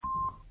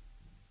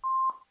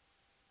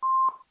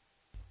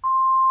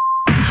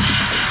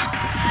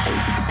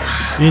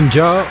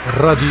اینجا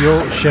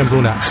رادیو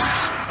شمرون است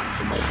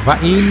و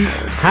این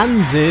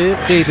طنز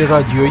غیر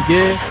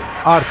رادیویی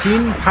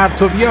آرتین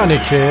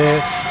پرتویانه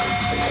که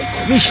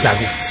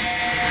میشنوید.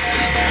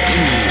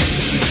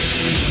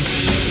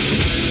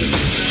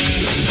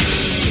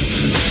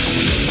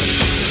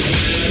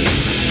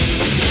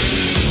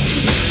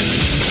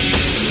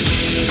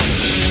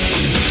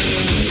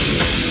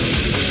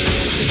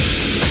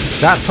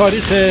 در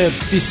تاریخ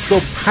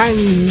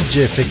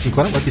 25 فکر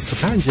میکنم و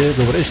 25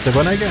 دوباره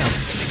اشتباه نگم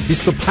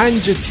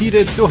 25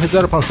 تیر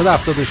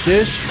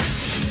 2576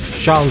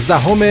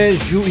 16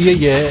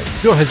 ژوئیه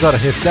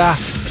 2017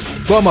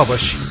 با ما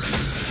باشید.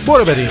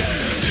 برو بریم.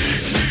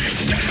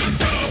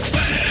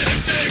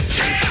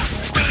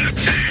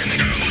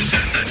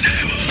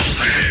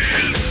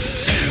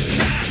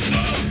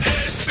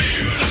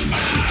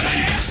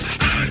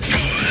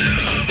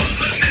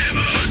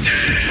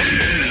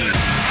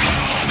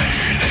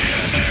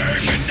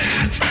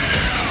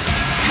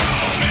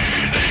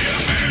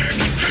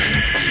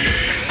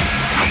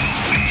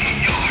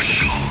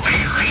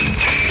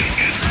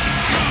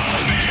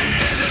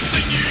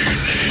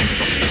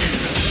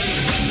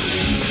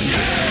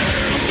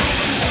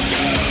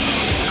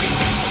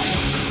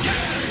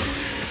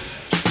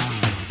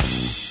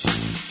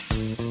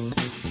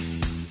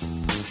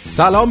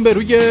 سلام به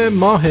روی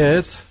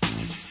ماهت،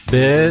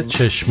 به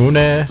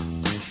چشمون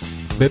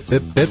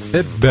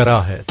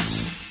براهت.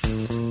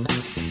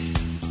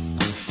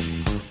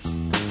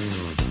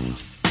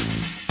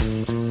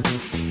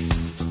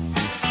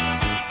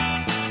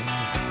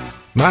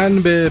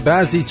 من به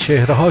بعضی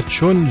چهره ها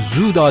چون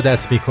زود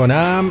عادت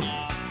میکنم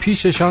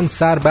پیششان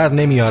سر بر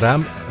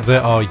نمیارم،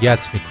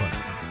 رعایت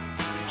میکنم.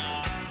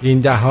 این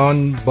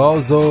دهان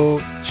باز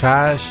و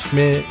چشم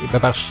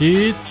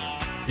ببخشید،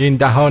 این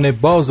دهان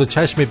باز و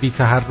چشم بی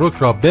تحرک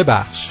را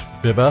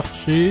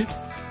ببخشید.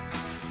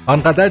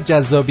 آنقدر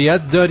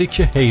جذابیت داری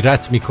که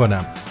حیرت می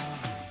کنم.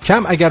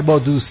 کم اگر با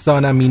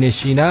دوستانم می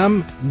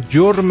نشینم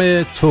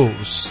جرم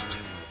توست.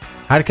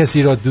 هر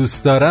کسی را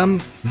دوست دارم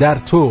در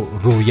تو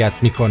رویت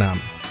می کنم.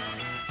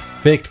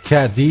 فکر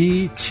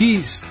کردی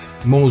چیست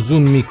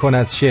موزون می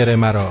کند شعر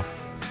مرا؟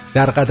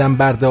 در قدم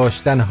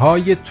برداشتن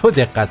های تو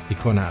دقت می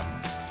کنم.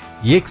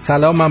 یک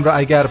سلامم را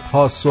اگر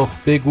پاسخ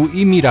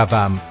بگویی می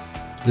روم.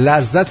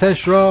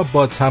 لذتش را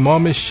با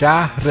تمام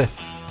شهر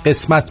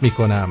قسمت می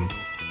کنم.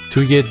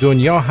 توی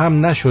دنیا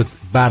هم نشد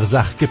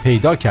برزخ که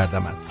پیدا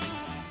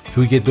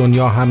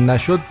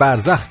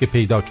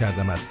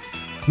کردمت.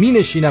 می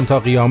نشینم تا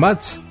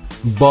قیامت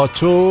با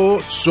تو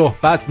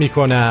صحبت می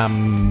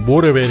کنم.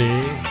 برو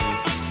بریم.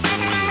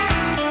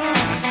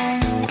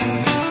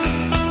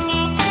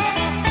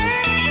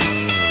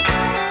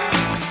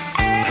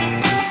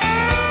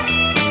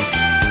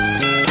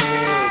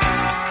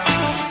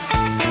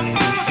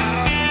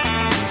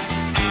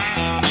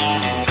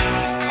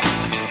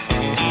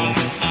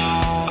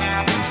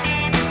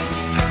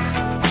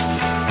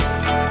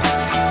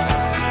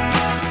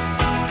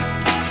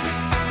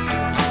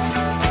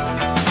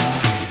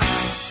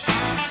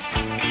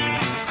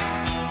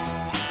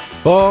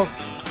 با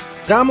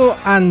غم و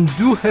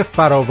اندوه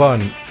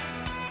فراوان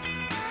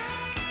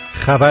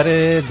خبر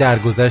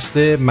درگذشت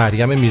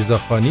مریم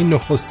میرزاخانی،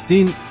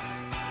 نخستین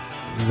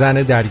زن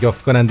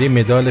دریافت کننده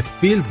مدال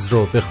فیلدز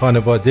رو به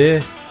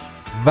خانواده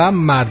و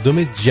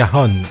مردم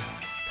جهان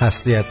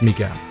تسلیت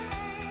میگم.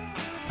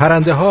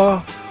 پرنده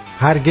ها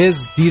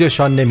هرگز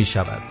دیرشان نمی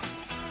شود.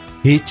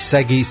 هیچ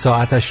سگی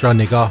ساعتش را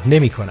نگاه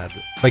نمی کند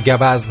و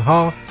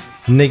گوزنها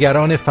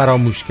نگران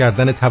فراموش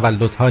کردن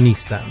تولدها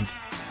نیستند.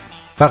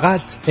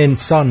 فقط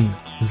انسان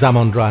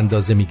زمان را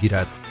اندازه می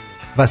گیرد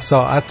و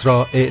ساعت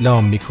را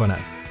اعلام می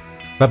کند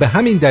و به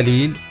همین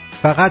دلیل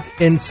فقط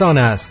انسان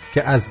است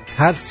که از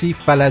ترسی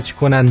فلج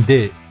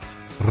کننده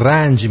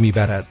رنج می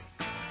برد.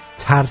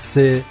 ترس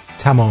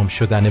تمام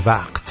شدن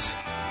وقت.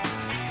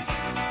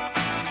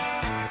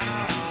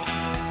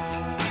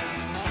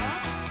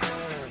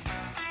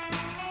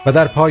 و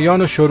در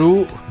پایان و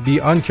شروع بی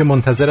آن که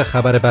منتظر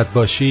خبر بد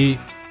باشی،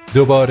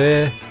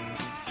 دوباره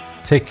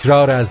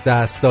تکرار از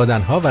دست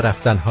دادنها و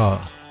رفتنها.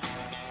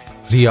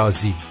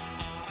 ریاضی.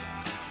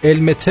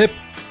 علم طب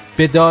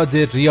به داد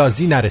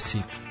ریاضی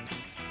نرسید.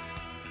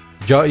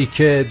 جایی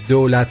که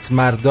دولت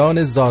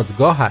مردان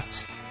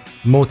زادگاهت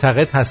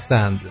معتقد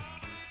هستند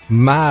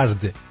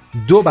مرد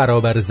 2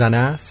 برابر زن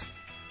است،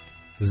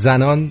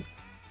 زنان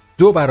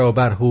 2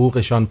 برابر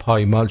حقوقشان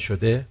پایمال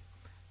شده،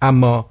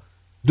 اما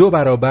 2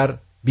 برابر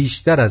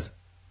بیشتر از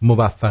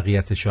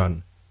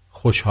موفقیتشان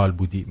خوشحال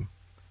بودیم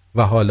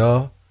و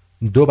حالا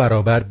 2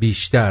 برابر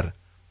بیشتر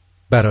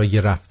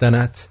برای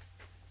رفتنت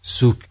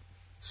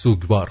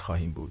سوگوار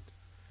خواهیم بود.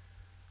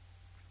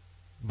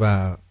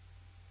 و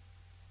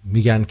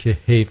میگن که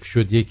حیف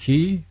شد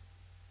یکی.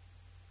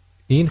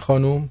 این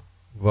خانوم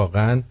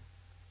واقعا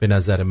به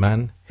نظر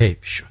من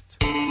حیف شد.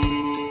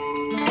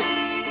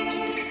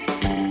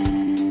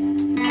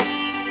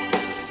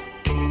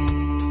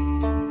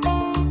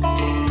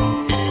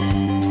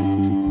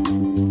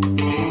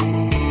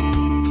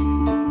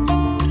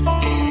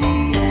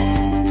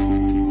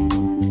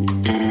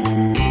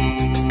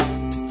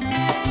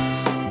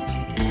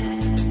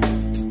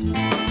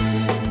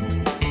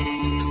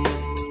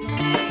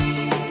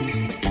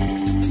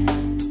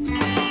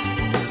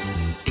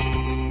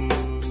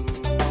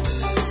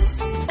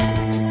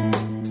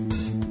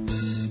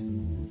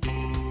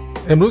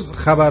 امروز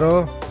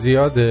خبرها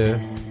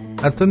زیاده،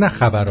 حتی نه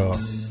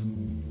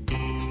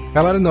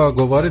خبر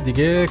ناگوار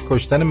دیگه.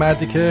 کشتن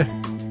مردی که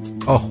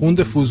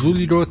آخوند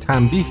فضولی رو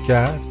تنبیه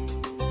کرد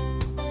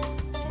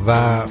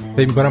و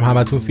فکر می‌کنم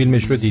همتون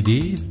فیلمش رو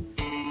دیدید.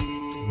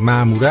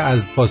 مأموره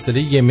از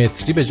فاصله 1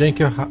 متری به جای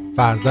اینکه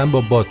فرضاً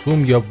با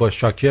باتوم یا با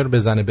شاکر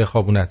بزنه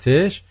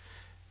بخوابونتش،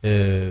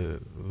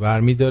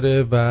 ورمی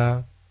داره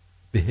و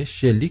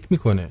بهش شلیک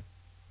میکنه.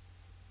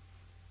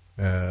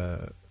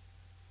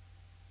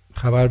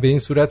 خبر به این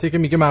صورته که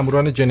میگه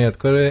مأموران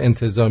جنایتکار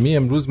انتظامی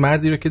امروز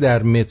مردی رو که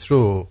در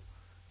مترو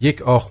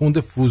یک آخوند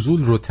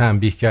فضول رو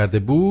تنبیه کرده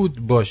بود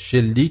با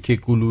شلیک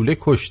گلوله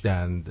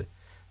کشتند.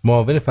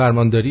 معاون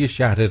فرمانداری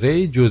شهر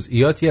ری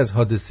جزئیاتی از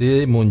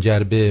حادثه منجر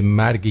به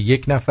مرگ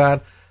 1 نفر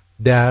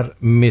در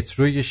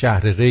متروی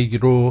شهر ری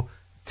رو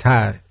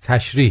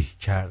تشریح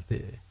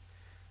کرده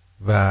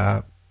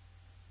و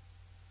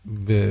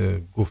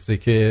گفته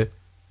که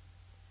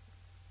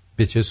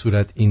به چه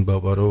صورت این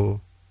بابا رو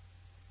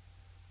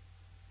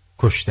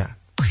کشتن.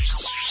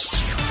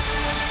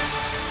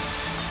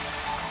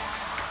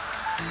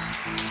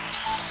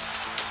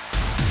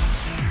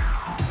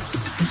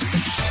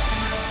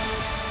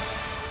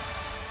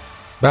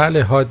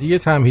 بله، هادی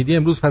تمهیدی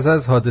امروز پس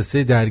از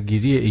حادثه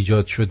درگیری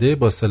ایجاد شده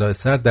با سلاح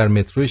سرد در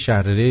مترو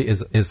شهر ری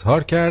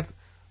اظهار کرد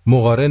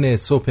مقارن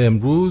صبح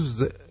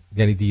امروز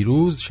یعنی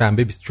دیروز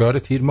شنبه 24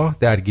 تیر ماه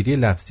درگیری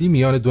لفظی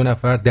میان 2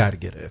 نفر در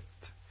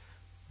گرفت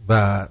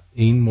و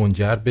این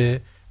منجر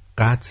به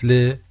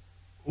قتل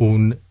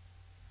اون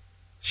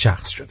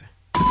شخص شده.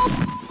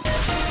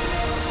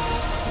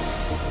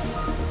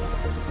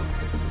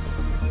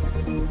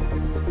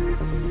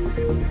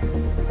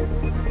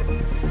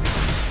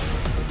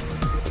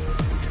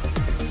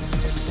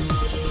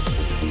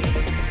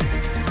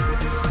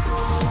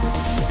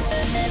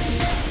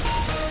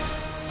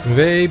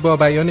 وی با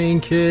بیان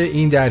اینکه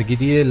این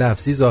درگیری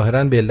لفظی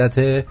ظاهراً به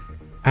علت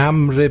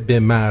امر به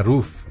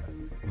معروف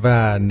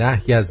و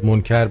نهی از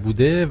منکر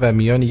بوده و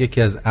میان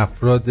یکی از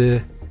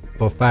افراد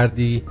با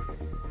فردی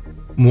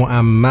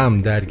معمم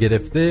در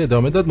گرفته،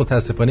 ادامه داد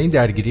متاسفانه این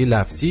درگیری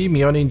لفظی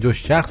میان این 2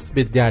 شخص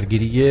به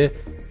درگیری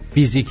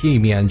فیزیکی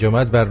می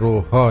انجامد و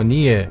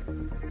روحانی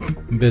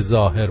به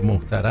ظاهر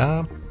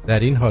محترم در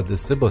این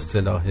حادثه با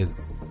سلاح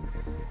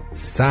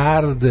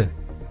سرد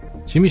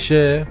چی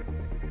میشه؟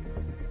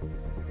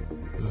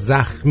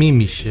 زخمی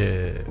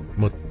میشه.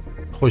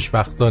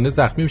 خوشبختانه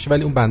زخمی میشه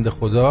ولی اون بنده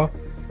خدا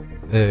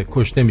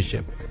کشته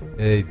میشه.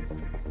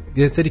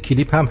 یه سری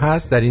کلیپ هم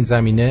هست در این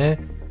زمینه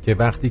که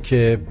وقتی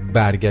که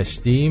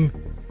برگشتیم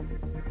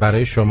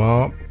برای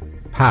شما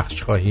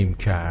پخش خواهیم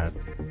کرد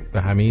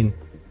به همین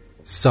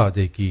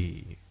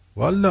سادگی.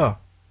 والا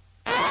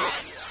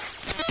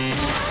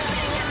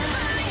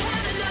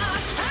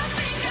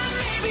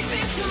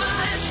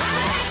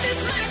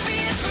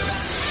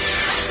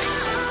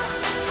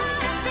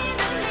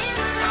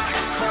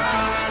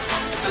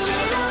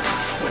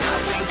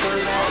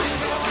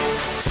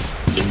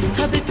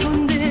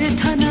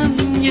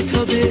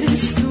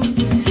تابستون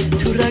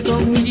تو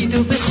رگام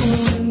میدو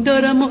بخون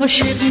دارم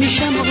عاشق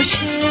میشم عاشق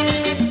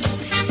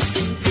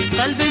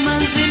قلب من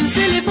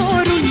زلزله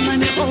بارون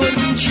من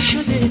آروم چی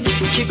شده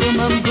که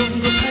گمم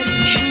گم و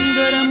پریشون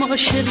دارم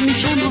عاشق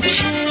میشم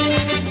عاشق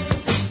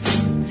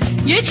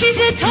یه چیز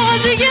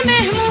تازه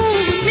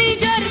مهمون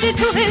میگرده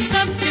تو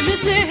حسم که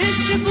مثل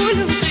حس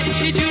بلوزه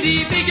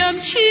چجوری بگم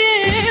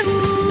چیه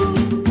اون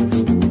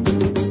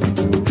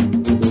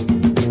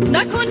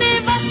نکنه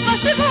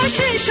وسوسه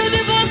باشه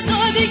شده با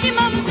سادگی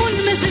ممخون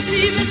مثل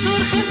سیب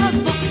سرخ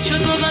حبا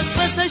شد با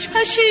وسوسش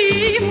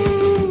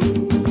پشیمون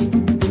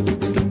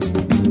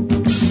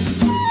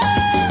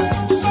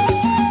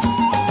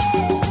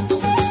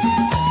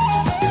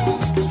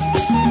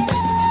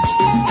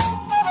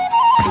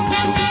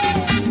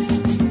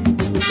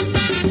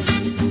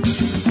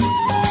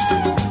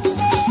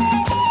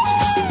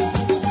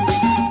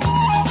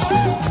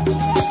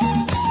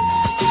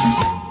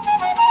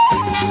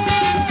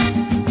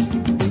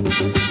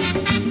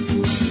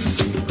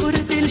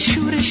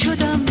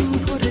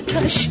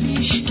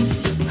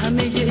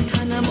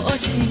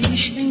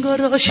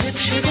عاشق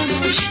شدم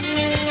عاشق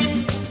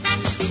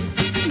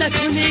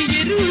نکنه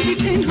یه روزی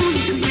پنهون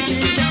توی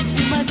جلدم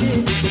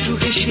اومده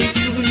روح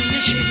شیطون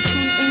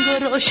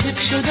انگار عاشق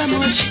شدم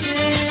عاشق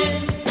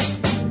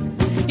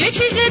یه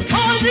چیز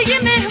تازه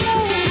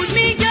مهمون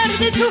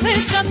میگرده تو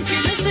حسم که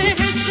مثل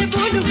حس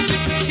بلوزه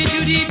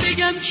چجوری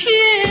بگم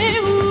چیه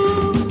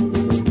اون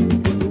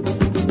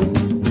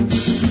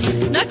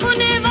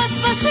نکنه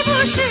وسوسه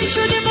باشه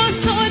شده با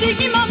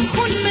سادگی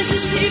ممخون مثل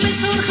سیب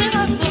سرخ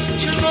حبا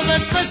شد با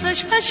وسوسش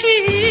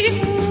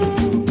پشیمون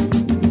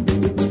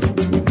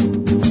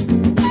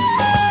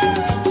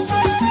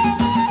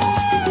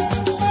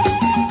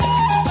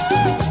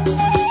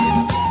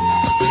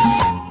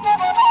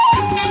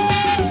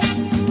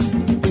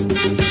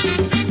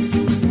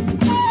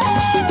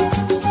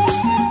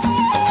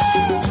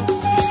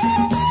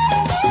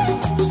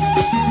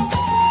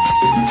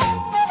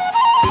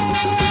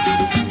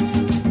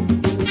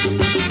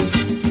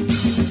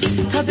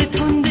تب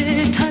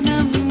تنده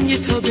تنم یه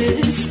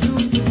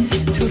تابستون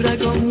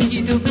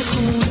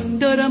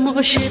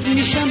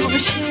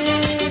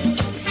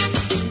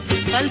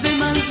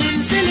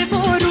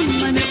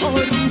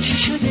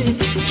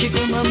که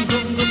گمم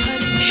گنگ و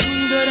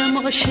پریشون دارم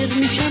عاشق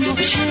میشم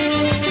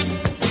عاشق.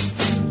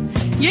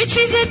 یه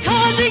چیز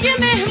تازه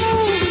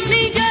مهمون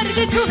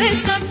میگرده تو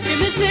حسم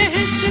که مثل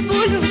حس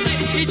بلوغه،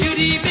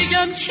 چجوری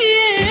بگم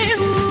چیه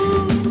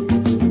اون؟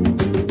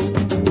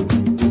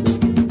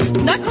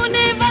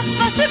 نکنه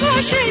وسوسه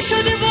باشه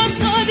شده با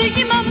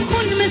سادگی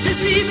ممخون، مثل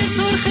سیب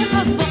سرخ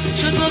حوا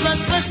شد با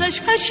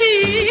وسوسش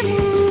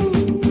پشیمون.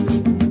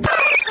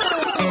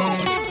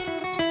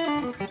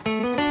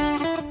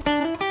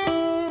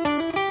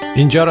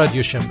 اینجا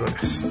رادیو شمرون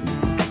است.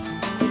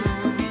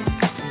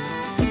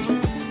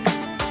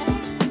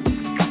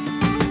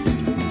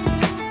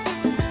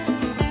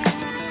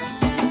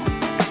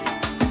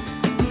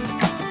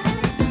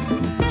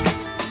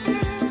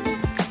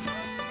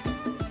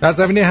 در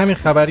زمینه همین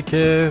خبری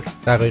که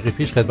دقایقی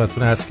پیش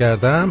خدمتتون عرض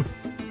کردم،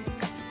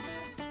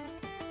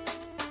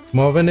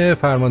 معاون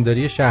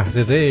فرمانداری شهر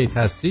ری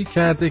تصریح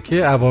کرده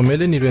که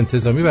عوامل نیرو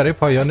انتظامی برای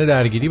پایان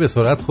درگیری به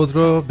سرعت خود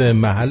را به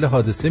محل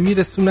حادثه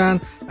میرسونن،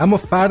 اما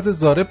فرد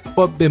ضارب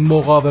به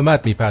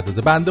مقاومت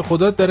میپردازه. بنده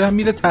خدا داره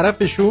میره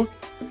طرفشون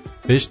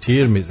بهش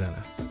تیر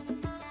میزنه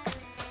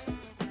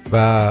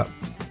و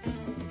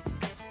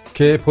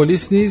که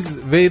پلیس نیز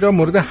وی را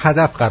مورد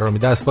هدف قرار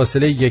میده. از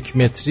فاصله 1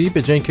 متری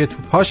به جای اینکه تو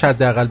پاش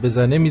حداقل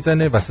بزنه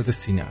میزنه وسط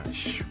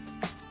سینه‌اش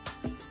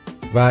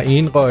و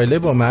این قائله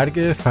با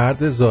مرگ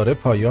فرد ضارب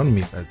پایان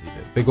میپذیره.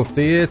 به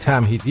گفته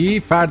تمهیدی،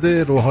 فرد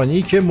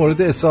روحانی که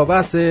مورد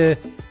اصابت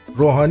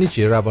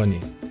روانی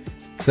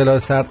سلاح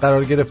سرد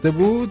قرار گرفته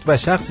بود و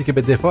شخصی که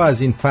به دفاع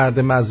از این فرد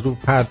مضروب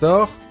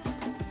پرداخت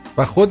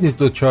و خود نیز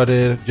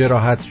دچار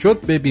جراحت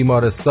شد به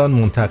بیمارستان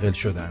منتقل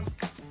شدند.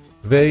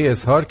 وی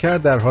اظهار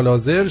کرد در حال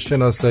حاضر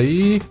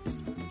شناسایی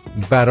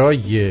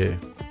برای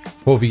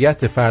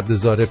هویت فرد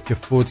ضارب که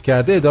فوت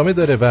کرده ادامه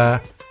داره و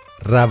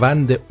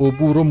روند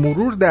عبور و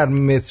مرور در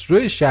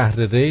مترو شهر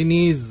ری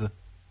نیز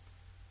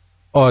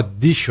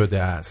عادی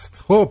شده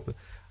است. خب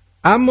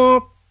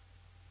اما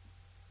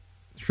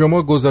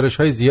شما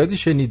گزارش‌های زیادی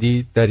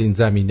شنیدید در این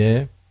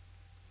زمینه،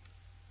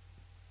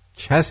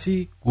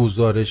 کسی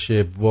گزارش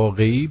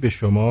واقعی به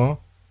شما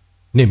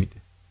نمیده.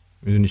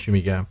 میدونی چی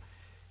میگم؟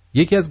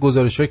 یکی از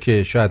گزارش‌ها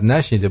که شاید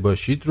نشنیده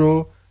باشید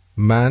رو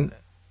من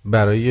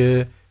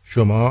برای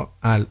شما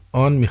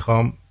الان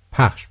میخوام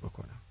پخش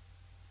بکنم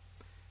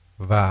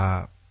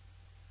و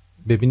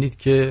ببینید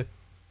که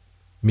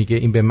میگه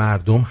این به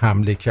مردم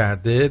حمله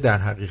کرده. در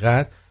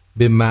حقیقت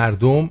به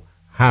مردم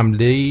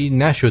حمله‌ای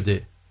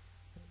نشده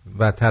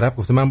و طرف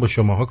گفته من با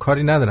شماها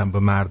کاری ندارم، به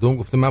مردم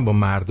گفته من با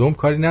مردم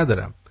کاری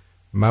ندارم،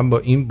 من با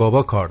این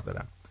بابا کار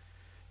دارم.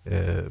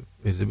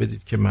 اجازه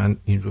بدید که من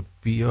این رو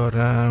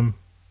بیارم.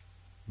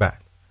 بله،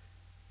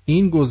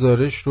 این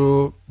گزارش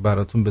رو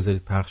براتون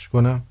بذارید پخش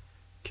کنم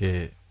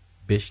که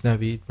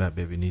بشنوید و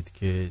ببینید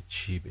که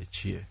چی به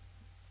چیه.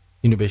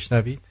 اینو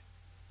بشنوید.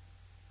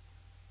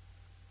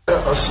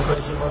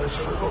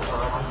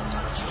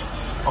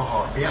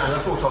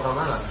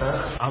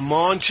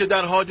 اما آنچه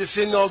در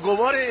حادثه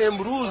ناگوار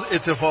امروز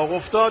اتفاق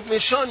افتاد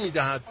نشان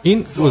می‌دهد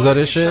این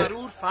گزارش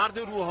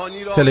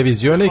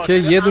تلویزیونه که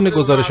یه دونه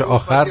گزارش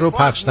آخر رو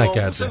پخش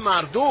نکرده.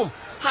 مردم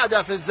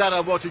هدف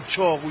ضربات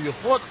چاقوی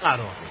خود قرار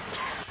داد.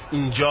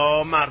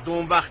 اینجا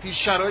مردم وقتی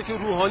شرایط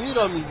روحانی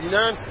را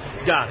می‌بینند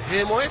در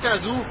حمایت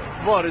از او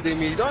وارد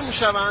میدان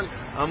می‌شوند،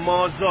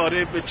 اما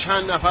ضارب به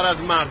چند نفر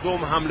از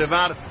مردم حمله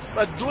ور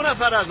و 2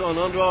 نفر از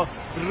آنان را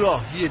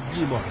راهی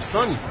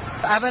بیمارستان می‌کنند.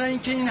 اولا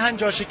اینکه این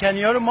هنجار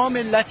شکنی‌ها رو ما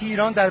ملت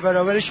ایران در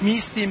برابرش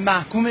میستیم،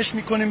 محکومش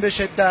می‌کنیم به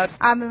شدت.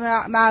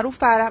 معروف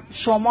بر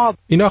شما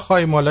اینا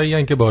خایمالایی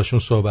هستند که باشون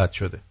صحبت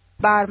شده.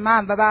 بر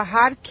من و بر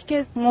هر کی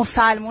که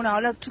مسلمونه،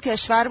 حالا تو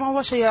کشور ما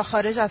باشه یا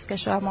خارج از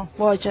کشور ما،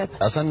 واجب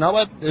اصلا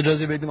نباید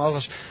اجازه بدیم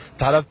آقاش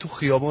طرف تو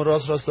خیابون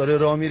راست داره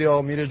راه میره،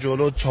 آقا میره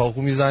جلو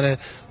چاقو میزنه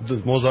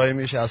مزاحم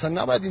میشه.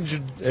 اصلا نباید اینجور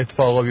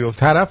اتفاقا بیفته.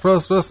 طرف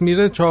راست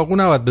میره چاقو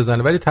نباید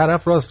بزنه، ولی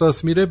طرف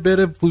راست میره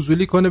بره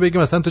فضولی کنه بگه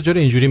مثلا تو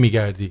چرا اینجوری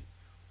میگردی.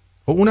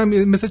 خب اونم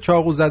مثل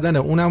چاقو زدنه،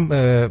 اونم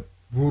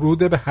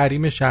ورود به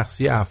حریم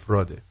شخصی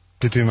افراده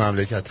توی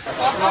مملکت.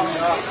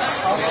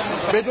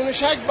 بدون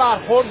شک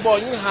برخورد با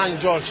این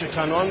هنجار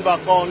شکنان و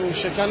قانون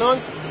شکنان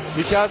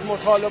یکی از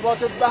مطالبات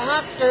به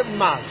حق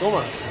مردم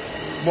است،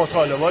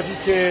 مطالباتی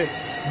که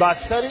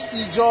بستر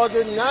ایجاد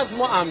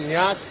نظم و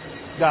امنیت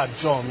در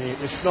جامعه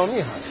اسلامی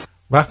هست.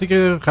 وقتی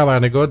که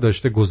خبرنگار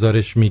داشته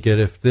گزارش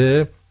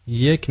میگرفته،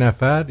 یک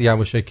نفر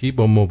یواشکی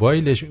با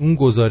موبایلش اون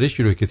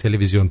گزارشی رو که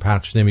تلویزیون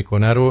پخش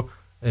نمیکنه رو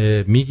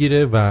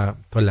میگیره و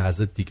تا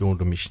لحظه دیگه اون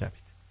رو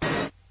میشنوید.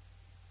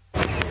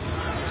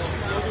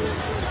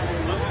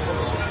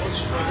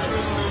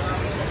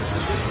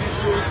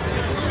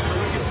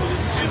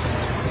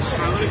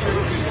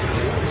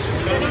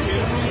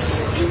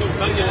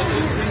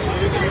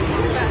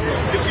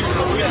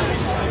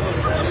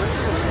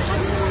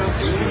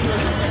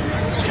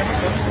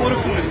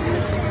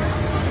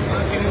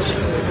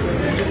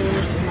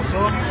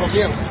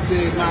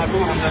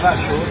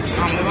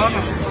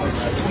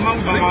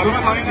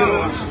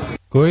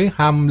 گوی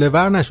حمله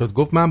ور نشد،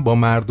 گفت من با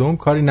مردم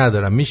کاری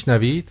ندارم.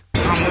 میشنوید؟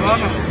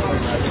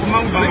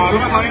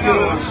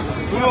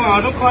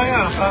 مردم کاری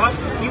ندارم، فقط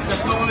این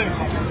اسلامو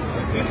نمیخوام.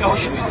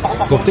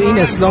 گفته این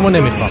اسلامو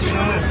نمیخوام.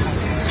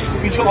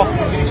 این چه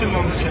آخوندی، این چه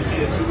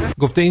مملکتیه؟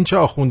 گفته این چه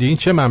آخوندی، این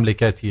چه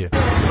مملکتیه؟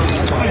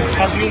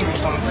 خزیون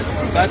میخوام.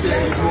 بعد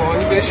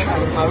روحانی بهش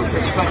معروف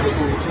اشفاق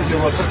بود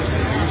لباسات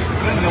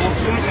من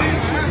لباسی نمیکنم.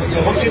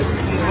 لباسی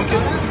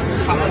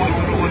حمامات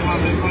روحانی من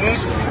میکنه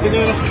یه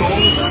داره چون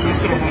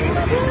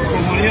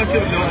روحانی هم که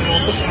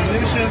لباسش من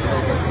نمیشه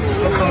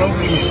و خراب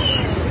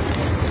نمیشه.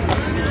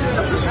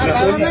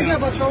 برای نگه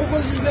با چاو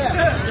خود زیزه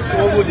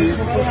چاو بودی؟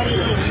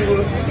 چی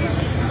بود؟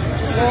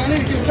 روحانی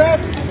که زد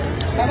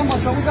بعدم با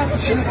چاو زد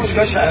سینه خود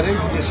ایستگاه شهری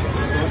میکشه.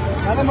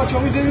 بعدم با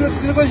چاو دیدیم تو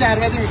سینه خود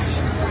جرمدی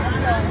میکشه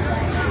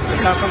به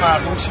سمت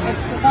مردم چی؟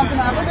 به سمت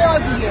مردم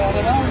بیاد دیگه.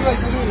 آره من اونجا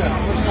وایساده بودم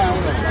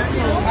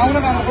همونه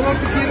من خدا رو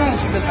تو تیر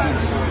ننشون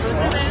بزنش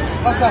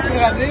باز دستور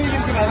غذایی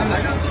میگیم که بعدم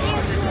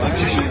نکنش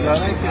چی شد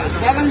زدن که؟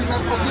 زدن ایش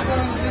باز خودش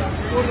کنن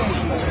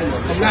بردمشون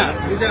نه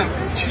میدونم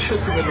چی شد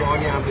که به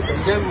روحانی حمله کرد؟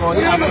 میگم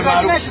روحانی من حمله متوجه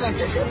معروف نشدم چی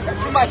شد.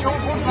 اون بچه‌ها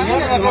خورد زمین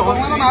دفعه با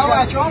منم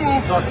همه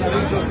بچه‌هامو داستان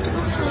اینجا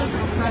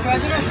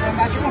متوجه نشدم.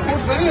 بچه‌ها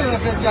خورد زمین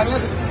دفعه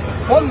جمعیت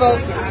خون داد.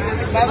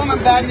 بعدا من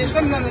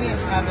برگشتم دیدم داری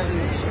اولی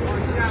میشه.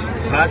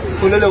 بعد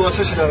کل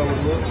لباسش در آورد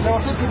بود.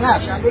 لباس دید نه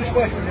شلوارش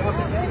باش بود. لباس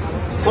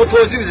خود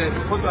توضیح بده.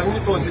 خود برای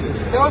این توضیح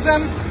بده.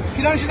 لباسم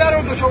پیرانش در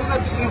آورد دو چاقو زد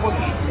تو سینه خودش.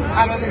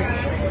 البته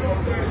میشه.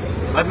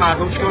 بعد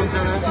مردم چیکار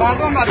می‌کردن؟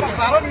 مردم مثلا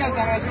فرار می‌کردن.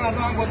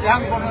 مردم هم با جمع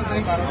می‌خوردن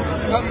زمین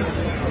فرار.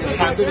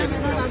 خنده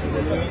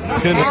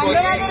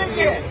خنده نداره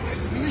که.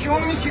 میگه شما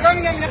میگین چیکار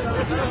میگم؟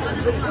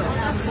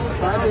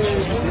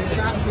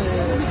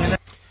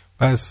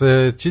 پس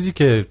چیزی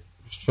که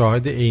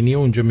شاهد عینی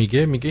اونجا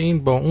میگه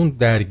این با اون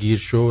درگیر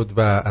شد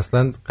و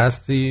اصلا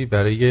قصدی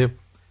برای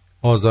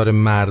آزار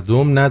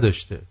مردم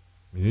نداشته.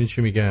 میدونی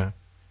چی میگم؟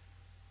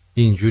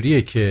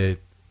 اینجوریه که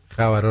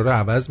خبرها رو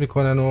عوض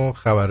میکنن و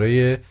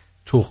خبرهای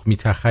تخمی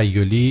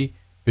تخیلی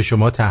به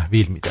شما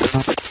تحویل میدن.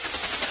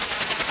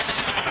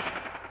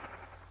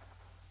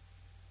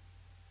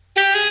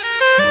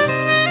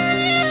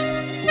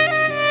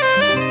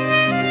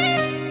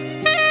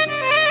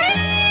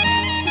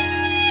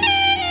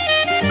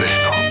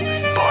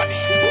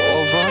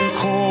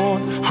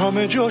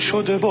 همه جا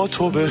شده با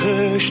تو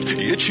بهشت،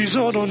 یه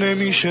چیزا رو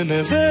نمیشه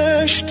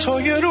نوشت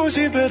تا یه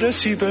روزی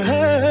برسی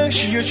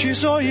بهش. یه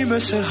چیزایی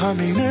مثل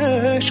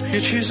همینش،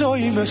 یه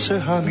چیزایی مثل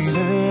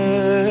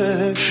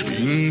همینش.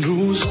 این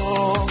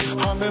روزا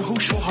همه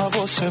هوش و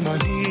حواس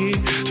منی،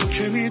 تو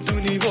که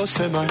میدونی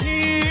واسه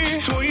منی،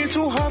 توی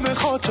تو همه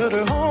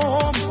خاطره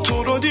هام،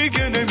 تو رو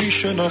دیگه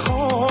نمیشه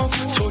نخوام،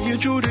 تو یه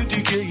جور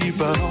دیگه ای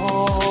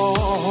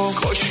برام.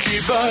 کاشکی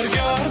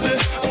برگرده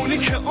اونی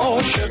که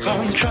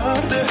عاشقم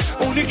کرده،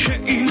 اونی که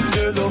این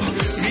دلو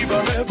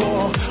میبره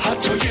با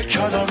حتی یه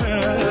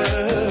کلمه.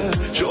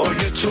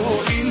 جای تو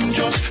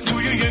اینجاست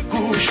توی یه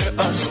گوشه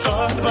از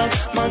قلبم،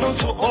 من و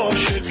تو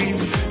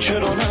عاشقیم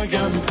چرا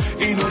نگم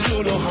اینو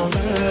جلو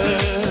همه.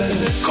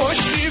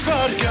 کاشکی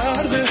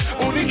برگرده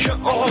اونی که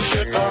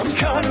عاشقم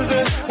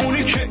کرده،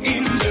 اونی که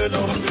این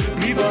دلو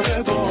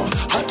میبره با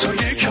حتی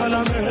یه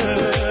کلمه.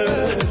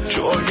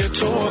 جای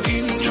تو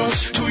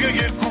اینجاست توی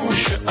یه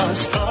گوشه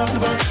از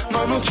قلبم،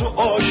 من و تو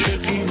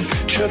عاشقیم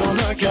چرا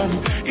نگم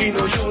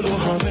اینو جلو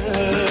همه.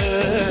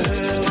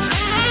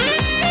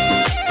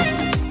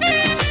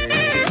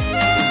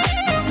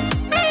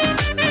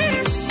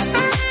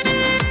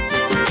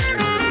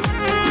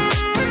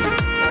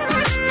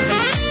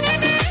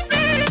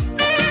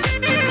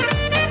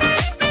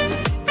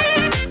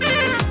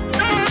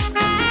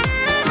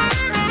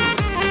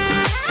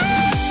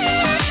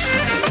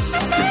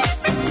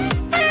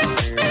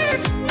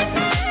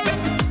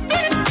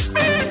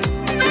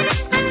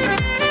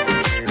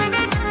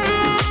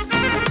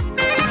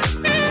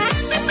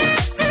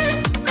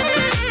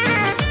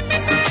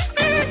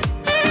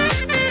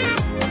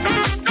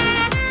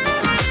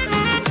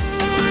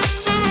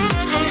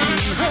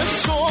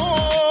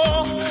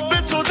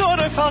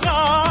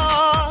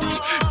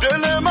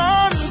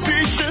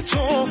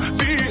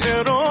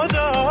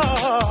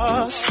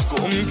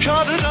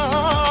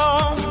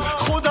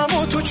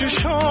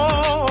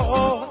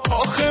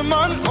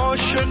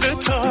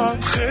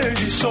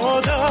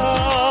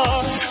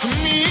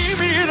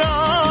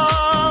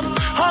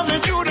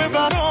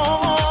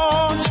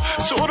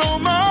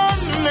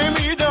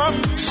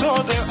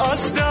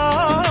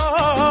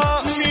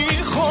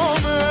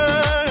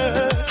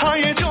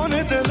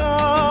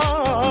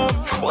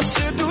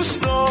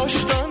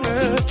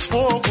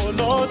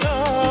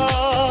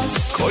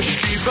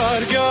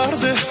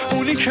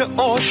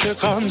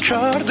 عاشقم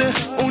کرده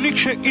اونی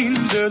که این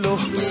دلو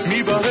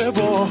میبره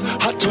با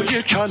حتی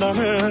یه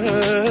کلمه.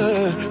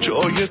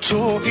 جای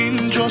تو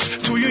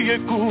اینجاست توی یه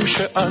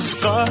گوشه از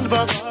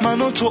قلبم،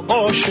 من و تو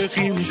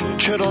عاشقیم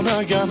چرا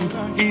نگم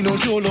اینو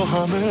جلو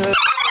همه.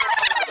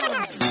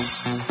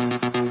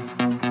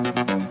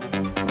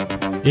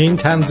 این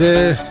طنز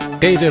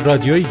غیر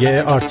رادیویی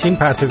آرتین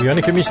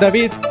پرتویانه که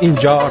میشنوید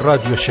اینجا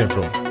رادیو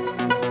شمرون.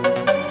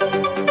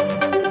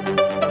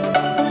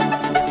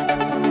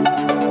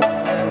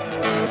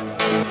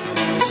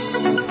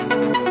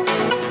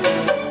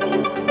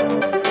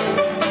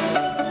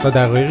 تا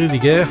دقایقی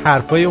دیگه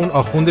حرفای اون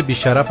آخوند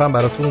بیشرف هم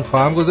براتون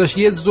خواهم گذاشت.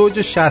 یه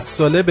زوج 60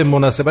 ساله به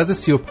مناسبت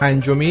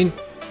 35مین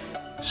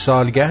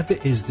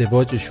سالگرد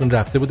ازدواجشون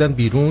رفته بودن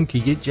بیرون که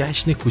یه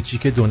جشن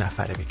کوچیک 2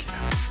 نفره بگیرن.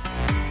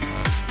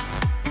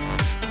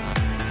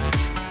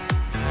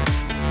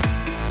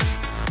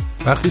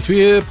 وقتی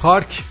توی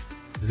پارک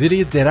زیر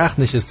یه درخت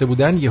نشسته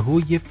بودن،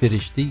 یه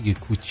فرشته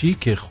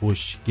کوچیک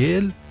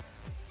خوشگل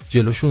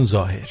جلوشون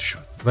ظاهر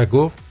شد و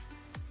گفت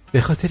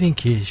به خاطر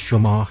اینکه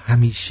شما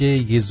همیشه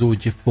یه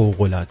زوج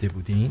فوق‌العاده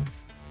بودین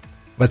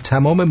و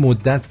تمام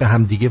مدت به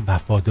همدیگه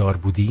وفادار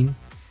بودین،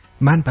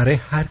 من برای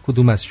هر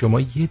کدوم از شما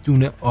یه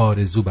دونه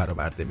آرزو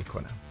برآورده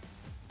میکنم.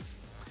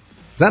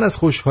 زن از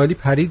خوشحالی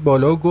پرید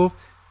بالا و گفت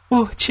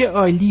اوه چه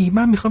عالی،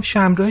 من میخوام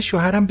همراه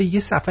شوهرم به یه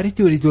سفر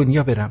دور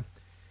دنیا برم.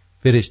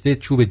 فرشته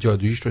چوب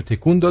جادوییش رو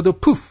تکون داد و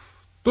پوف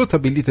 2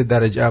 بلیت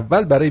درجه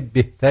اول برای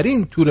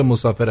بهترین تور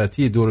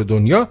مسافرتی دور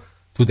دنیا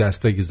تو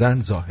دستای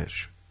زن ظاهر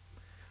شد.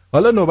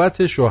 حالا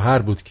نوبت شوهر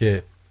بود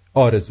که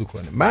آرزو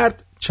کنه.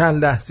 مرد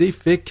چند لحظه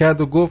فکر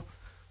کرد و گفت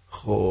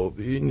خب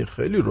این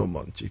خیلی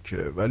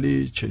رمانتیکه،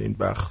 ولی چنین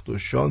بخت و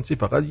شانسی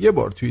فقط یه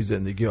بار توی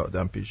زندگی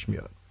آدم پیش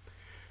میاد.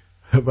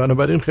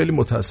 بنابراین خیلی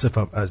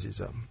متاسفم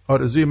عزیزم.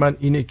 آرزوی من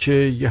اینه که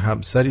یه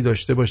همسری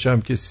داشته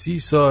باشم که 30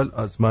 سال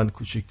از من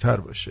کوچیک‌تر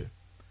باشه.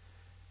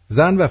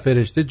 زن و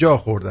فرشته جا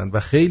خوردن و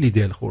خیلی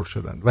دلخور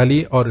شدن،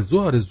 ولی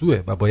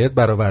آرزوه و باید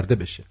برآورده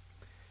بشه.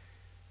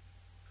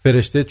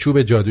 فرشته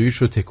چوب جادوییش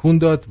رو تکون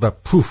داد و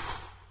پوف،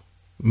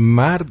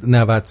 مرد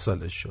 90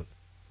 سالش شد.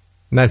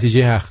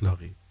 نتیجه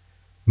اخلاقی: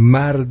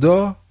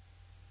 مردا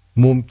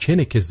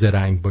ممکنه که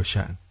زرنگ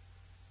باشن،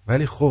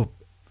 ولی خب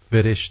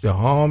فرشته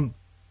هام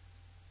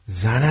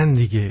زنن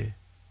دیگه،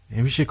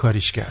 نمیشه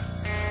کاریش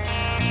کرد.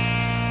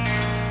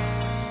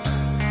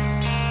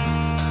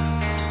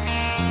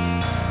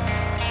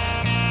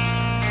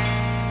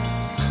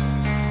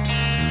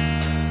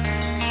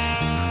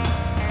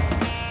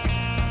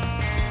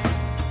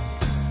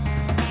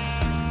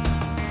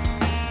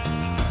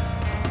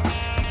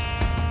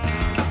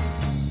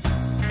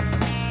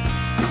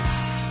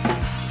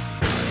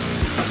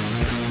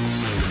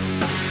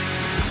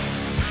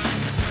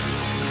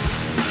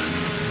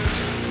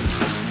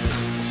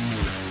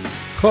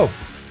 خب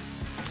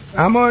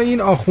اما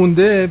این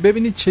آخونده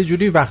ببینید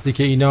چجوری وقتی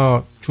که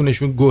اینا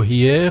چونشون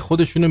گوهیه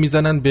خودشونو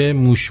میزنن به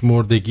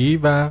موشمردگی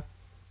و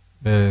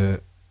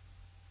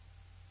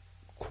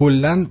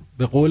کلن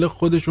به قول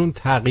خودشون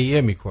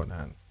تقیه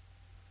میکنه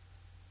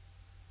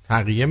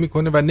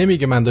و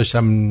نمیگه من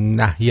داشتم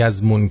نهی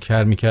از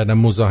منکر میکردم،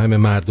 مزاحم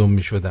مردم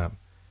میشدم.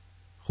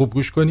 خوب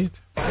گوش کنید.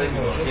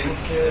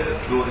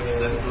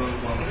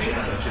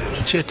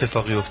 چه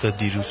اتفاقی افتاد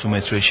دیروز تو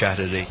مترو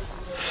شهر ری؟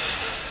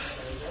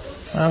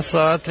 من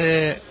ساعت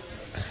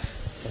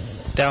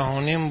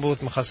 10:30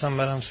 بود، میخواستم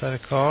برم سر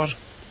کار.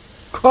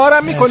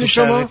 کارم میکنی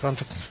شما؟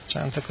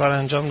 چند تا کار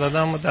انجام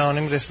دادم و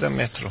 10:30 رسیدم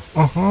مترو.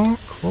 آها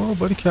خب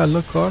باری که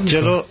الله کار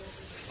میکنی. جلو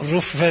رو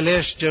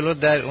فلش، جلو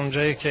در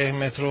اونجایی که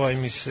مترو وای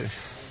میسته،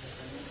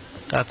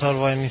 قطار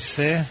وای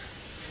میسته،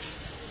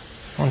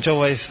 اونجا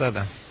وای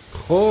ایستادم.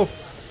 خب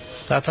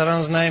قطار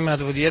هنوز نیامد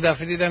بود. یه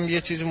دفعه دیدم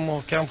یه چیز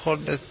محکم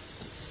خورد به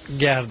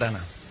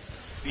گردنم.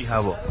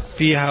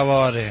 بی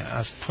هواره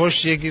از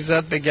پشت یکی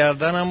زد به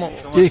گردنم و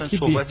شما اصلا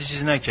صحبتی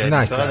چیزی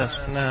نکردی؟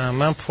 نه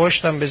من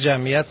پشتم به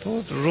جمعیت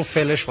بود، رو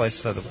فلش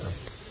وایستاده بودم.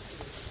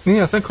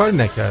 این اصلا کاری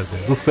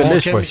نکرده، رو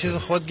فلش وایستاده. چیز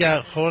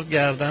خورد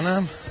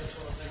گردنم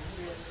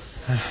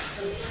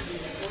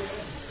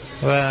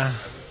و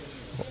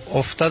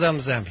افتادم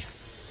زمین.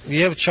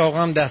 یه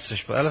چاقم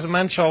دستش بود. البته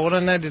من چاقو رو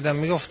ندیدم،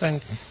 میگفتن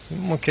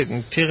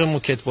تیغ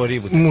موکتباری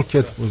بود.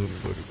 موکتباری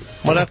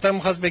مرتب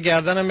می‌خواست به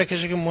گردنم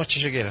بکشه که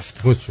مچشو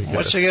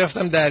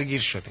گرفتم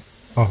درگیر شدیم.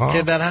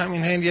 که در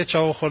همین حین یه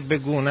چاقو خورد به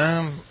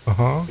گونم،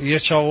 یه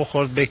چاقو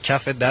خورد به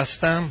کف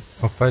دستم.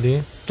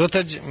 آفرین.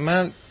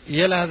 من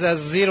یه لحظه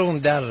از زیر اون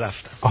در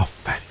رفتم.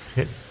 آفرین.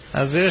 خیلی.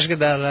 از زیرش که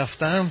در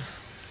رفتم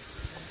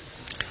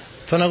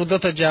تو نگو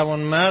 2 جوان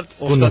مرد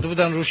افتاده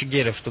بودن روش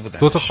گرفته بودن.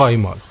 2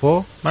 خایمال.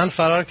 خب من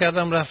فرار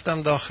کردم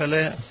رفتم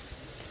داخل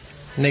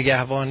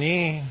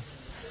نگهبانی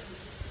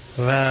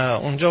و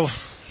اونجا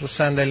رو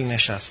صندلی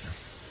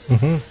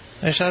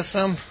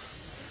نشستم.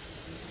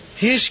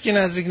 هیچ کی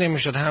نزدیک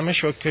نمیشد، همه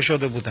شوکه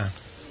شده بودن.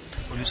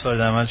 پلیس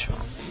وارد عمل شد.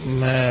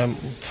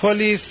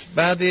 پلیس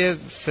بعد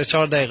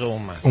 3-4 دقیقه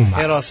اومد.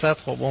 حراست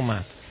خب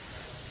اومد.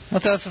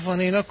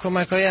 متاسفانه اینا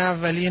کمک‌های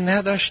اولیه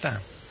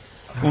نداشتن.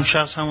 اون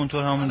شخص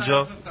همونطور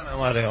همونجا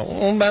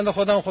اون بنده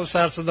خودم خب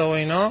سر صدا و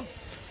اینا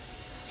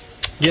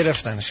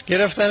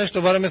گرفتنش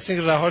دوباره مثل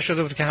اینکه رها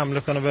شده بود که حمله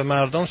کنه به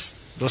مردم.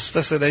 2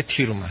 صدای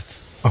تیر اومد.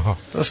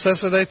 2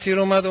 صدای تیر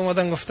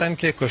اومدن گفتن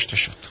که کشته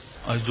شد.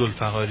 آقای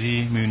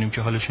ذوالفقاری می‌بینیم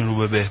که حالشون رو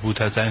به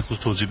بهبود هست. این خود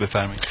توضیح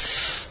بفرمایید.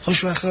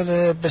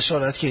 خوشبختانه به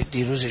صورت که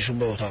دیروز ایشون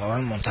به اتاق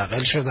من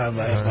منتقل شدن و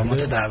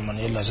اقدامات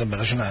درمانی لازم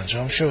براشون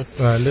انجام شد.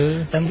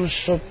 بله. امروز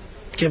صبح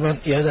که من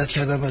یادت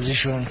کردم از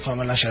ایشون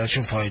کاملا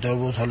شرایطشون پایدار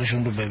بود،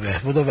 حالشون رو به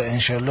بهبود و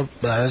انشالله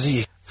بعد از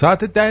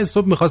ساعت 10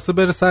 صبح می‌خواسته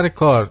بره سر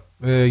کار.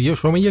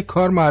 شما یه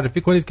کار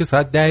معرفی کنید که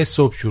ساعت 10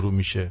 صبح شروع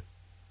میشه.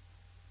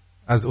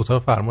 از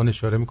اتاق فرمان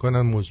اشاره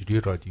میکنن مجری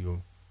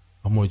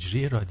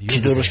رادیو که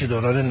دو که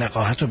دوران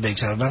نقاهت رو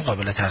بگذرونن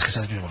قابل ترخیص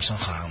از بیمارستان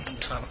خواهم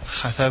بود.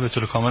 خطر به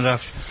طور کامل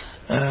رفت؟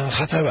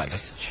 خطر بله.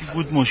 چی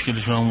بود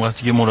مشکلشون اون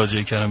وقتی که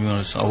مراجعه کردن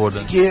بیمارستان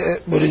آوردن؟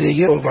 یه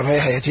بریدگی ارگان‌های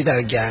حیاتی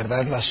در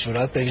گردن و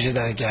صورت، به ویژه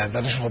در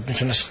گردنشون خب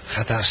میتونست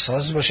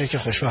خطرساز باشه که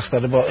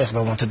خوشبختانه با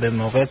اقدامات به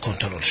موقع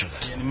کنترل شده.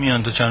 یعنی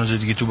میان تا چند روز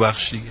دیگه تو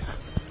بخش دیگه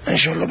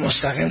انشالله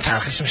مستقیم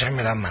ترخیص میشن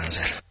میرم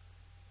منزل.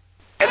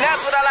 And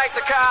that's what I like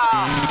to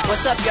call.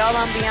 What's up, y'all?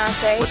 I'm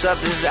Beyonce. What's up?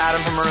 This is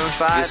Adam from Maroon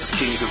 5. This is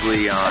Kings of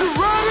Leon.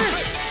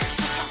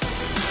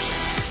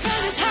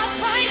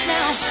 Right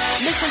now.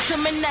 Listen to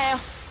me now.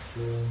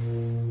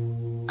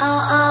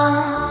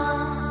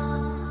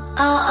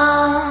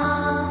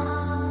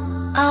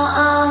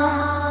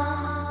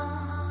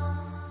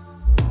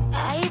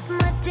 I eat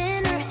my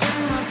dinner in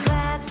my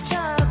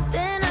bathtub,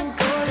 then I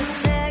go to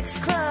sex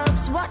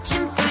clubs,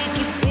 watching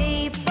freaky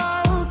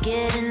people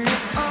getting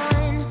it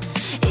on.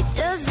 It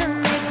doesn't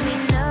make me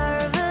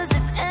nervous,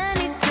 if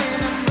anything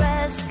I'm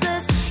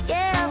restless.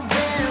 Yeah, I've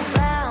been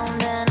around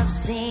and I've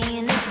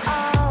seen it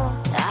all.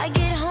 I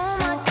get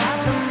home, I got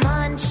the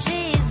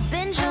munchies,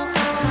 binge on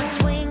all my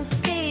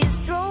Twinkies,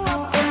 throw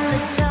up in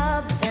the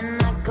tub, then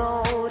I go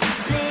to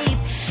sleep.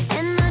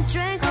 And I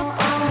drank up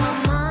all my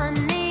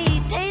money,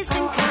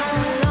 tasting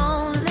kinda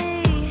lonely.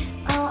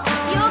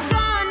 You're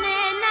gone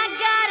and I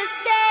gotta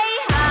stay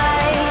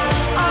high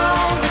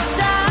all the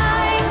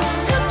time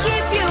to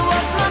keep you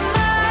off my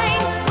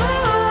mind.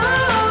 Ooh,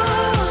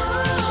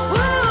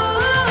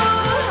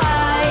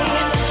 high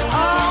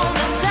all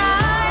the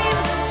time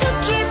to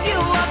keep you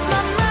off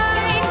my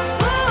mind.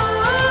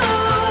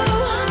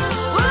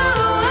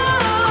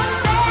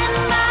 Spend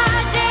my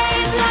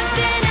days locked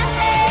in a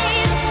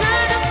haze,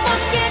 trying to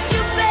forget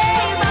you,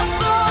 babe. I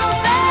fall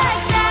back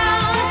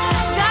down.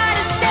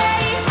 Gotta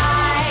stay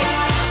high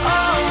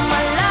all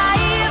my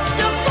life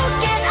to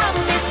forget I'm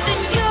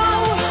missing you.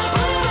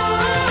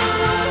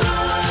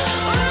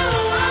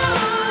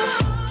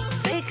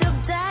 Pick up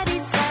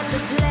daddies at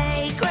the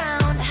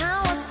playground, how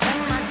I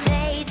spend my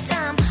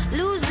daytime,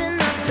 losing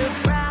up the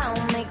frown,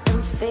 make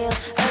them feel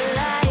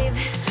alive.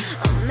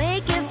 I'll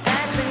make it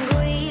fast and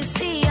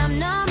greasy, I'm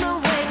numb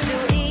way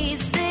too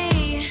easy.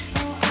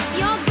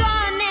 You're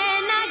gone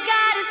and I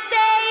gotta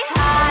stay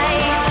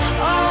high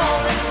all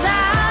the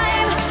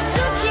time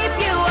to keep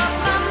you off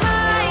my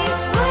mind.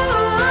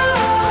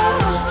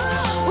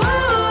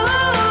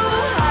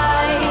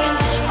 High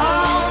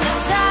all the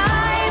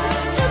time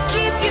to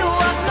keep you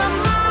off my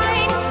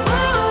mind.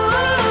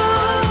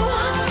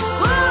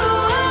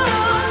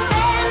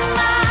 Spend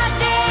my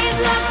days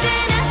locked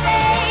in a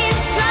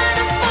haze, trying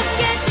to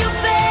forget you,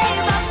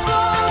 babe. I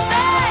fall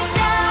back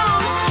down.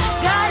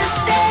 Gotta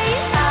stay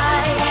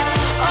high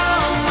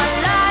all my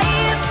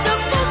life to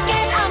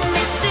forget I'm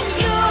missing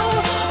you.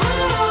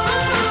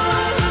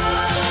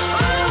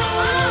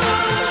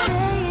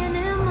 Staying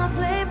in my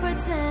play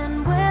pretend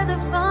where the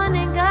fun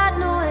ain't got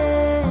no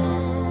end.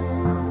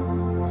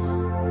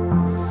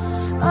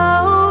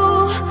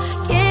 Oh,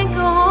 can't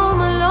go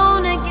home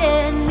alone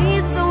again,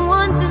 need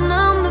someone to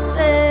numb the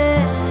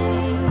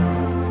pain.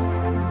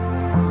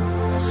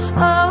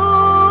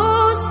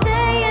 Oh,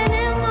 staying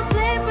in my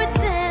play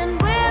pretend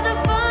where the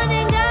fun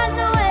ain't got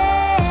no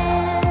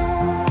end.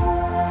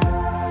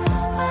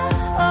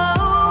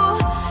 Oh,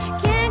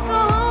 can't go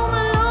home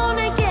alone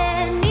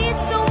again, need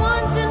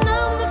someone to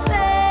numb the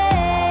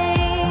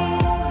pain.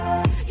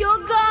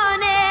 You're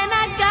gone and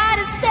I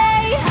gotta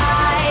stay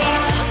high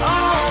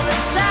all the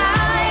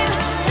time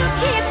to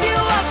keep you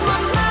off my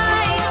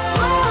mind.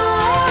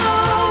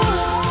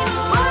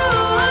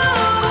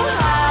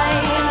 High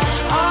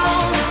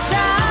all the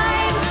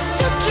time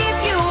to keep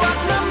you off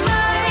my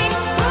mind.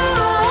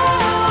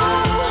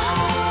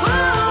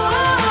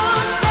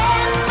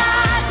 Spend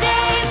my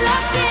days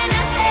locked in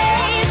a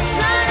haze,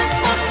 trying to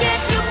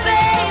forget you,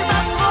 babe.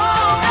 I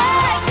fall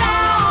back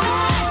down.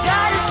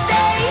 Gotta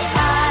stay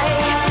high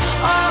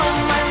all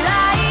my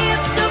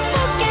life to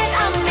forget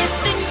I'm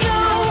missing you.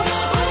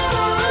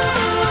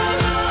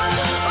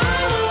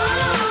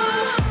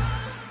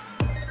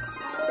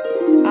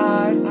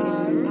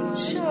 Artin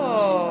Show.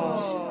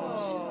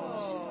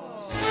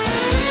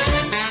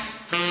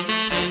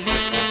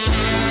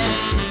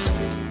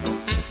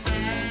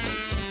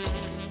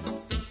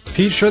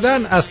 پیر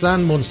شدن اصلا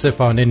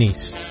منصفانه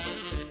نیست.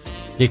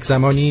 یک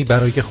زمانی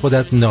برای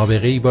خودت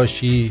نابغه‌ای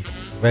باشی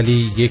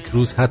ولی یک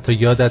روز حتی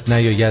یادت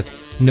نیاید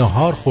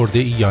نهار خورده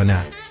ای یا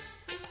نه.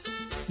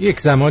 یک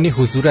زمانی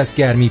حضورت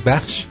گرمی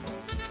بخش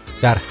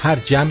در هر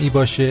جمعی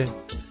باشه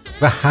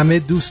و همه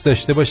دوست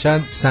داشته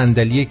باشن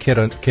صندلی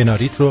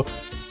کناریت رو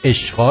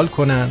اشغال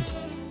کنن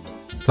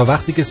تا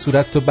وقتی که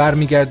صورت تو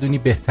برمیگردونی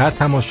بهتر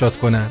تماشات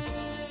کنن،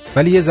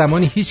 ولی یه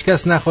زمانی هیچ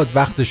کس نخواد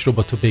وقتش رو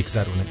با تو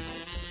بگذرونه.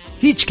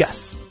 هیچ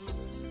کس.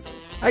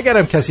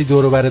 اگرم کسی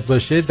دور و برت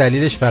باشه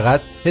دلیلش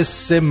فقط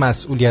حس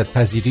مسئولیت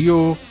پذیری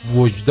و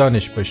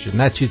وجدانش باشه،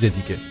 نه چیز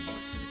دیگه.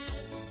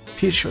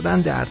 پیر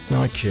شدن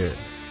دردناکه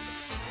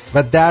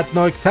و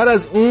دردناکتر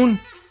از اون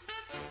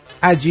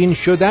عجین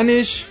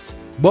شدنش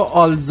با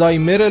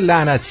آلزایمر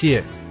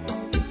لعنتیه.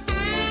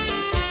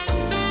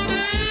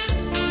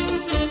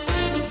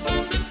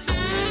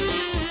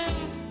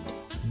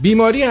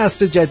 بیماری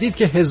عصر جدید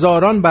که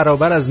هزاران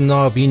برابر از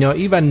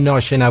نابینایی و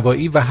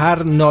ناشنوایی و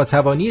هر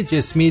ناتوانی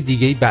جسمی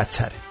دیگه‌ای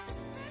بدتره.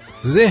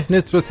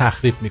 ذهنت رو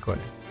تخریب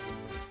میکنه،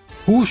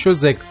 هوش و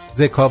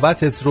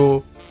ذکاوتت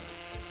رو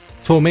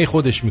تومه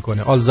خودش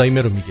میکنه،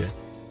 آلزایمر رو میگه،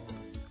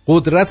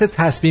 قدرت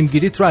تصمیم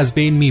گیریت رو از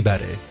بین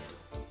میبره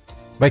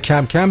و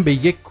کم کم به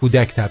یک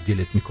کودک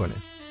تبدیلت میکنه.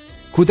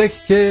 کودکی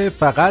که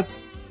فقط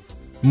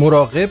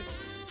مراقب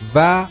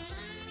و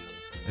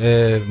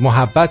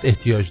محبت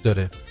احتیاج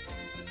داره.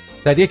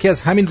 در یکی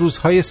از همین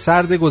روزهای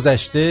سرد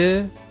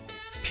گذشته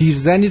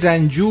پیرزنی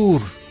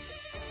رنجور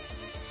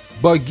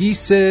با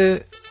گیس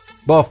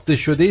بافته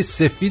شده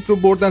سفید رو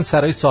بردن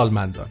سرای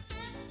سالمندان.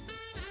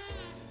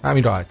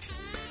 همین راحتی.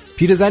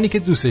 پیرزنی که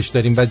دوستش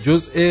داریم و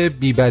جزء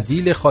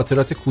بی‌بدیل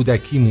خاطرات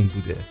کودکیمون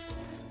بوده.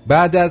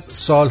 بعد از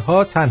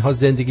سالها تنها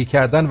زندگی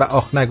کردن و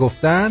آخ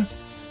نگفتن،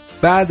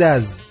 بعد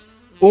از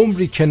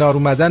عمری کنار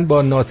اومدن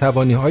با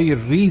ناتوانی‌های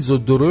ریز و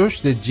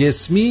درشت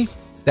جسمی،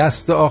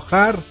 دست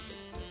آخر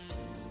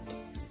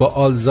با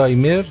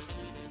آلزایمر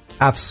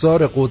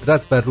افسار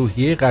قدرت و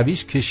روحیه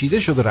قویش کشیده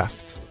شد و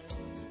رفت.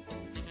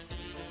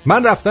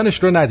 من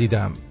رفتنش رو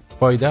ندیدم،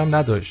 فایده هم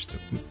نداشت،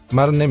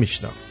 من رو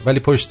نمیشناخت، ولی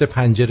پشت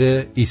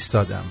پنجره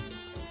ایستادم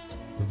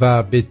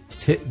و به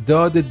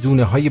تعداد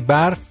دونه های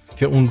برف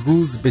که اون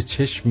روز به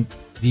چشم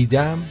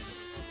دیدم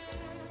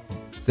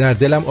در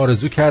دلم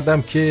آرزو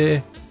کردم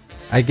که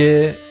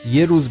اگه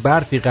یه روز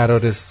برفی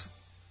قراره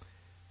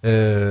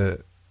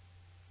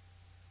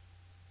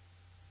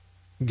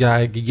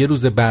یه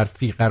روز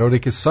برفی قراره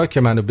که ساک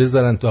منو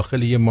بذارن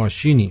داخل یه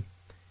ماشینی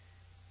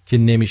که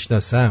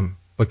نمیشناسم،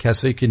 با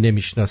کسایی که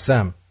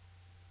نمیشناسم،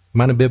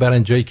 منو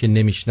ببرن جایی که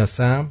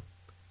نمیشناسم،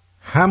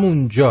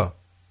 همونجا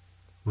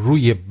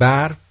روی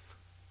برف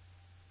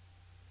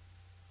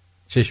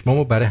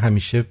چشمامو برای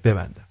همیشه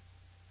ببندم.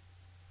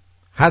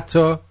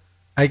 حتی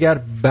اگر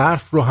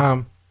برف رو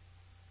هم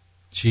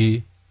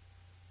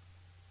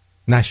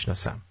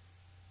نشناسم،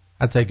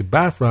 حتی اگر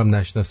برف رو هم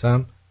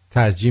نشناسم،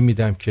 ترجیح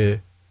میدم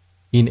که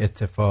این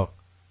اتفاق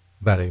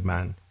برای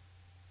من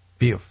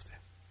بیفته.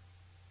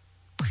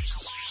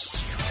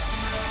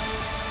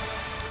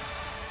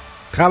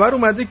 خبر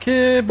اومده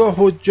که با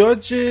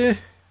حجاج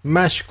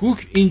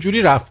مشکوک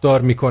اینجوری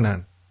رفتار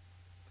میکنن.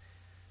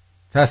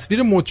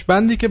 تصویر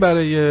مچبندی که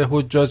برای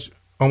حجاج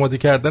آماده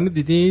کردن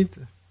دیدید؟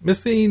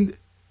 مثل این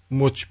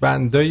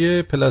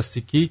مچبندای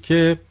پلاستیکی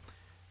که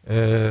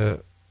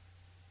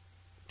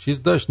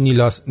چیز داشت،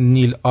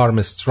 نیل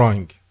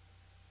آرمسترانگ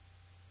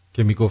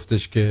که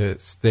میگفتش که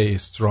stay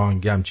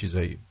strong هم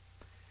چیزایی.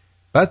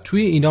 بعد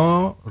توی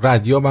اینا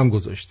ردیاب هم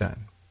گذاشتن.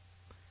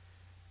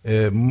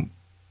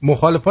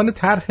 مخالفان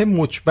طرح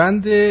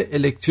مچبند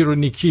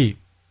الکترونیکی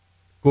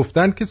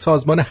گفتند که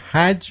سازمان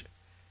حج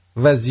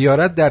و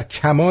زیارت در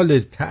کمال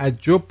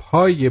تعجب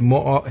پای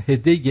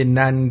معاهده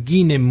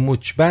ننگین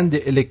مچبند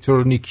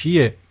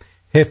الکترونیکی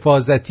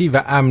حفاظتی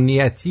و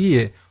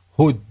امنیتی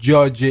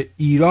حجاج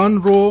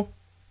ایران رو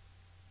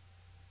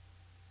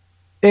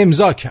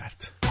امضا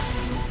کرد.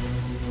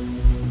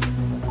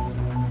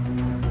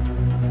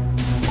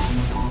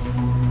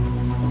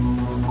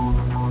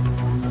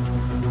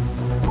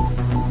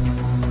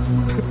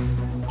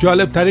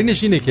 جالب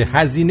ترینش اینه که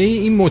هزینه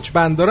این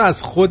مچبندا رو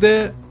از خود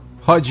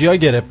حاجی‌ها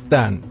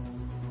گرفتن.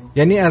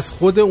 یعنی از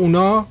خود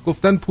اونا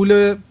گفتن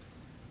پول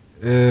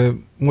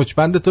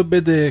مچبندتو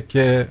بده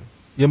که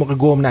یه موقع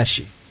گم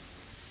نشی.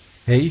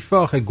 حیف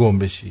آخه گم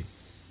بشی.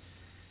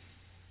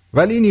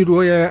 ولی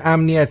نیروهای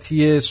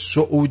امنیتی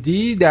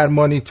سعودی در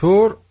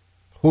مانیتور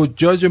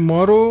حجاج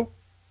ما رو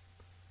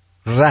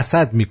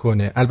رصد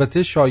میکنه.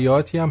 البته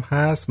شایعاتی هم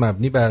هست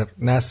مبنی بر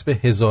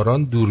نصب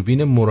هزاران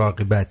دوربین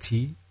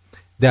مراقبتی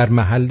در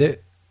محل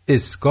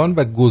اسکان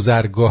و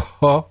گذرگاه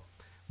ها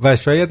و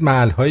شاید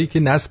محل هایی که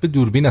نصب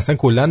دوربین اصلا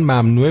کلن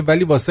ممنوعه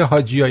ولی واسه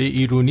حاجیای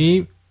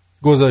ایرانی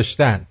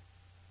گذاشتن.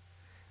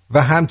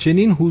 و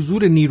همچنین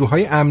حضور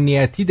نیروهای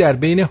امنیتی در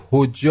بین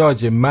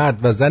حجاج مرد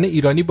و زن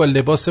ایرانی با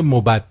لباس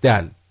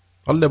مبدل.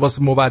 حالا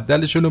لباس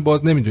مبدلشون رو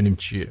باز نمیدونیم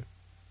چیه،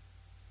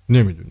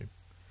 نمیدونیم.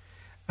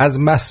 از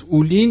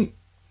مسئولین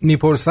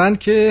میپرسن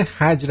که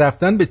حج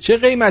رفتن به چه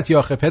قیمتی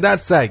آخه پدر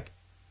سگ؟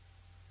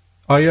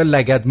 آیا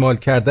لگدمال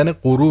کردن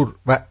غرور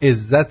و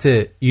عزت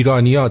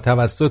ایرانی‌ها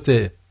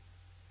توسط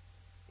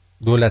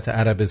دولت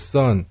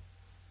عربستان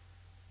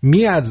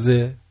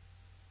میارزه؟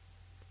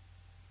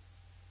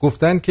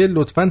 گفتن که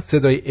لطفاً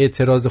صدای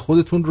اعتراض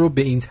خودتون رو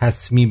به این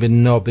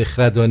تصمیم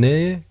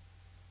نابخردانه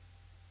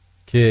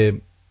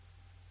که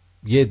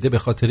یه عده به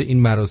خاطر این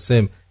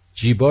مراسم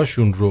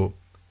جیباشون رو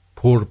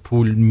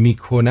پرپول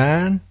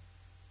میکنن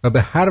و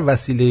به هر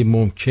وسیله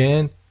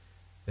ممکن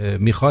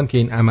میخوان که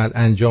این عمل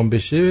انجام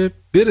بشه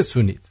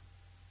برسونید.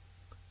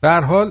 به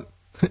هر حال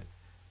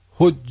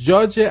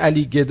حجاج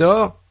علی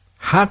گدا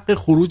حق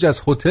خروج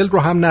از هتل رو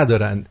هم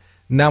ندارند.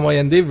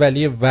 نماینده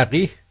ولی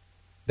وقیح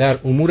در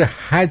امور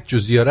حج و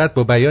زیارت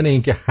با بیان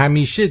اینکه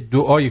همیشه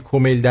دعای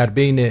کمیل در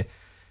بین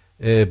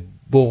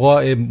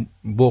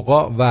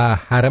بقاع و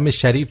حرم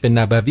شریف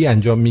نبوی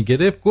انجام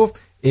میگرفت،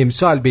 گفت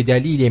امسال به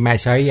دلیل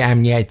مسائل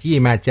امنیتی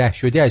مطرح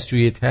شده از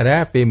سوی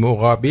طرف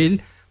مقابل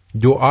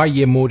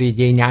دعای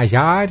مورد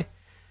نظر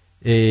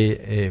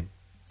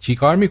چی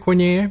کار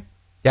میکنه؟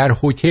 در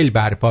هتل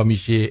برپا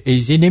میشه.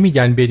 اجازه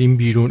نمیدن بریم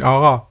بیرون.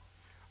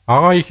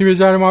 آقا یکی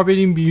بذاره ما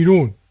بریم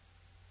بیرون.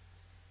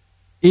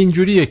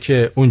 اینجوریه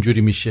که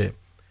اونجوری میشه.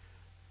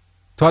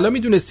 تا حالا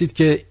میدونستید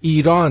که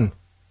ایران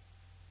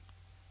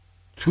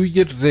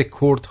توی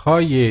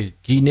رکوردهای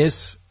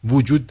گینس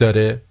وجود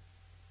داره؟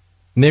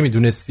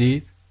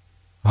 نمیدونستید؟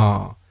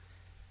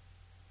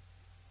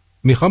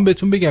 میخوام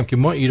بهتون بگم که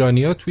ما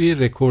ایرانی‌ها توی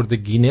رکورد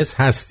گینس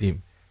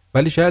هستیم،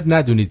 ولی شاید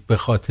ندونید به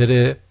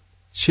خاطر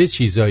چه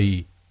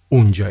چیزایی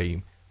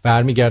اونجاییم.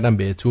 برمیگردم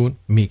بهتون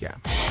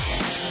میگم.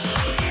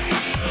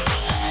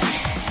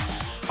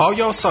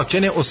 آیا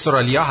ساکن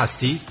استرالیا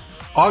هستید؟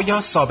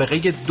 آیا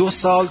سابقه 2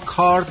 سال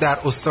کار در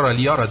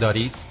استرالیا را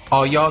دارید؟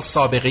 آیا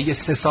سابقه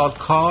 3 سال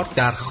کار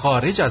در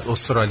خارج از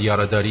استرالیا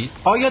را دارید؟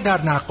 آیا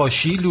در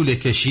نقاشی،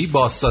 لوله‌کشی،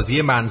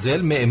 بازسازی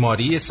منزل،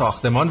 معماری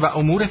ساختمان و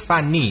امور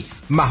فنی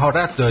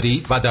مهارت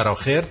دارید؟ و در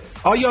آخر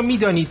آیا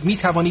می‌دانید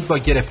می‌توانید با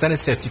گرفتن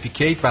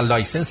سرتیفیکیت و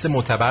لایسنس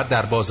معتبر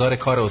در بازار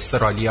کار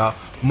استرالیا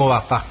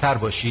موفق‌تر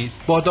باشید؟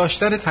 با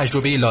داشتن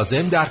تجربه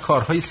لازم در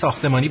کارهای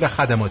ساختمانی و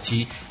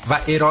خدماتی و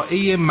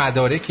ارائه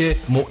مدارک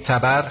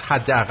معتبر،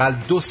 حداقل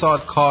 2 سال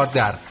کار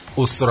در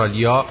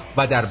استرالیا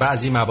و در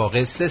بعضی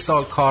مواقع 3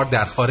 سال کار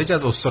در خارج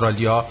از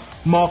استرالیا،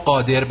 ما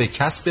قادر به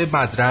کسب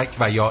مدرک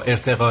و یا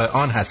ارتقاء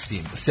آن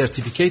هستیم.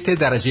 سرتیفیکیت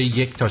درجه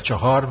 1 تا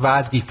 4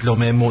 و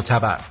دیپلم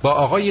معتبر. با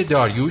آقای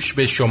داریوش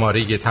به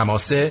شماره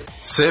تماس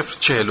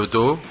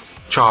 042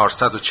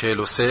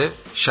 443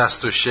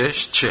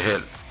 66 40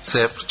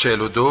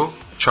 042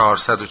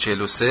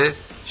 443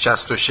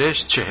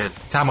 66 40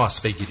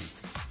 تماس بگیرید.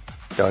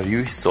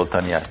 داریوش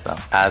سلطانی هستم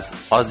از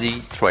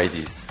آزی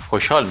تریدیز.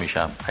 خوشحال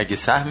میشم اگه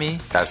سهمی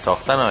در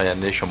ساختن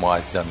آینده شما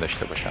عزیزان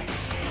داشته باشم.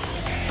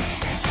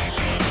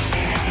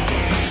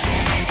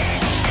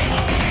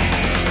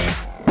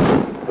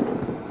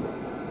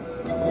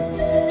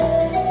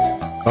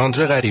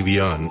 آندره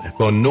غریبیان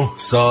با 9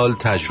 سال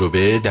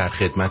تجربه در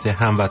خدمت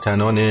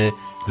هموطنان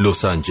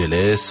لس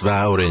آنجلس و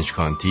اورنج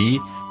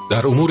کانتی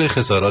در امور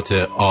خسارات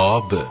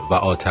آب و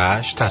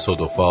آتش،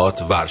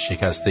 تصادفات،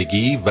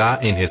 ورشکستگی و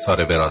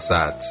انحصار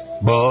وراثت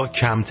با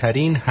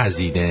کمترین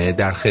هزینه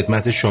در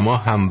خدمت شما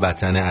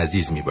هموطن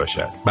عزیز می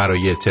باشد.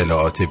 برای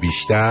اطلاعات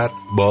بیشتر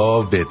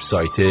با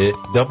وبسایت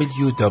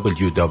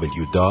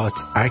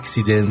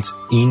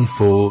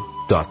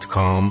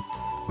www.accidentinfo.com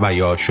و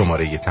یا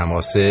شماره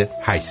تماس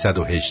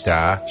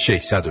 818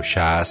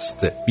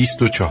 660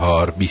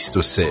 24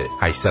 23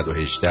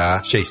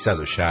 818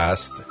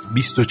 660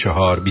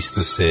 24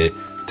 23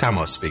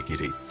 تماس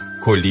بگیرید.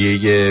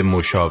 کلیه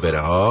مشاوره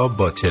ها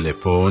با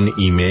تلفن،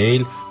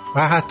 ایمیل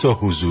و حتی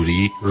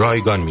حضوری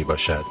رایگان می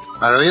باشد.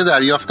 برای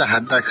دریافت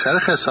حداکثر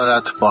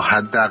خسارت با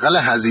حداقل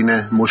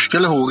هزینه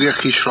مشکل حقوقی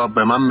خیش را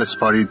به من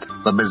بسپارید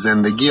و به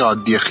زندگی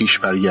عادی خیش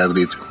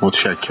برگردید.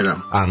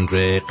 متشکرم.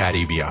 آندره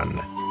غریبیان.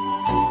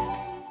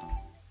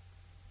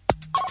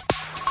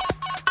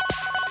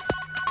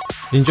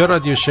 اینجا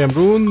رادیو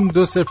شمرون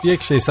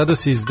 201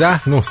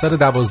 613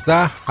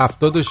 912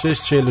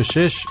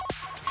 7646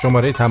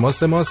 شماره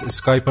تماس ماست.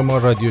 اسکایپ ما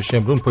رادیو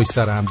شمرون پشت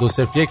سر هم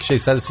 201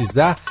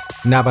 613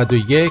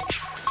 91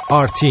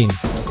 آرتین.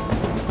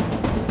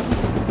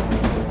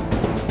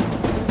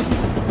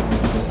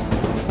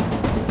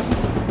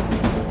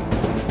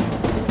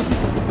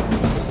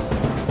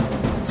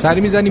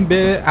 سری میزنیم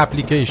به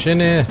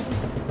اپلیکیشن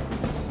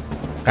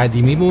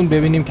قدیمیمون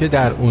ببینیم که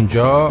در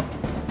اونجا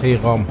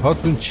پیغام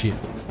هاتون چیه.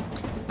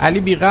 علی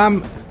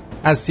بیغم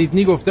از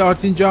سیدنی گفته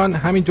آرتین جان،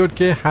 همینطور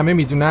که همه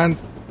میدونند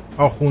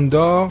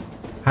آخوندا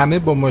همه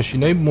با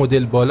ماشینای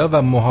مدل بالا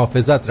و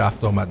محافظت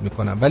رفت آمد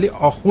میکنن، ولی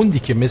آخوندی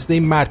که مثل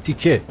این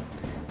مرتیکه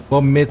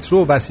با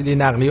مترو وسیله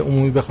نقلیه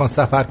عمومی بخوان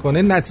سفر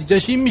کنه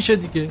نتیجهش این میشه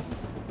دیگه.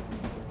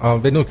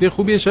 به نکته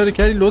خوبی اشاره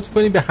کردی، لطف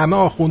کنید به همه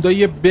آخوندا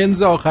یه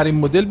بنز آخرین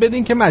مدل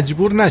بدین که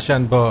مجبور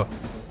نشن با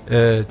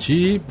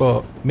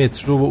با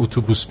مترو و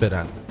اتوبوس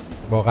برن.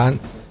 واقعا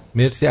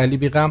مرسی علی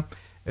بیغم.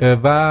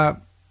 و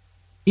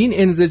این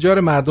انزجار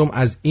مردم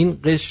از این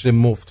قشر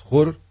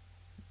مفتخور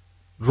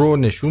رو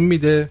نشون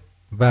میده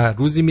و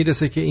روزی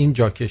میرسه که این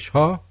جاکش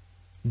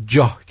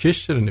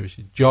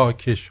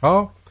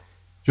ها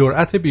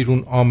جرأت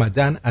بیرون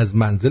آمدن از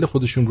منزل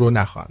خودشون رو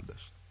نخواهند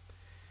داشت.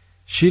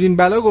 شیرین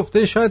بلا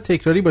گفته شاید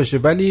تکراری باشه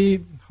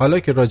ولی حالا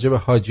که راجع به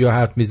حاجی ها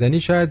حرف میزنی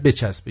شاید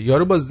بچسبه.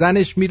 یارو با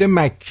زنش میره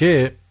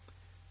مکه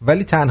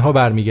ولی تنها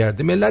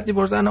برمیگرده. ملت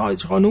میپرسن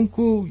حاج خانوم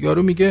کو؟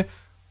 یارو میگه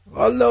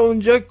والا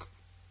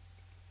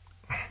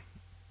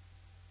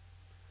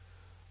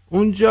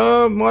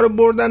اونجا ما رو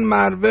بردن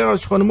مروه،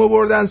 حاج خانومو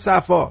بردن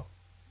صفا.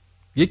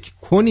 یک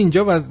کن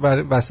اینجا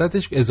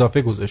وسطش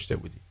اضافه گذاشته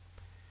بودی.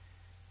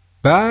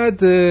 بعد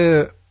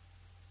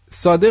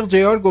صادق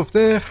جیار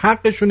گفته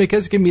حقشونه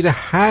کسی که میره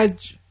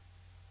حج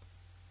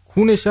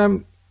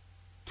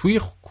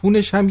توی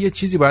کونش هم یه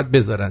چیزی باید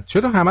بذارن.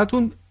 چرا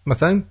همتون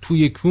مثلا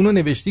توی کون رو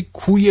نوشتی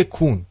کوی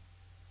کون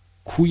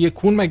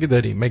مگه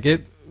داری؟ مگه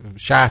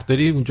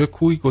شهرداری اونجا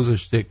کوی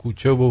گذاشته،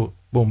 کوچه و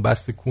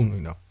بنبست کون و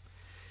اینا.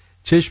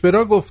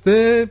 چشمرا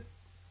گفته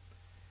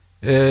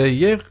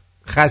یه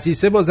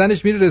خسیسه با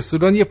زنش میره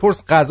رستوران، یه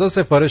پرس غذا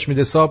سفارش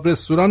میده. صاحب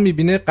رستوران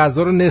میبینه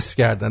غذا رو نصف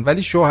کردن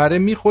ولی شوهره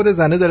میخوره،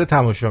 زنه داره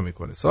تماشا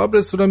میکنه. صاحب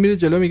رستوران میره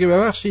جلو میگه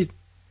ببخشید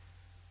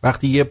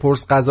وقتی یه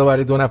پرس غذا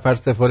برای 2 نفر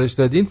سفارش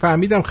دادین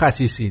فهمیدم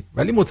خسیسید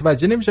ولی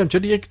متوجه نمیشم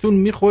چرا یکیتون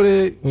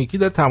میخوره اون یکی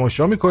داره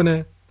تماشا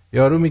میکنه.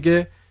 یارو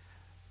میگه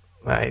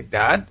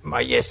داد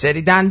ما یه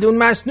سری دندون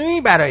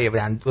مصنوعی برای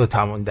 2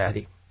 تامون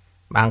داریم،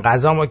 من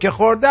غذامو که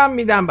خوردم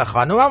میدم به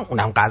خانومم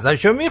اونم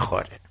غذاشو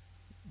میخوره.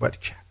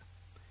 باریکلا.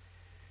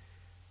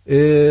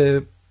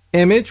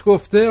 امج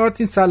گفته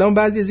آرتین سلام،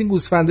 بعضی از این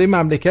گوسفندای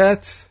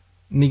مملکت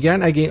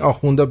میگن اگه این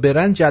آخوندا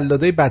برن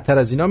جلادای بدتر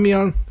از اینا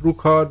میان رو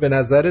کار. به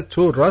نظر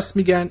تو راست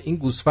میگن این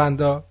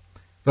گوسفندا؟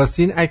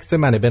 راستی این عکس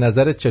منه، به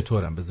نظرت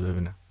چطورم؟ بذار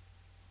ببینم.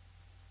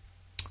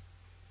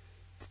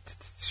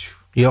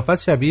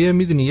 قیافت شبیه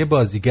میدونی یه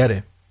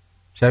بازیگره،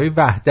 شبیه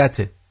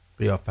وحدته.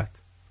 قیافت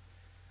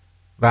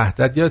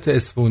وحدت یا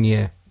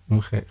اسفونیه،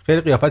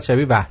 خیلی قیافت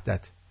شبیه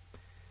وحدت.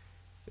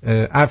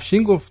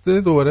 افشین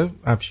گفته دوباره،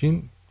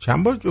 افشین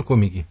چند بار جوکو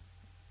میگی؟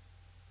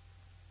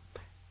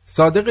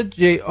 صادق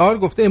جی آر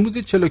گفته امروز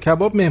چلو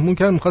کباب مهمون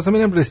کردم، میخواستم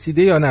ببینم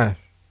رسیده یا نه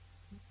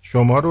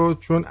شما رو،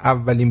 چون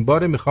اولین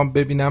باره میخوام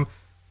ببینم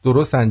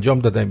درست انجام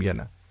دادم یا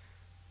نه.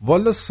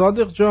 والا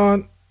صادق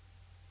جان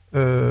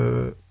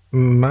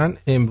من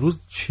امروز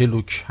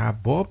چلو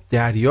کباب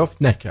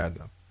دریافت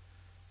نکردم.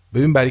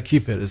 ببین برای کی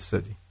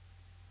فرستادی،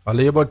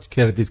 حالا یه بار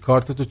کردیت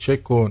کارتتو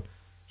چک کن،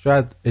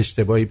 شاید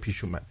اشتباهی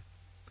پیش اومده.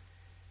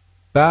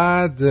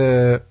 بعد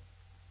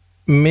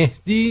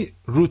مهدی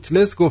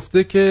روتلس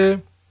گفته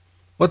که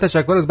با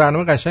تشکر از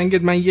برنامه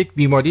قشنگت، من یک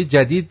بیماری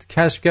جدید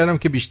کشف کردم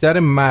که بیشتر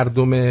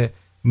مردم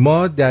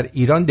ما در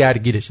ایران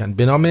درگیرشن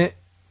به نام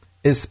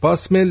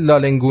اسپاسم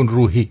لالنگون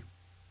روحی.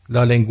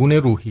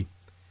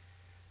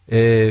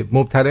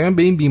 مبتلایان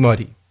به این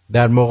بیماری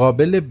در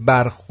مقابل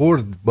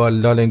برخورد با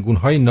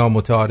لالنگون‌های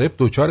نامتعارف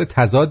دچار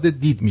تضاد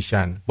دید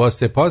میشن. با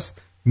سپاس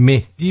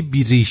مهدی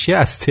بیریشه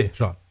از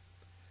تهران.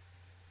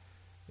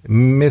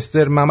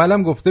 مستر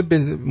مملم گفته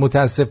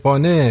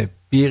متاسفانه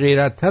بی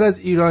غیرت‌تر از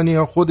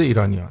ایرانی‌ها خود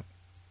ایرانیان.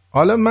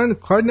 حالا من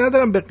کاری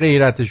ندارم به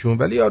غیرتشون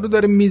ولی یارو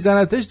داره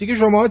میزنتش دیگه.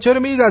 شماها چرا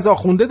میرید از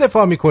آخونده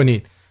دفاع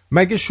میکنید؟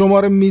 مگه شما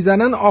رو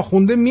میزنن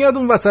آخونده میاد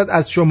اون وسط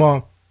از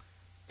شما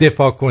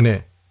دفاع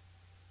کنه؟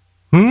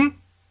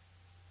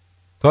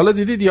 تا حالا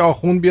دیدید یه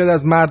آخوند بیاد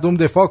از مردم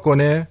دفاع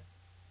کنه؟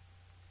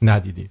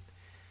 ندیدید.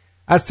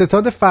 از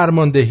ستاد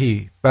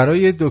فرماندهی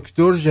برای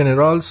دکتر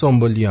ژنرال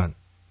سنبولیان.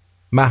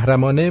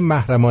 محرمانه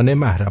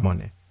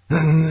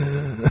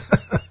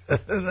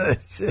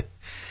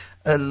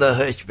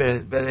الله اکبر.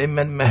 برای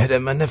من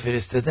محرمانه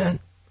فرستادن؟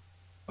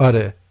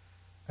 آره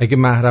اگه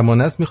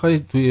محرمانه است میخوای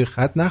توی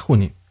خط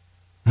نخونیم؟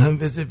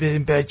 بذار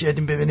بریم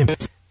برگردیم ببینیم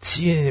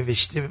چی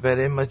نوشته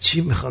برای ما،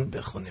 چی میخوان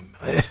بخونیم.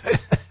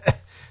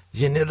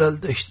 ژنرال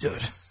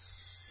دکتر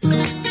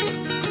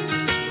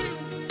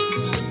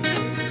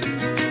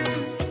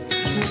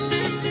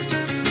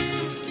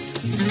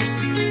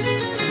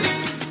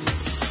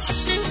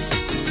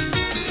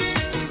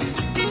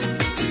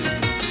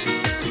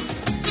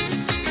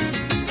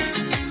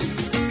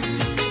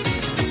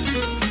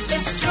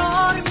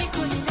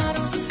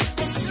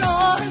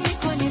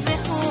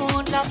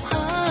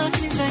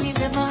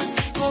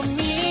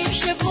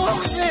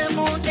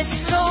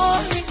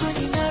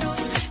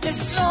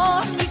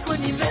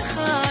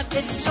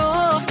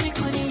اصرار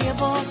میکنی یه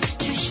بار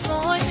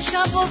چشمای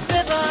شبو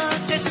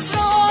ببند،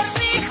 اصرار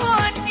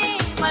میکنی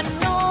من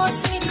ناز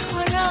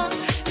میکنم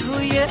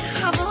توی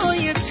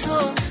هوای تو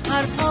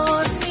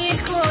پرواز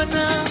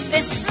میکنم،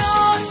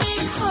 اصرار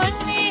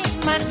میکنی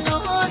من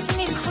ناز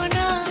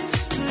میکنم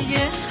توی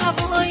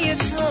هوای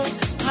تو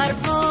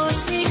پرواز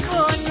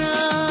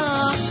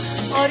میکنم.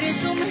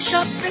 آرزوم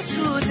شب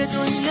بسوز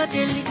دنیا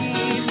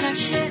دلگیر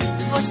نشه،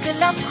 واسه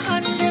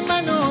لبخند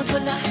من و تو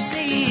لحظه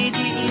ای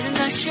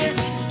دیر نشه،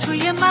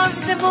 توی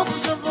مرز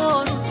بغض و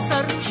بارون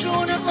سر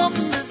روشونه هم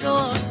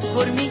نزار،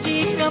 پر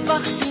میگیرم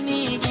وقتی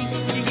میگی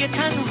دیگه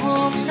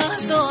تنهام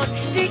نزار،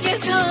 دیگه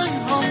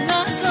تنهام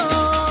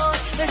نزار.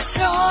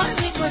 اصرار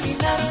میکنی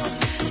نرو،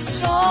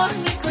 اصرار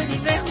میکنی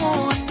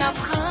بمون،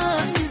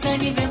 لبخند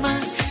میزنی به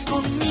من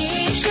گم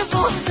میشه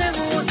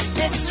بغضمون،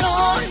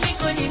 اصرار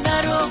میکنی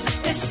نرو،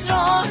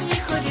 اصرار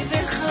میکنی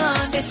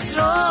بخند،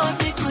 اصرار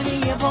میکنی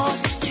یه بار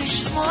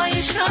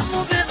چشمای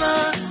شبو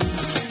ببند.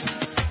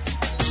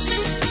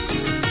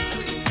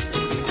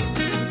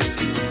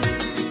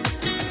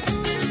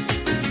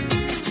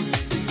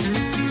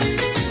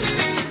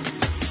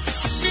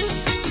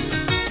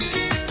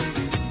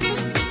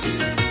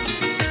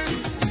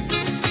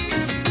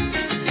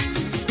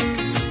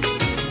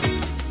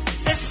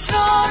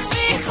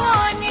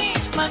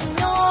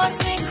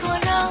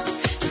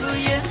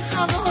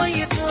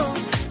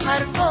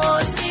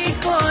 پرواز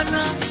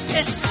میکنم،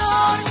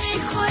 اصرار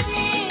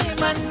میکنی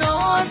من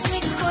ناز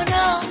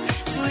میکنم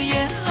توی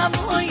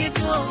هوای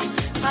تو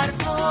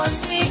پرواز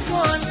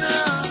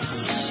میکنم.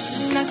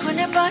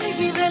 نکنه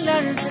برگی به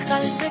لرز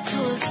قلب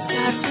تو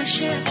سرد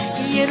بشه،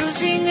 یه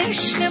روز این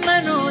عشق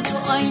منو تو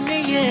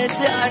آینه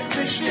درد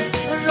بشه.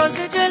 راز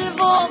دل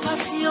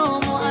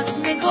واپسیامو از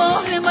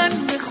نگاه من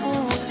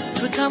بخون،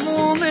 تو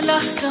تموم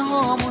لحظه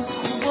هامون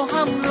خوب و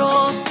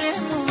همراه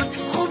بمون،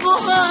 خوب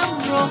و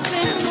همراه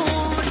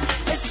بمون.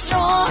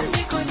 اصرار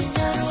میکنی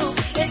نرو،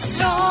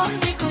 اصرار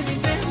میکنی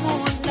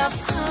بمون،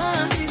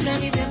 لبخند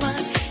میزنی به من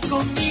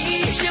گم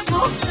میشه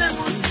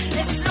بغضمون.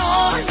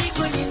 اصرار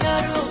میکنی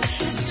نرو،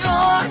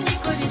 اصرار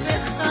میکنی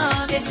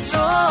بخند،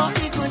 اصرار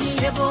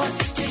میکنی یه بار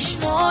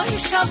چشمای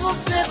شبو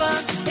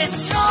ببند.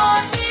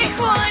 اصرار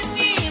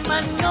میکنی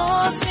من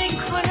ناز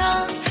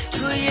میکنم،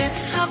 توی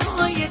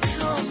هوای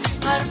تو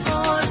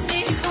پرواز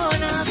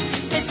میکنم.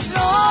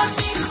 اصرار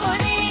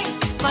میکنی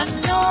من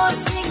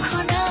ناز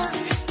میکنم،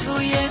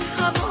 توی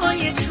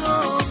هوای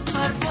تو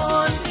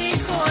پرواز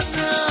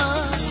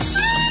میکنم.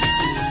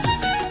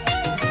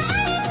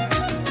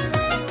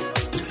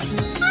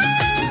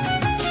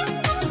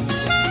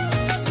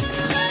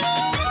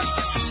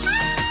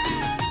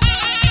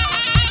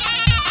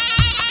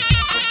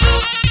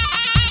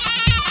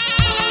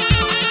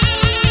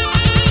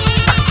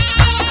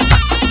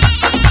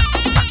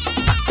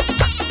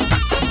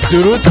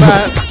 درود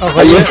بر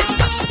آقای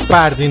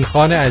فردین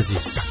خان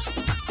عزیز.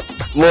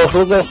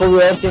 مخلوق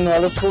خوبی آرتین،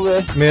 حالت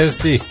خوبه؟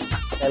 مرسی.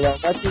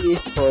 سلامتی؟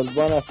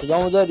 قربان.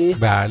 صدامو داری؟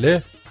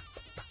 بله.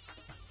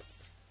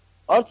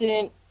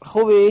 آرتین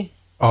خوبی؟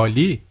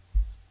 عالی.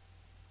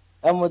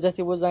 هم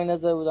مدتی بود زنگ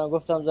نزده بودم،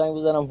 گفتم زنگ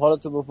بزنم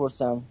حالتو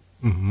بپرسم.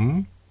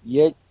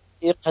 یه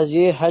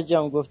قضیه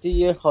حجم گفتی،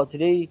 یه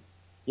خاطره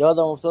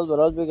یادم افتاد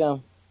برات بگم.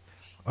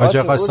 حاج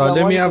آقا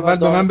سالمی اول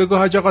به من بگو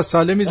حاج آقا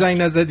سالمی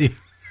زنگ نزدی.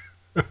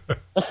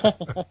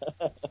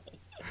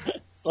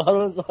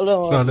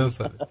 سالم.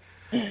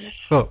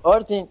 خب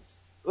آرتین،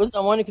 اون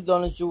زمانی که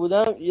دانشجو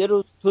بودم یه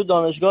روز تو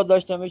دانشگاه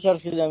داشتم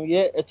میچرخیدم،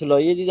 یه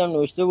اطلاعیه دیدم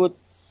نوشته بود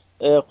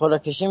قرعه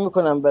کشی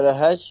میکنم برای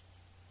حج،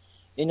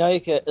 اینایی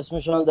که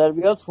اسمشون در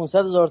بیاد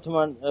 500,000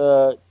 تومان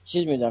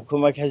چیز میدن،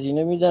 کمک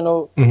هزینه میدن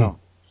و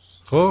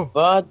خب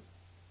بعد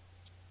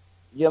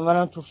یه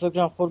منم تو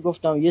فکرم خود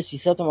گفتم یه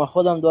 300 تومان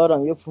خودم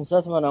دارم، یه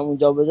 500 تومان هم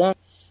اونجا بدن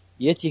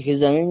یه تیکه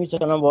زمین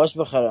میتونم باهاش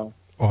بخرم.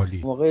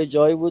 عالی. موقع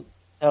جایی بود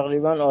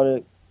تقریبا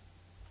آره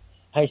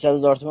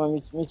 800,000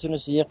 تومان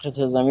میتونست یه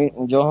قطعه زمین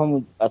اونجا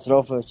هم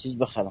اطراف چیز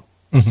بخرم.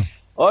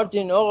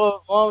 آرتین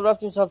آقا ما هم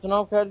رفتیم ثبت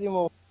نام کردیم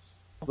و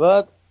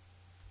بعد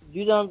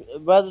دیدم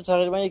بعد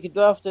تقریبا یکی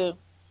دو هفته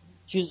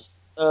چیز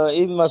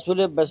این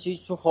مسئول بسیج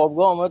تو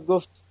خوابگاه آمد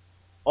گفت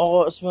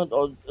آقا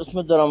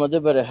اسمت در آمده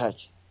برای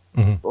حج.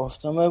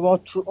 گفتم ما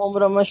تو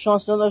عمرم من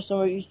شانس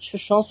نداشتم، چه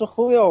شانس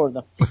خوبی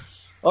آوردم.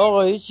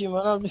 آقا هیچی،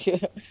 منم دیگه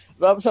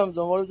رفتم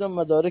دنبال بودم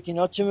مدارک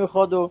اینا چه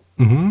میخواد و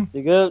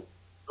دیگه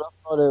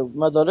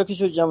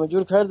مدارکشو جمع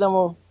جور کردم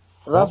و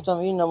رفتم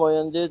این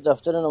نماینده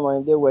دفتر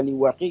نماینده ولی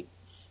وقی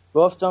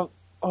گفتم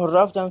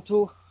رفتم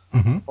تو.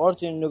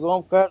 آرتین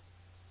نگام کرد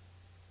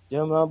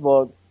دیگه من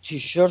با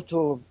تیشرت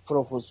و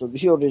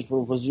پروفسوری و ریش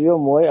پروفسوری و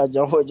موهای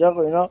عجق و عجق و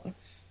اینا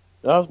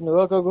رفت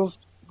نگاه که گفت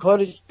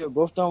کارش.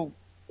 گفتم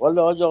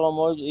والا آج آقا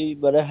ما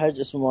برای حج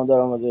اسم ما در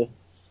آمده،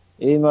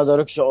 این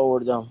مدارکشو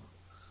آوردم.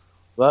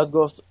 بعد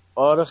گفت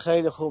آره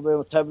خیلی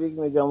خوبه تبریک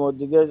میگم و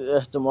دیگه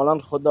احتمالاً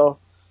خدا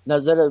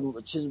نظر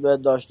چیز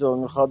بهت داشته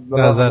و میخواد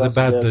نظر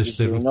بد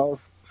داشته بود.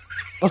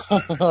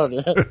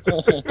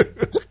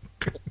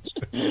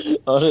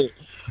 آره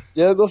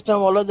دیگه گفتم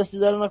حالا دستی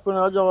در نکنه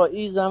آقا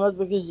این زحمت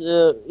بکش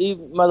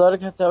این مدارک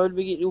تحویل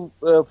بگیر،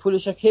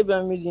 پولش کی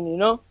بهم میدین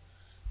اینا؟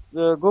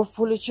 گفت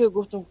پول چه؟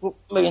 گفتم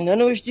مگه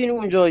ننوشتین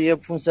اونجا یه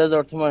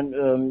 500,000 تومان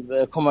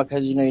کمک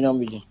هزینه اینا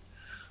میدین؟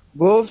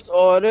 گفت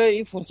آره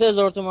این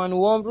 500,000 تومان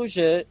وام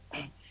روشه،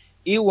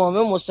 این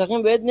وامه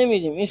مستقیم بهت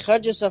نمیدیم، این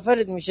خرج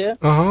سفرت میشه.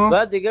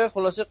 بعد دیگه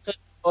خلاصه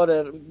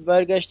آره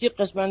برگشتی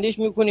قسمندیش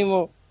میکنیم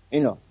و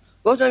اینا.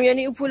 گفتم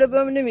یعنی این پول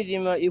بهم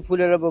نمیدیم این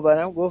پول رو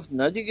ببرم؟ گفت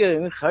نه دیگه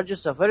این خرج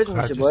سفرت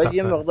میشه، باید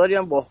یه مقداری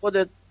هم با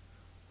خودت.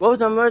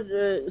 گفتم من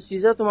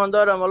 300 تومان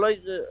دارم، حالا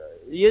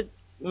یه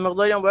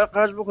مقداری هم باید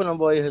قرض بکنم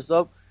با این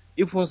حساب،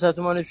 این 500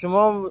 تومان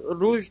شما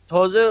روش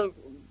تازه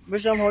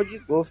بشم حاجی.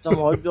 گفتم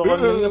حاجی آقا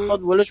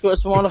نمیخواد ولش کو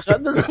اسمان خط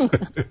بزن.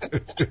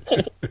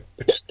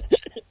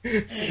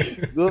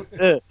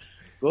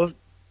 گفت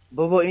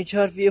بابا این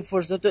حرفی یه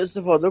فرصت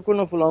استفاده کن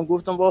و فلان.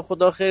 گفتم با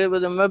خدا خیر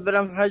بده من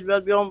برم حج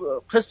بعد بیام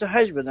قسط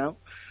حج بدم.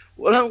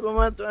 ولم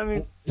گفتم تو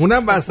همین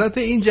اونم وسط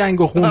این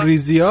جنگ و خون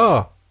ریزی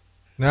ها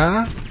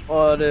نه؟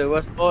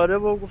 آره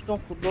با گفتم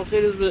خدا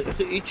خیر بده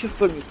این چه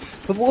فیلمی.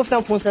 تو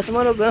گفتم 500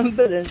 تومن رو بهم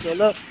بده ان شاء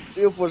الله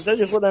یه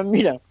فرصت خودم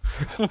میرم.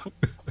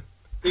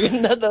 دیگه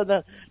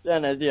ندادن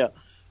لعنتیا.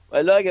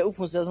 ولی اگه اون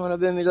 500 تومن رو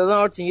بهم میدادن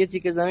آرتین یه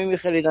تیکه زمین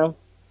میخریدم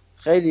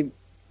خیلی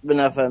به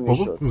نفع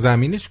میشد.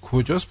 زمینش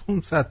کجاست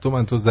 500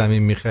 تومن تو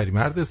زمین میخری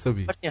مرد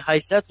حسابی؟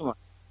 800 تومن.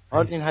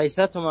 آرتین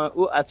 800 تومن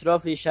او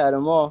اطراف شهر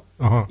ما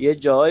یه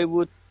جایی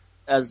بود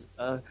از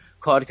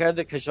کارکرد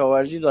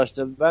کشاورزی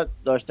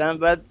داشتن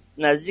بعد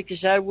نزدیک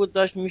شهر بود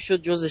داشت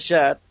میشد جز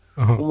شهر.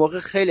 اون موقع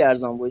خیلی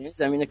ارزان بود، این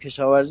زمین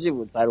کشاورزی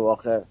بود در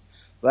واقع.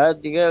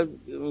 بعد دیگه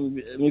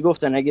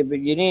میگفتن اگه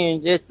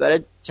بگیرین برای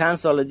چند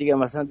سال دیگه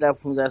مثلا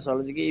 10-15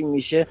 سال دیگه این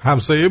میشه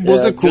همسایه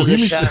بز کوهی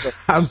میشه.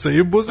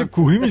 همسایه بز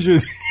کوهی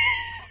میشه.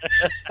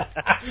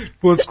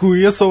 بز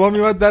کوهی صبح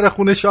میومد در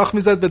خونه شاخ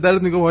میزد به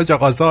درت میگم آقا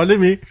چقدر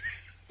سالمی.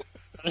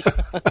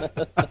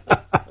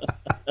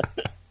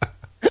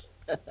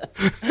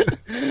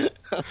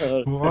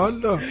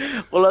 والا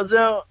خلاصه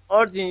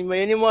آرتین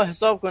یعنی ما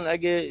حساب کن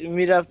اگه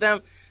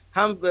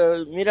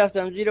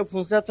میرفتم زیر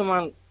 500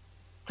 تومن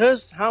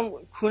قسط هم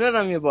کونه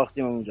رو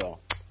میباختیم اونجا.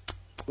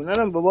 کونه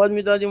رو به باد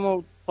میدادیم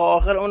و تا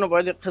آخر اونو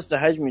باید قسط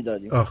حج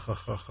میدادیم.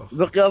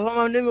 به قیافه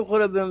هم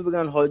نمیخوره بهم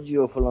بگن حاجی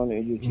و فلان و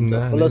اینجور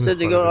چیزا. خلاصه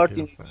دیگه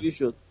آرتین اینجوری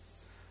شد.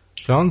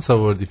 شانس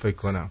آوردی فکر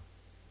کنم.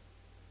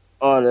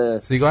 آره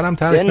سیگارم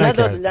ترک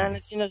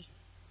نکردی.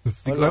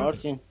 سیگار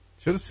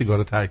چرا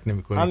سیگارو ترک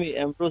نمی‌کنی؟ همین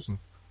امروز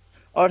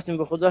آرتین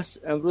به خدا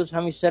امروز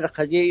همین سر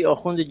قضیه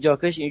آخوند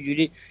جاکش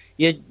اینجوری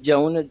یه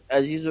جوان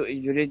عزیز و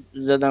اینجوری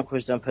زدن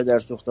کشتن پدر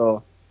سوخته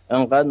ها.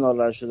 انقدر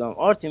ناراحت شدم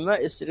آرتین. من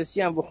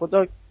استرسی ام به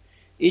خدا.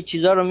 این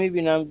چیزا رو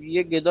میبینم،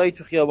 یه گدایی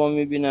تو خیابان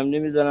میبینم،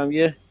 نمیدونم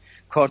یه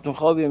کارتون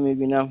خوابی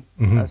میبینم،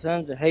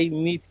 اصلا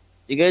هی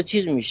دیگه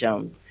چیز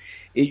میشم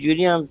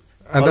اینجوری هم.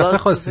 دفعه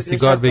خواستی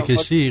سیگار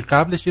بکشی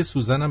قبلش یه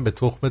سوزنم به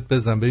تخمت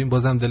بزن ببین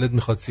بازم دلت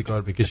میخواد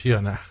سیگار بکشی یا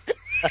نه.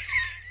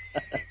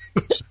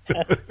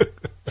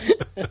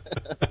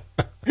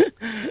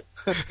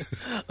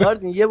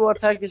 آرتین یه بار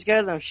ترکش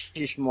کردم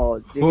 6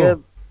 ماه دیگه.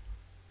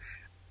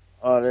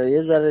 آره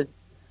یه ذره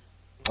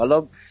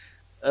حالا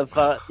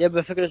یه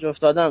به فکرش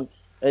افتادم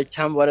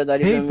چند باره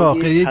داری بمیگی.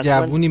 واقعا یه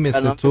جوونی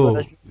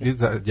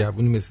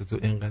مثل تو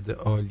اینقدر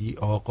عالی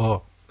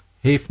آقا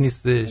حیف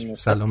نیستش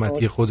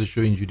سلامتی خودش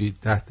رو اینجوری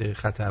تحت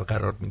خطر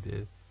قرار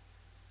میده.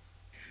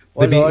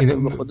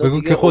 ببین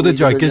بگو که خود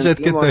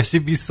جاکشت که داشتی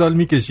 20 سال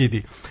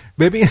میکشیدی.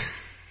 ببین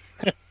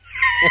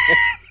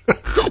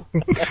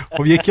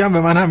خب یکی هم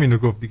به من همینو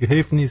گفت دیگه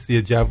حیف نیست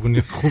یه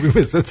جوونی خوبی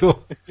مثل تو.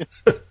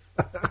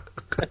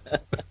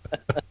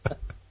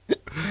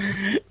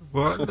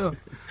 والا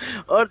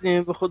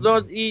آرتین به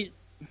خدا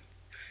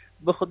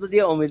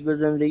یه امید به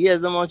زندگی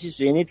از ما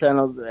چیز یعنی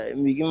تنها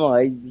میگیم ما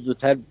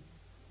زودتر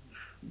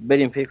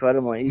بریم پی کار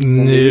ما.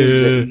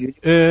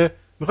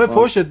 میخوای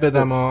فوشت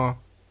بدم ها.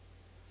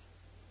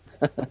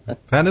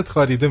 تنت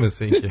خاریده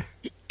مثل این که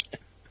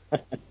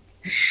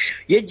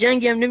یه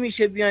جنگ هم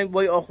نمیشه بیایم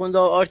با آخونده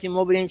آرتین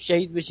ما بریم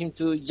شهید بشیم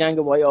تو جنگ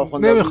با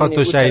آخونده. نمیخواد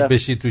تو شهید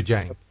بشی تو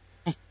جنگ.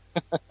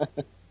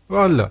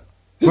 والا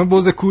من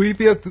بوز کوهی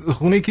بیاد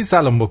خونه کی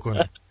سلام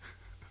بکنه.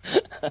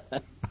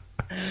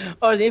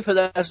 آره این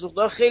پدر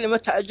سوختار خیلی من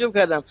تعجب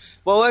کردم.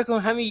 باور کن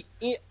همین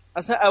این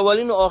اصلا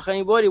اولین و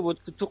آخرین باری بود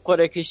که تو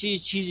قرعه کشی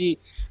چیزی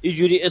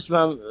اینجوری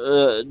اسمم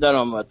در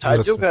آمد.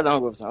 تعجب کردم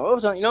گفتم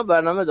اینا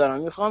برنامه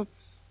دارن میخوام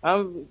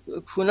هم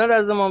کونه رو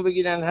از زمان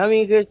بگیرن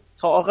همین که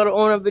تا آخر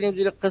عمر بریم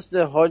زیر قسط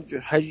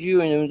حجی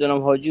و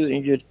نمیدونم حاجی و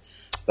اینجور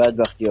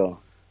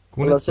بدبختی‌ها.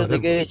 خلاصه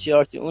دیگه چی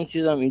آرتین اون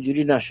چیزام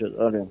اینجوری نشد.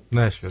 آره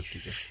نشد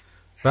دیگه.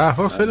 به هر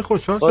حال خیلی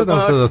خوشحال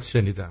شدم صدات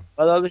شنیدم.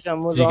 خدا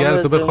بشم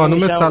جیگر تو به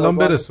خانومت سلام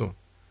برسون.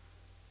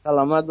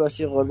 سلامت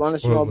باشی قربان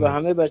شما. به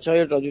همه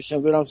بچهای رادیو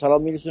شنبیرم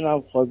سلام میرسونم.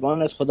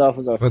 قربانت.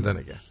 خداحافظ. خدا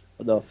نگهدار.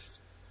 خداحافظ.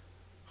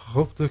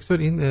 خب دکتر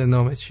این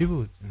نامه چی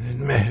بود؟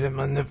 مهر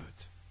من نبود.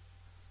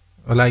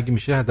 حالا اگه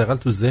میشه حداقل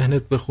تو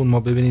ذهنت بخون ما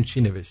ببینیم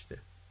چی نوشته.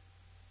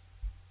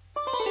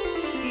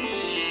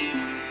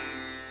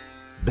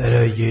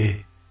 برای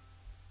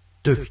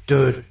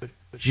دکتر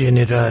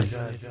جنرال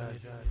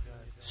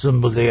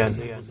سنبولیان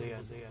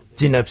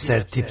زینب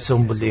سرتیپ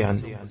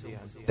سنبولیان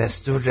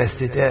دستور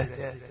رسیده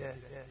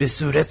به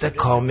صورت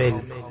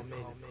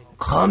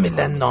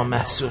کاملا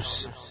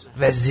نامحسوس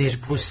و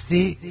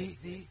زیرپوستی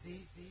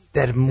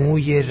در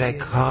موی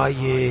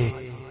رگ‌های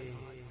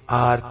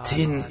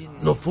آرتین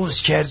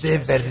نفوذ کرده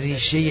و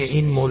ریشه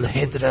این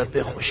ملحد را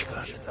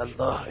بخشکاند.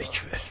 الله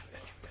اکبر.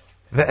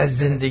 و از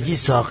زندگی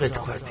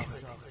ساقط کردیم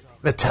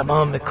و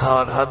تمام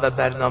کارها و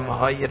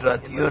برنامه‌های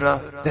رادیو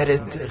را در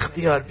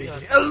اختیار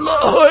بگیریم.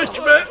 الله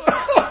اکبر.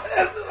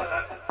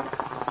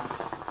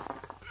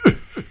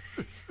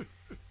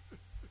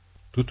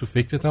 تو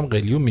فکرت هم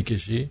قلیون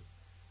میکشی؟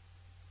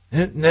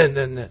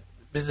 نه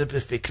بذار به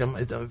فکرم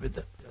ادامه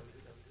بدم.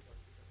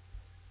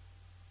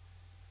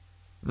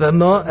 و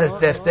ما از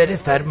دفتر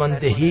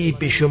فرماندهی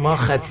به شما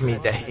خط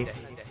می‌دهیم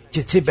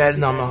که چه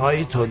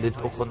برنامه‌هایی تولید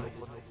بکنید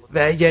و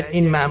اگر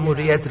این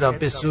مأموریت را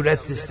به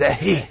صورت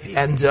صحیح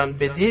انجام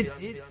بدید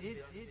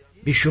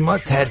به شما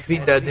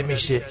ترفیع داده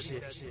میشه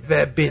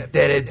و به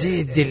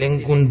درجه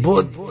دلنگون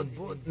بود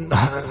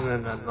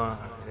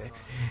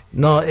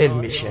نائل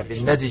میشه. به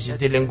نتیجه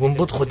دلنگون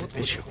بود خودت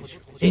بشو.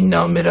 این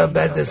نامه را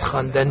بعد از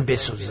خواندن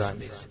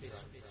بسوزانید.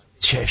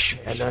 چشم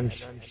الان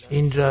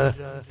این را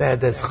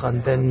بعد از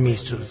خواندن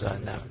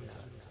میسوزانم.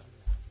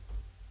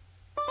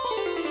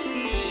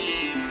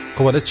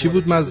 خب حالا چی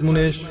بود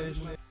مضمونش؟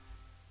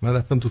 من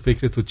رفتم تو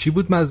فکر تو. چی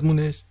بود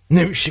مضمونش؟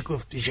 نمیشه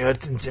گفتی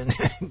آرتین جان.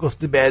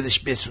 گفتی بعدش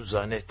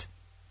بسوزانید.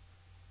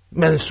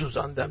 من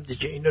سوزاندم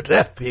دیگه. اینو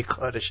رفت پی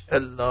کارش.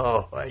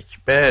 الله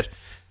اکبر.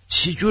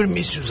 چی جور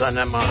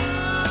میسوزانم ها؟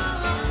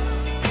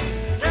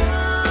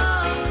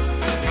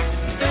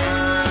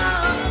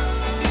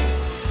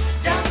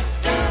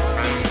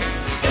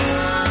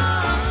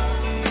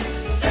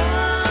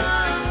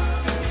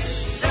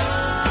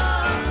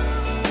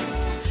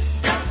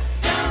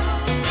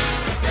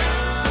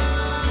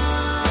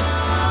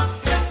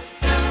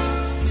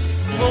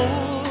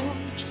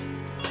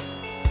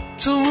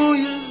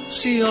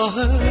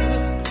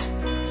 نگاهت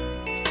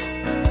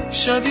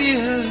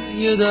شبیه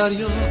یه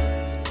دریا،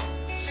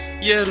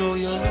 یه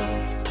رویا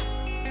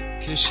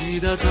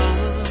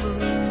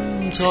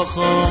کشیدتم تا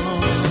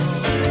خواب.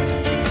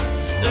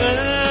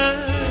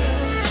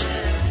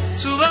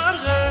 تو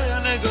برق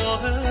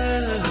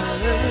نگاهت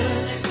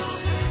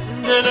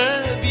دل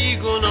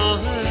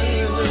بیگناهت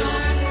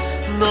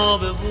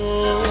نابه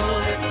و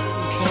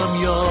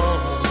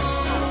کمیاب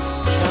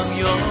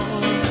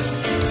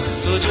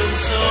تو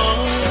جنس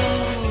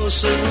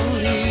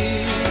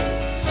آسمونی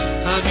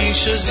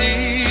همیشه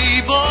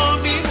زیبا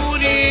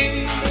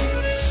میمونی.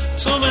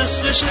 تو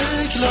مثل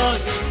شکلای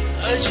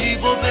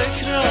عجیب و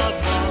بکرم،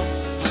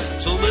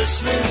 تو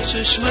مثل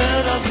چشم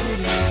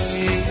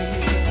روونی.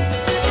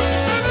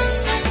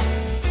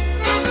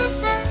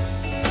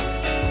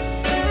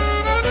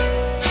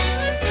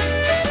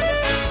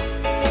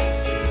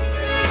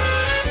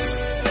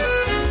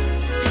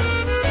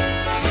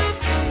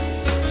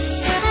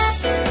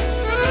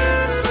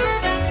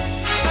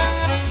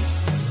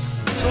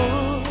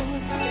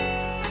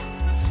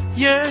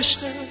 یه عشق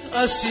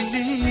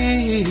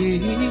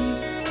اصیلی،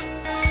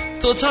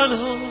 تو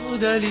تنها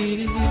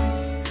دلیلی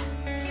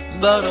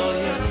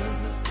برای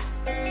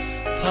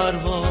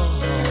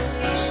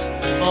پرواز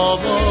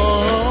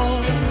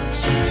آواز.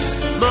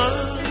 من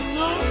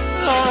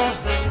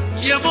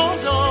یه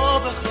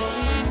مرداب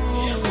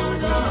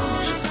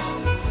خاموش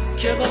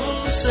که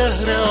با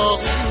سحر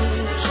آغوش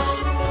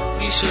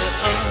میشه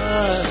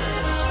از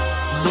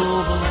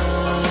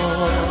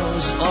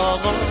نوباز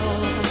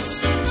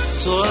آغاز.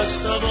 تو از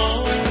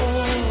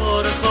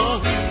سوار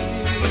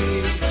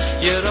خواهی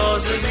یه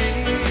راز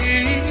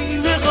بی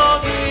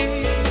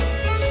نقابی،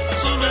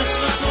 تو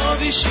مثل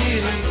خوابی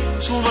شیری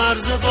تو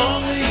مرز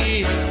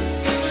واقعی،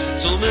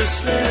 تو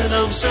مثل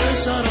لمس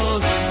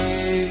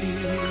سراغی.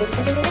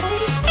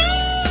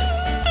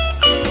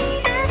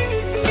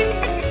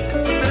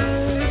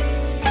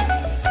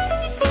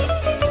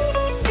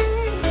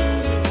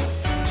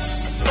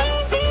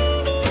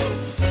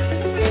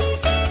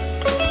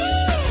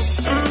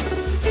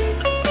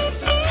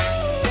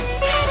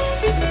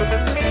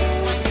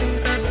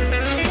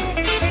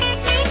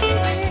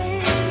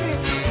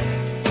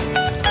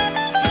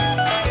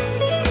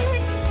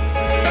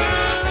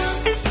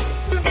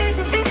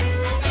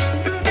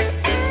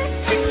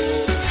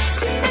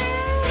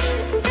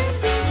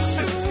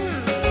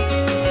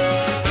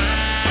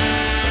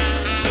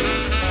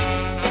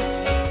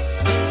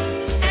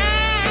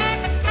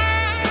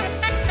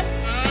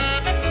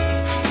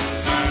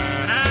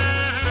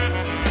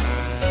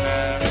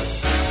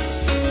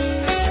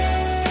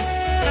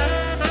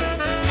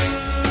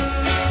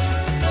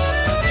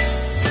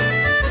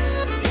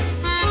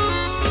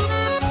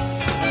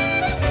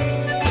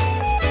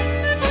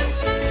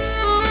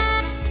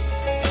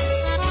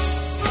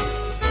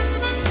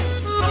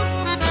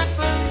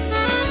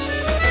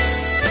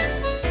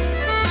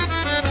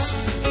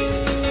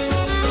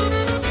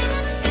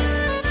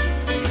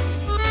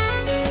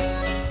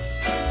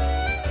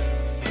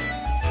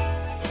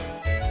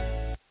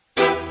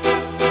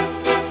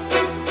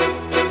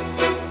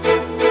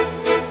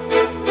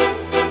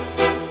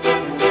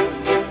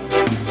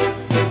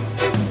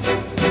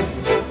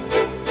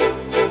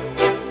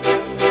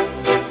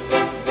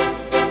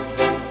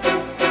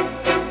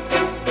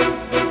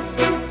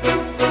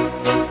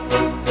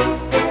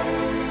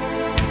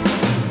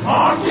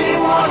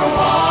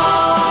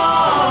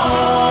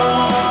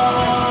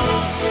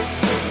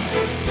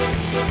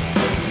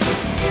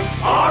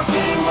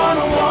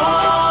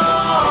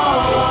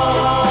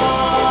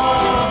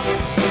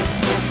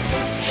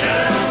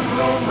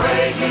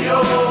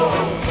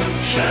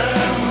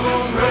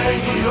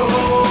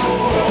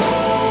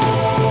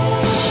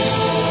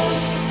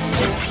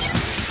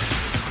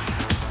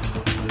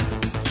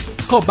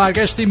 خب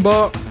برگشتیم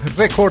با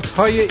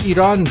رکوردهای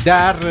ایران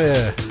در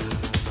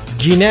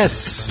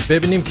گینس،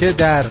 ببینیم که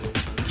در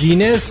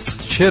گینس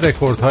چه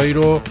رکوردهایی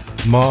رو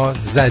ما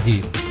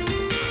زدیم.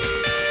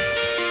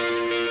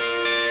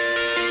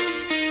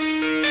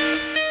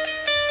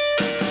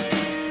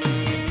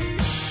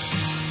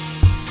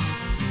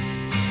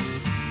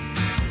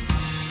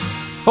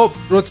 خب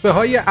رتبه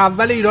های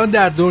اول ایران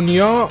در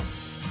دنیا: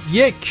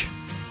 1.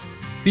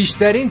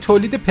 بیشترین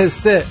تولید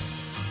پسته.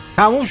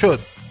 تموم شد،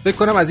 فکر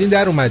کنم از این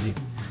در اومدیم.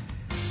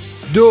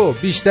 2.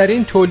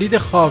 بیشترین تولید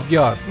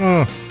خاویار.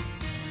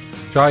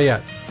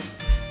 شاید.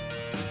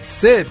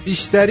 3.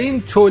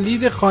 بیشترین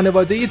تولید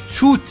خانواده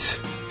توت.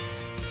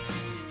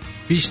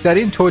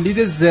 بیشترین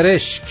تولید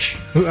زرشک.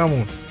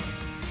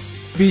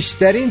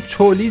 بیشترین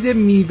تولید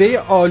میوه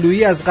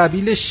آلویی از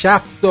قبیل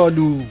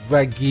شفتالو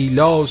و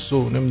گیلاس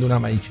و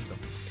نمیدونم این چیزا.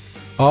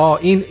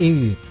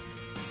 این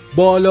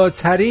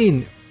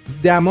بالاترین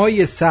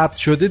دمای ثبت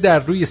شده در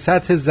روی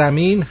سطح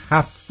زمین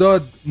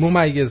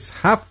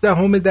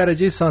 70.7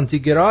 درجه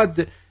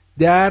سانتیگراد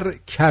در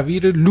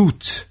کویر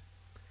لوت.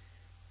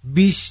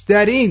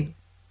 بیشترین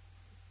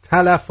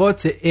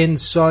تلفات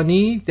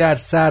انسانی در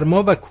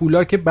سرما و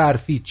کولاک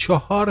برفی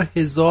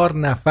 4,000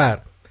 نفر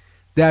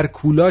در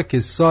کولاک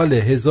سال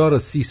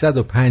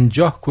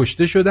 1350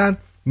 کشته شدند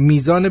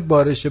میزان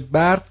بارش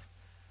برف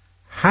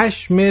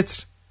 8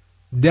 متر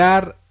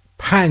در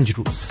 5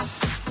 روز.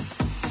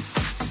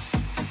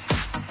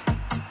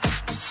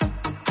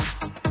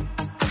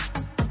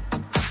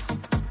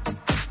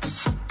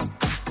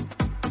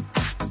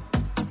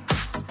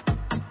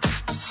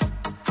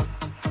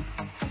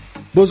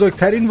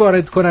 بزرگترین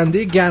وارد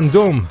کننده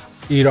گندم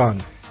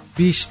ایران،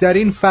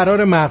 بیشترین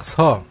فرار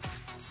مغزها،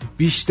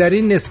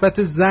 بیشترین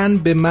نسبت زن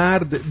به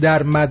مرد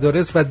در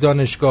مدارس و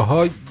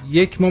دانشگاه‌ها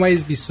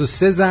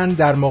 1.23 زن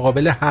در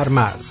مقابل هر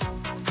مرد.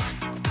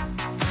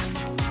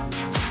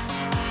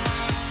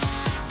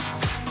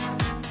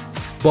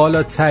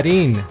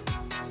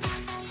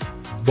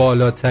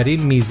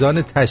 بالاترین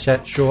میزان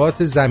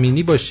تشعشعات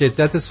زمینی با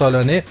شدت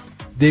سالانه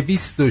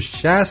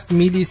 260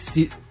 میلی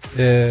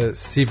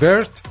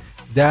سیورت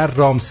در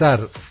رامسر.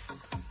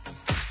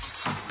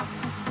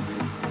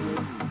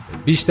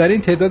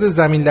 بیشترین تعداد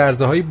زمین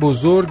لرزه های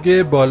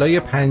بزرگ بالای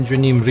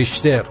 5.5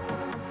 ریشتر.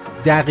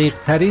 دقیق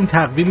ترین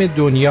تقویم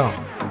دنیا.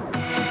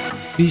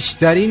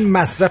 بیشترین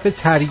مصرف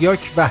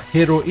تریاک و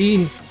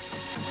هروئین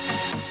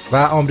و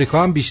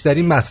آمریکا هم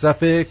بیشترین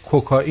مصرف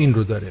کوکائین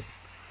رو داره.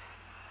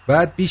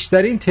 بعد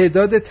بیشترین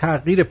تعداد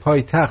تغییر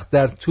پایتخت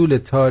در طول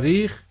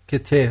تاریخ که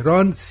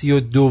تهران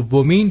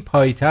 32مین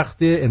پایتخت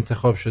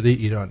انتخاب شده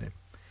ایرانه.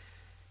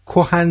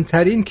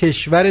 کهن‌ترین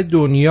کشور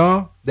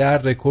دنیا در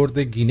رکورد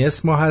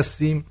گینس ما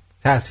هستیم.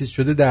 تأسیس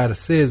شده در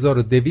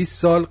 3200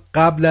 سال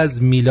قبل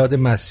از میلاد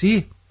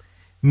مسیح.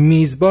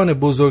 میزبان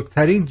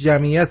بزرگترین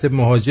جمعیت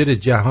مهاجر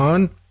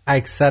جهان،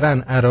 اکثرا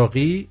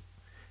عراقی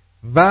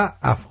و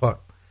افغان،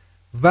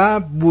 و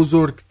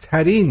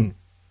بزرگترین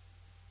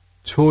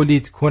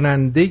تولید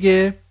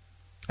کننده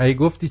ای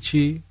گفتی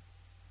چی؟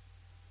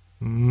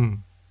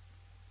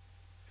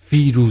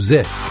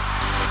 فیروزه.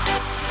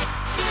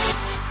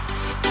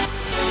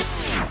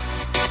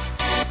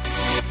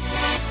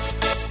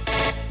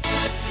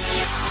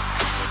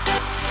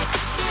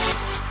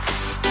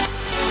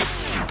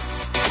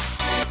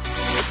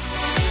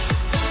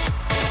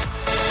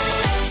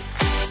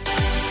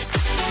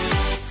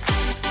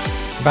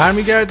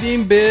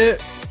 برمیگردیم به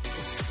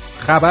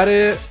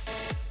خبر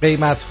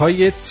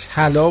قیمت‌های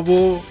طلا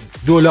و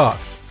دلار.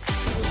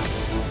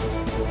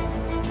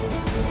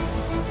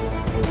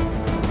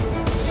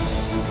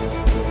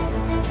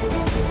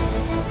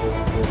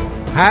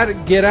 هر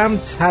گرم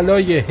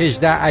طلای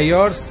 18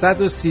 ایار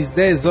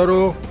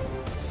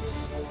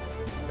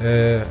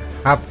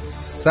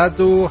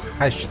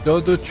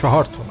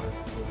 113,784 تومان.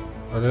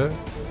 آره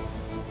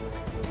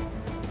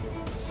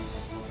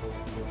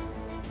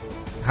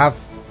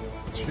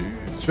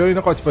چرا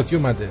اینا قاطی پاتی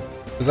اومده؟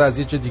 بذار از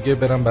یه جا دیگه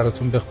برم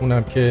براتون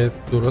بخونم که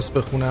درست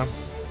بخونم.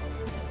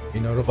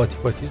 اینا رو قاطی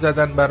پاتی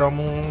زدن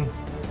برامون.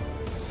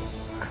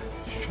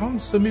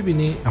 شانس رو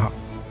میبینی؟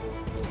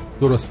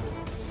 درست بخون.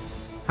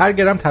 هر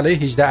گرم طلای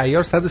 18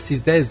 ایار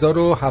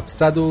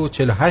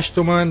 113,748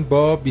 تومان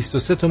با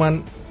 23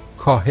 تومان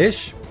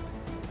کاهش.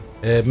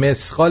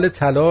 مسقال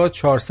طلا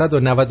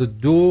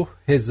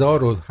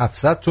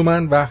 492,700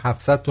 تومان و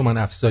 700 تومان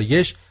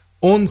افزایش.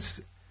 اونس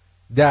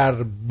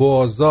در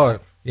بازار،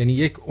 یعنی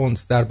یک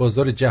اونس در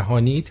بازار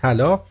جهانی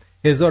طلا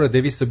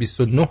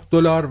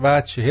 $1229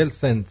 و 40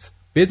 سنت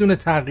بدون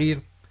تغییر.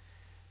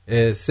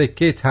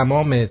 سکه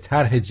تمام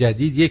طرح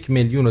جدید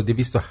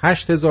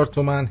 1,208,000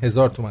 تومان،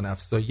 1000 تومان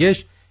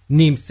افزایش.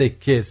 نیم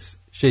سکه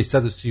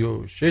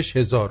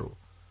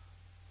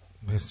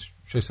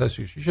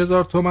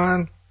 636,000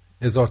 تومان،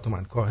 1000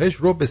 تومان کاهش.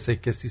 ربع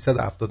سکه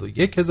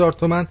 371,000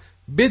 تومان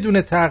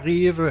بدون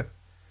تغییر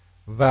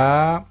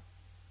و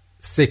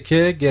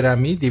سکه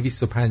گرمی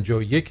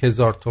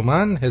 251,000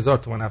 تومان، 1000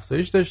 تومان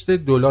افزایش داشته.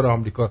 دلار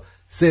آمریکا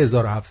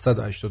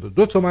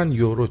 3782 تومان،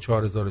 یورو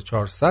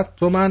 4400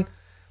 تومان،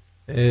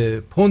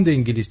 پوند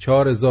انگلیس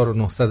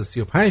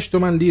 4935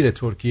 تومان، لیر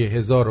ترکیه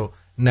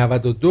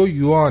 1092،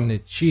 یوان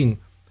چین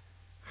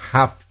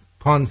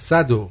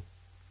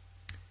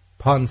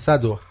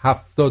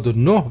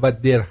 579 و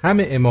درهم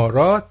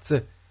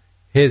امارات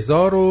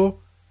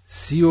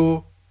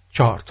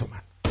 1034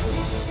 تومان.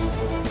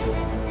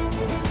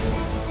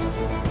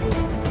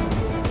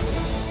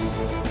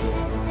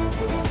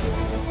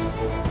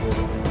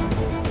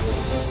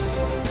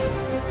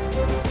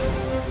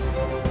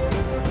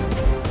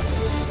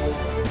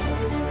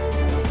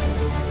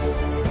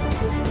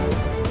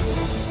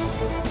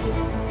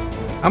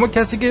 اما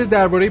کسی که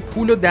درباره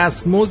پول و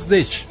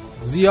دستمزدش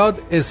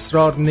زیاد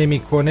اصرار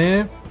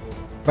نمیکنه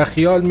و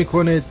خیال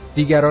میکنه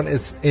دیگران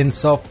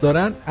انصاف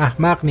دارن،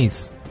 احمق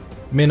نیست،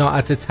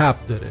 مناعت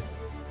طبع داره.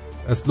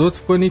 پس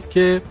لطف کنید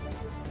که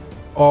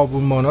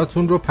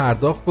آبونماناتون رو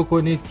پرداخت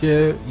بکنید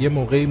که یه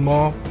موقعی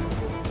ما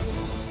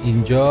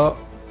اینجا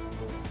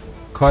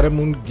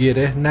کارمون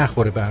گره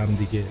نخوره به هم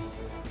دیگه.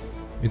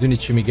 میدونید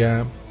چی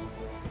میگم؟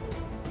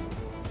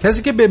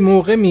 کسی که به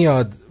موقع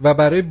میاد و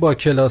برای با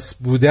کلاس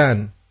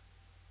بودن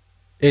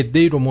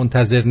عده‌ای رو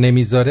منتظر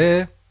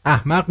نمیذاره،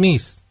 احمق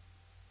نیست،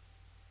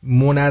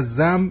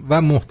 منظم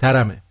و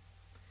محترمه.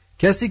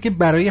 کسی که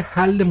برای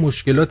حل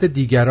مشکلات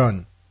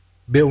دیگران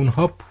به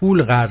اونها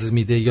پول قرض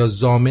میده یا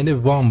ضامن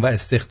وام و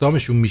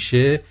استخدامشون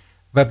میشه،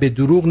 و به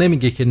دروغ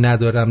نمیگه که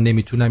ندارم،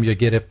 نمیتونم یا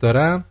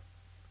گرفتارم،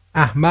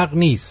 احمق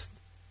نیست،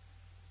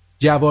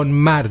 جوان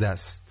مرد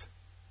است.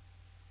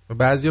 و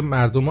بعضی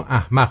مردم رو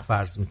احمق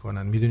فرض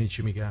میکنن. میدونی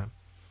چی میگم؟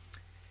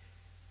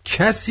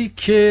 کسی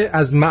که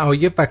از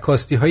معایب و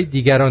کاستی های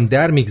دیگران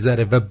در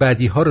میگذره و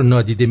بدی ها رو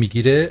نادیده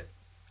میگیره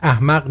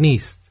احمق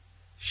نیست،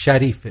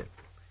 شریفه.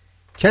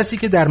 کسی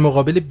که در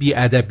مقابل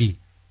بی‌ادبی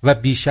و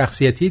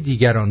بی‌شخصیتی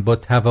دیگران با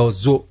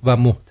تواضع و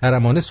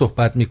محترمانه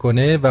صحبت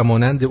میکنه و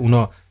مانند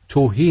اونا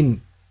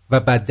توهین و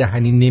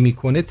بددهنی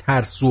نمیکنه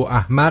ترسو و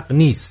احمق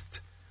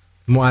نیست،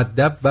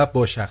 مؤدب و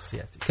با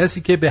شخصیتی.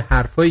 کسی که به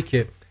حرفایی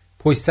که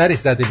پشت سرش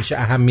زده میشه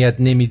اهمیت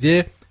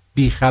نمیده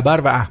بیخبر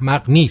و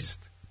احمق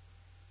نیست،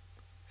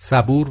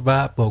 صبور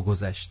و با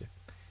گذشته.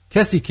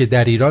 کسی که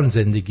در ایران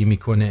زندگی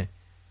میکنه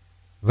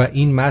و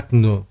این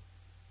متن رو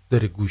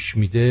داره گوش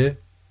میده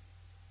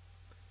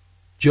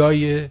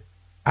جای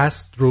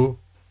است رو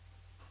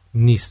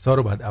نیستا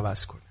رو باید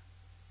عوض کنه.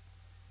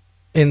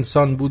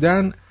 انسان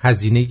بودن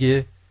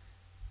هزینه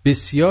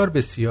بسیار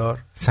بسیار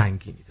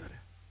سنگینی داره.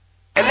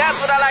 And that's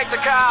what I like to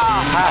call.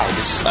 Hi,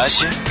 this is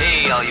Usher. Hey,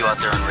 all you out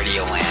there in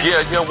Radio Land.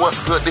 Yeah,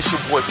 what's good? This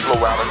your boy Flo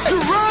Allen. You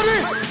ready?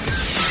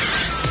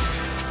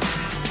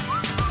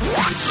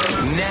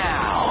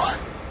 Now.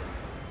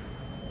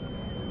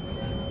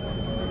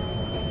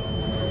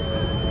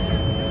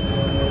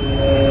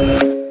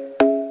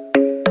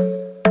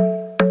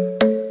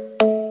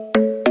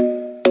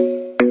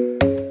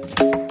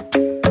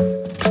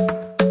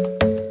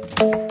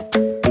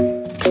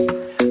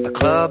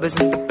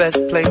 Isn't the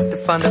best place to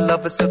find the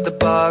lovers, so the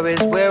bar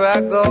is where I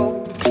go.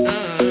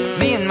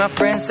 Me and my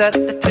friends sat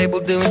at the table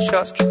doing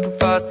shots, tripping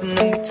fast, and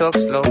then we talk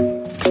slow.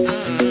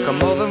 And you come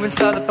over and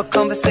start up a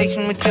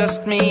conversation with just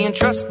me, and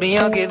trust me,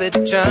 I'll give it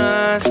a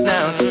chance.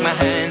 Now take my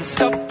hand,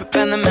 stop it,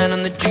 and the man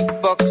on the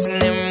jukebox, and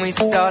then we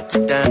start to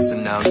dance.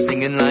 And now I'm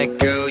singing like,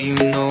 girl, you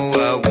know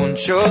I want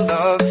your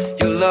love.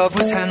 Your love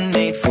was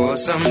handmade for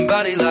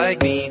somebody like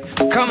me.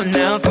 Come on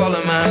now,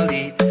 follow my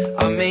lead.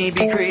 I may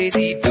be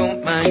crazy, don't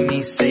mind me.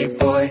 Say,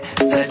 boy,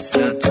 let's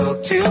not talk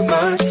too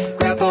much.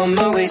 Grab on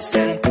my waist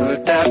and put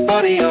that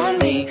body on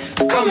me.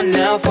 Come on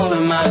now,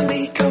 follow my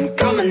lead.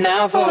 Come on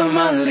now, follow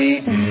my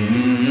lead.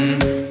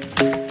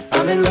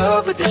 I'm in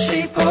love with the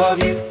shape of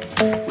you.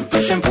 We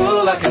push and pull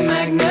like a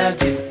magnet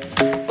do.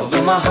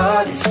 Although my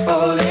heart is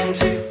falling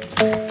too.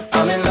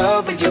 I'm in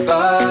love with your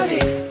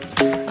body.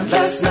 And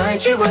last night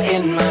you were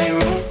in my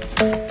room.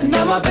 And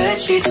now my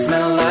bedsheets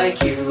smell like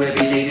you.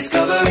 Every day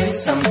discovering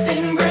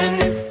something brand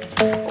new.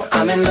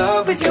 I'm in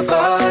love with your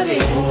body.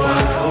 Oh, I,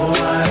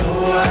 oh, I,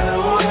 oh, I,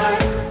 oh, I.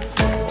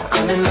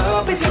 I'm in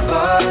love with your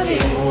body.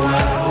 Oh, I,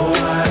 oh,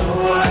 I,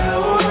 oh, I,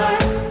 oh, I.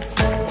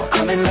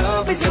 I'm in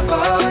love with your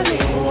body.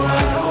 Oh, I,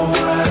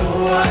 oh, I,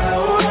 oh, I,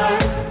 oh, I.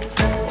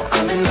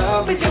 I'm in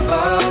love with your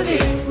body.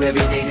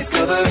 Every day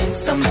discovering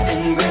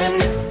something brand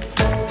new.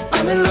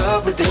 I'm in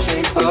love with the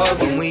shape of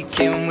you. When we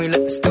came, we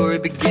let the story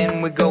begin.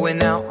 We're going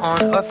out on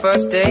our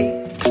first date.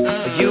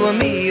 You and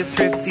me are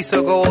thrifty,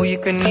 so go all you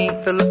can eat.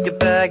 Fill up your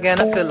bag and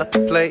I fill up the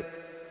plate.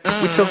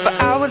 We talk for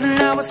hours and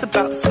hours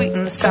about the sweet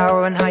and the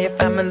sour and how your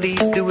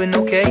family's doing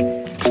okay.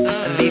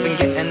 And leaving,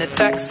 getting a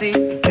taxi,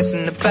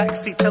 kissing the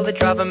backseat, tell the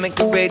driver make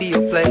the radio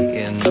play.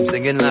 And I'm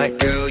singing like,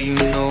 girl, you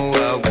know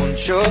I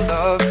want your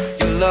love.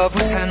 Your love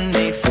was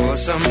handmade for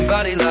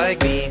somebody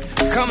like me.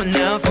 Come on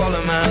now,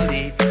 follow my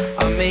lead.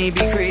 I may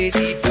be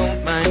crazy,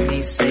 don't mind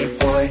me. Say,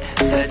 boy,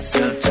 let's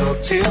not talk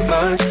too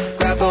much.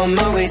 Grab on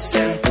my waist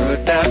and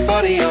put that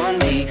body on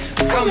me.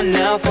 Come on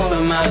now,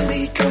 follow my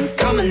lead.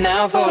 Come on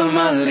now, follow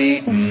my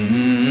lead.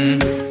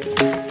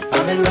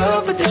 I'm in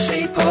love with the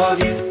shape of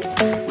you.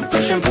 We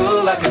push and pull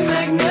like a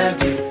magnet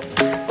do.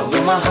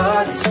 Although my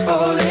heart is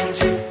falling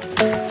too.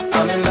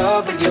 I'm in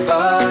love with your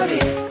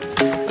body.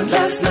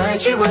 Last night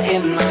you were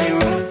in my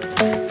room.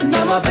 And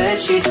now my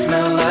bedsheets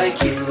smell like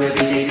you.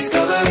 Every day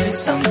discovering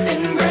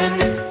something brand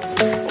new.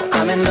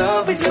 I'm in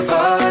love with your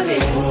body.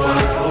 Oh, I,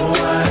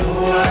 oh, I,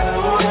 oh, I,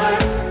 oh, I.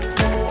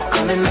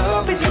 I'm in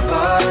love with your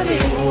body.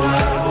 Oh, I,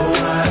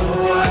 oh, I,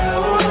 oh, I,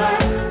 oh, I.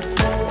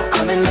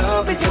 I'm in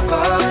love with your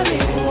body.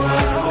 Oh, I,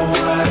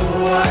 oh, I,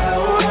 oh, I,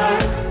 oh, I.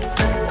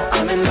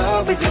 I'm in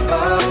love with your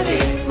body.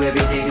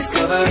 Every day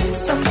discovering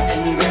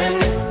something brand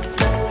new.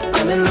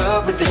 I'm in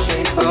love with the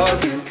shape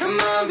of you. Come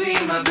on, be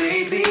my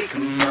baby,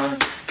 come on.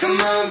 Come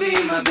on, be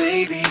my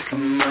baby,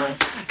 come on.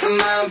 Come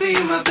on, be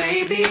my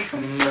baby,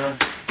 come on.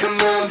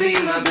 Come on, be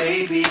my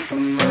baby,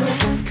 come on.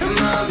 Come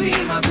on, be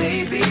my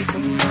baby,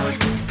 come on.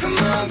 Come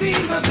on, be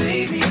my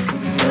baby,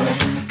 come on.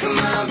 Come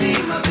on, be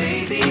my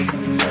baby,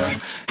 come on.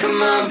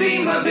 Come on, be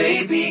my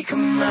baby,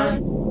 come on.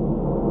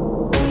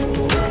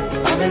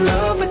 I'm in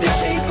love with the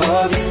shape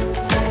of you.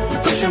 We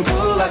push and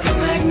pull like a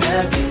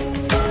magnet do.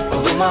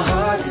 Although my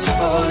heart is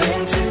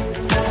falling too.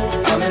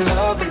 I'm in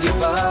love with your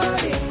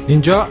body.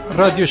 اینجا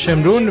رادیو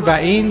شمرون و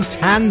این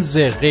طنز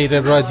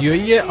غیر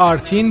رادیویی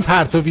آرتین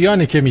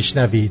پرتویانه که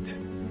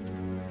میشنوید.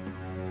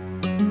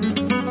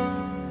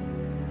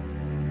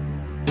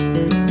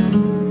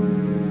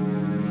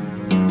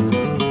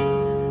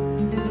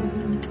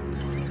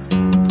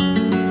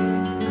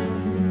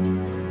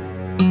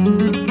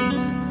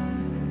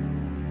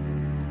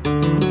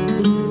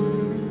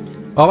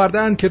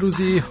 آوردن که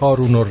روزی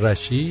هارون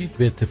الرشید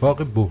به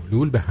اتفاق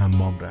بهلول به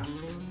حمام رفت.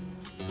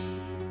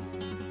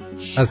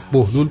 از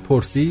بهلول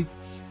پرسید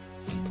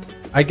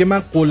اگه من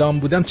غلام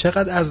بودم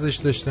چقدر ارزش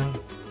داشتم؟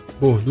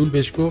 بهلول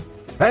بهش گفت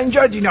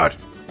 50 دینار.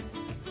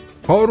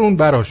 هارون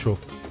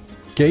برآشفت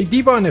که ای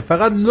دیوانه،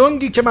 فقط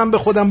لنگی که من به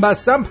خودم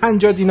بستم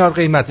 50 دینار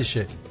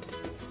قیمتشه.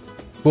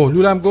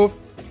 بهلول هم گفت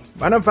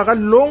منم فقط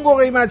لنگو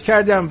قیمت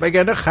کردم،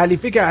 وگرنه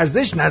خلیفه که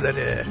ارزش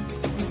نداره.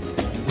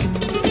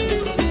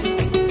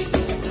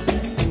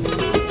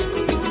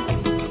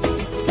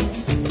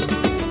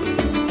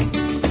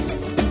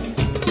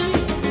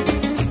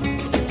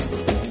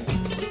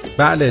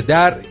 بله،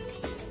 در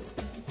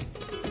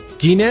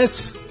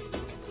گینس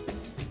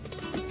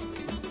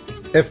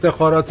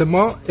افتخارات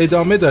ما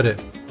ادامه داره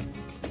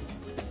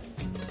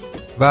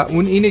و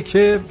اون اینه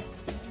که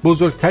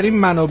بزرگترین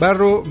منابع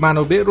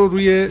رو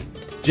روی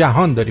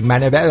جهان داریم.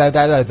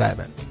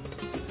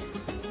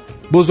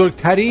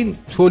 بزرگترین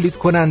تولید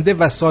کننده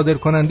و صادر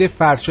کننده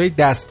فرشای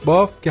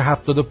دستبافت که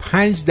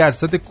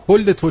 75%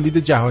 کل تولید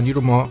جهانی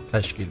رو ما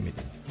تشکیل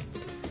میدیم.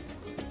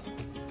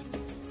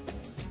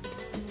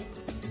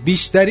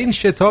 بیشترین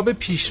شتاب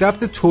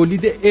پیشرفت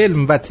تولید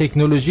علم و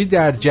تکنولوژی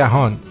در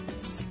جهان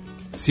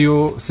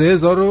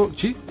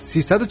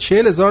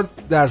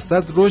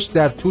 340,000% رشد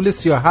در طول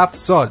 37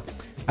 سال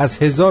از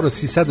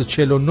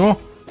 1349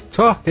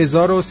 تا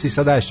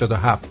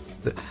 1387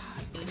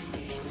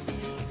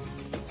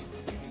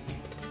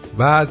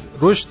 و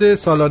رشد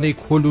سالانه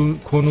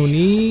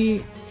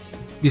کنونی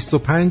 25.7.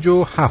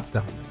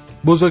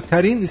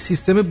 بزرگترین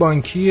سیستم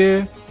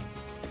بانکی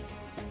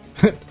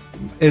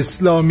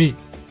اسلامی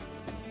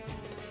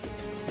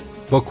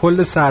با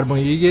کل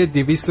سرمایه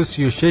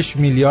 236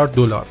 میلیارد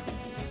دلار.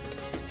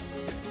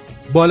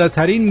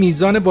 بالاترین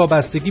میزان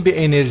وابستگی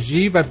به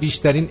انرژی و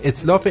بیشترین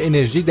اتلاف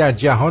انرژی در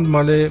جهان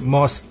مال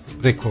ماست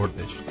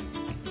رکوردش.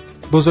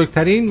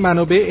 بزرگترین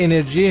منابع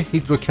انرژی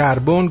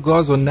هیدروکربن،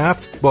 گاز و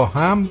نفت با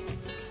هم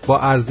با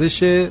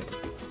ارزش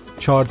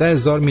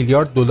 14,000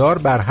 میلیارد دلار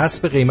بر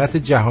حسب قیمت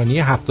جهانی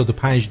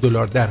 75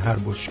 دلار در هر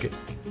بشکه.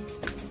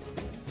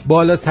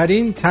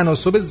 بالاترین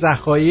تناسب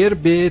ذخایر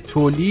به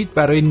تولید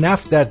برای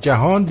نفت در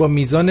جهان با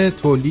میزان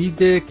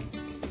تولید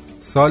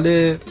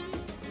سال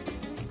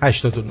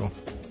 89.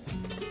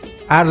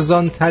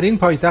 ارزانترین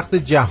پایتخت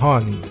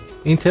جهان،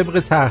 این طبق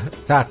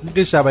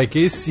تحقیق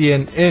شبکه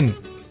CNN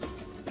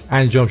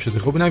انجام شده.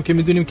 خب اینم که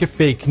میدونیم که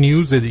فیک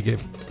نیوز دیگه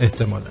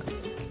احتمالاً.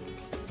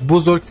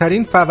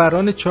 بزرگترین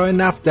فوران چاه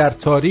نفت در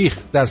تاریخ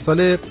در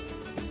سال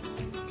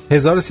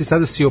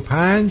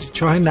 1335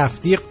 چاه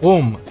نفتی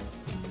قم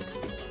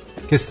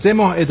که 3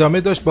 ماه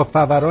ادامه داشت با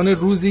فوران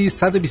روزی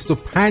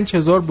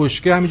 125,000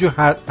 بشکه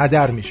همینجور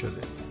هدر می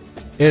شده.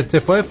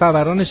 ارتفاع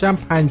فورانش هم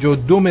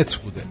 52 متر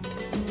بوده.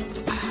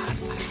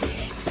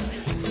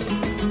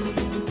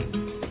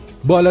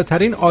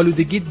 بالاترین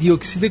آلودگی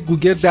دیوکسید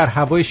گوگرد در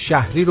هوای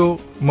شهری رو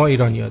ما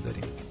ایرانی‌ها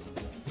داریم.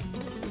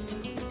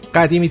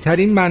 قدیمی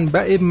ترین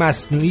منبع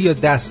مصنوعی یا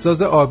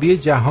دستساز آبی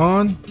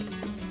جهان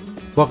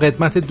با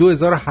قدمت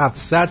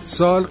 2700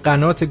 سال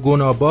قنات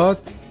گناباد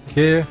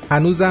که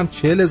هنوزم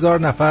 40,000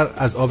 نفر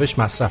از آبش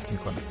مصرف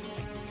میکنه.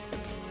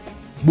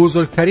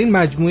 بزرگترین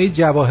مجموعه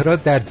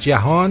جواهرات در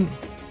جهان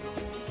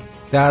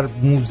در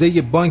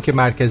موزه بانک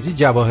مرکزی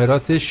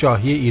جواهرات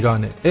شاهی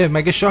ایرانه.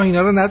 مگه شاه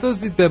اینا رو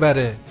ندزدید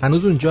ببره؟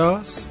 هنوز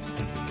اونجاست.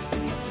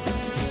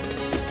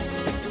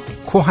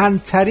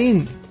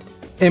 کهن‌ترین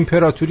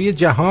امپراتوری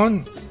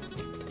جهان،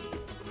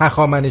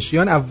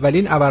 هخامنشیان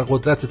اولین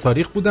ابرقدرت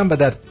تاریخ بودن و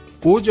در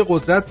اوج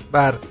قدرت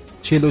بر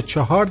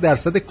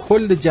 44%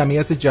 کل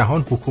جمعیت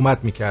جهان حکومت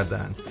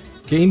می‌کردند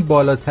که این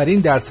بالاترین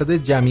درصد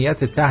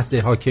جمعیت تحت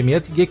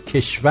حاکمیت یک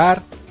کشور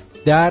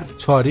در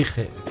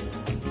تاریخه.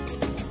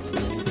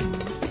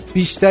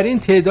 بیشترین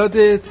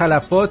تعداد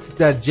تلفات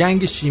در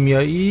جنگ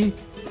شیمیایی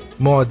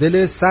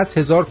معادل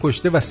 100,000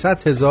 کشته و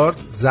 100,000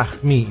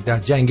 زخمی در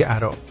جنگ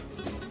عراق.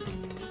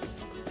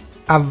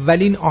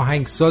 اولین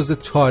آهنگساز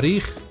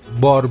تاریخ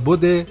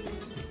باربد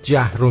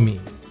جهرمی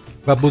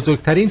و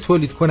بزرگترین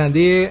تولید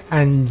کننده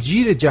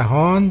انجیر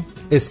جهان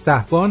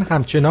استحوان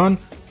همچنان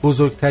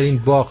بزرگترین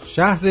باغ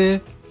شهر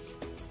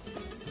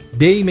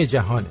دیم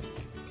جهانه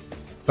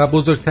و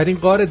بزرگترین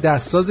غار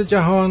دستساز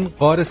جهان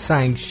غار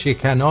سنگ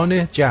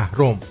شکنان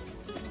جهرم.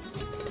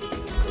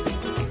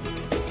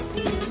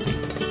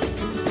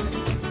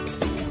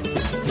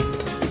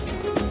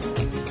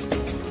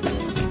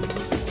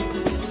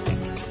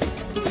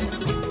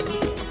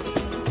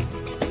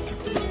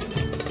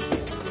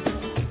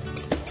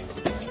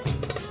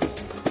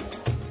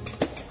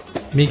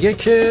 میگه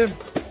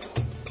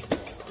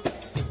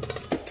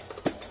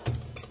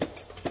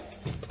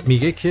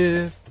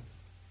که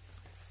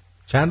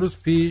چند روز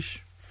پیش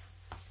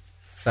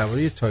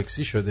سواری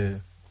تاکسی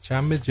شده،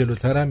 چند متر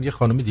جلوترم یه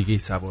خانم دیگه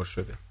سوار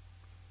شده.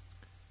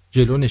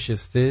 جلو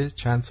نشسته،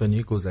 چند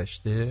ثانیه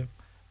گذشته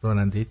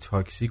راننده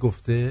تاکسی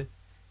گفته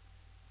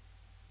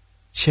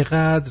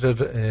چقدر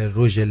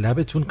رژ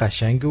لبتون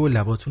قشنگه و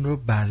لباتون رو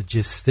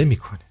برجسته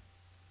میکنه.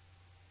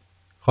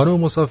 خانم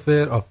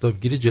مسافر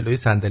آفتابگیر جلوی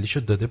صندلیشو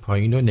داده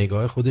پایین و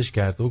نگاه خودش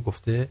کرده و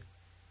گفته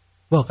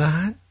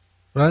واقعا؟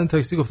 راننده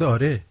تاکسی گفته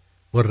آره،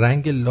 با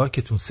رنگ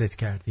لاکتون ست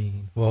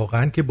کردین،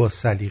 واقعا که با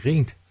سلیقه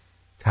این،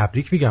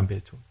 تبریک میگم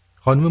بهتون.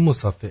 خانم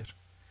مسافر: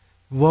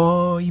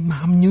 وای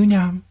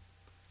ممنونم.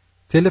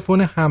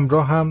 تلفن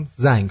همراه هم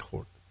زنگ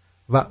خورد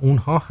و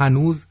اونها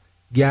هنوز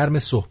گرم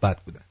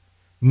صحبت بودن.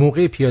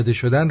 موقع پیاده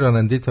شدن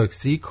راننده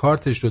تاکسی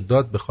کارتش رو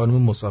داد به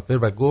خانم مسافر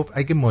و گفت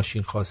اگه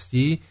ماشین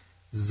خواستی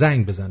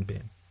زنگ بزن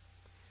بهم.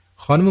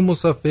 خانم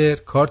مسافر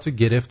کارت رو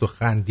گرفت و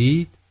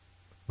خندید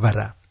و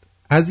رفت.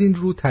 از این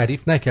رو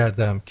تعریف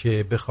نکردم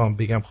که بخوام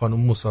بگم خانم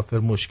مسافر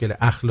مشکل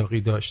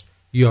اخلاقی داشت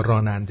یا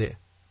راننده.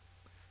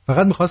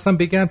 فقط میخواستم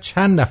بگم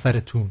چند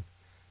نفرتون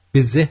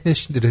به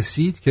ذهنش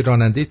رسید که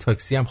راننده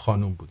تاکسی هم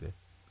خانم بوده.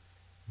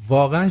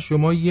 واقعا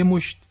شما یه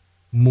مشت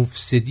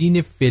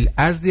مفسدین فی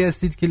الارضی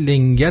هستید که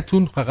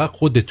لنگتون فقط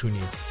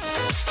خودتونید.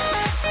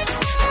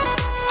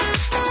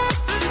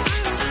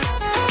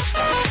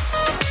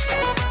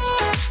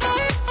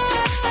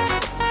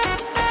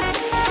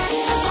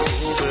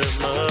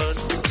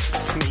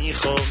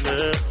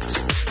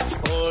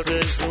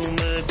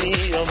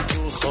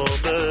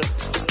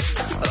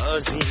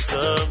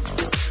 عزیزم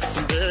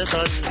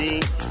بخندی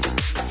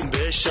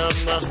بشم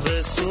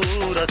محو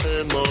صورت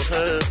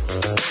ماه،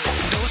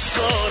 دوست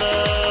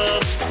دارم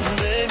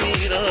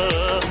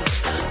بمیرم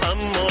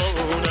اما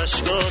اون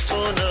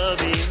عشقاتو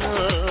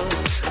نبینم.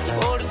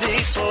 بردی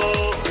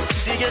تو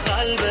دیگه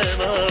قلب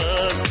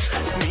من،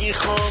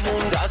 میخوام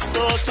اون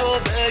دستاتو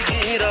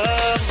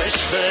بگیرم.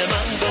 عشق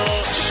من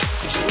باش،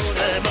 جون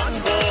من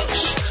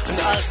باش،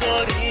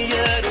 نذاری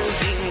یه روز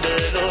این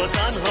دل و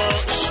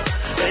تنهاش.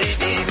 ای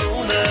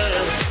دیوونه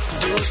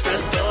دوست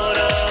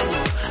دارم،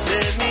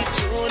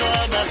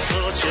 نمیتونم از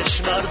تو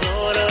چشم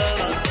بردارم.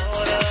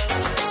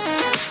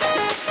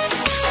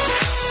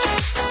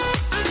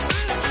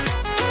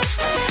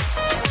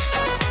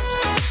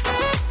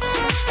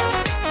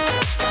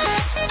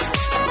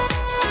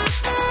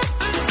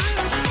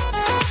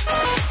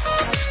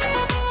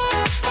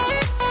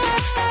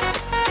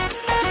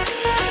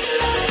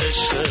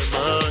 عشق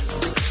من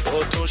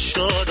با تو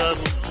شادم،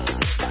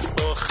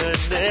 آخه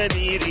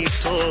نمیری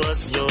تو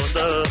از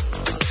یادم.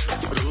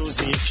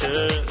 روزی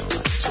که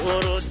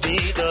تو رو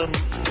دیدم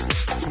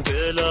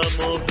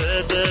دلمو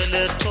به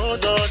دل تو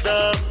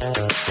دادم.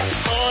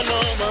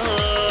 حالا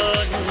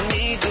من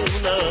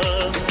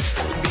میدونم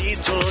بی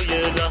تو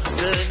یه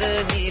لحظه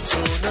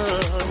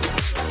نمیتونم.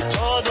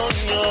 تا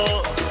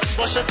دنیا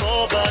باشه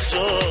پا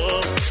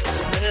برجام،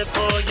 به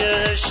پای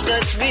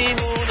عشقت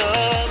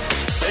میمونم.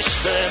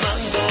 عشق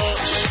من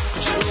باش،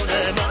 جون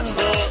من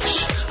باش،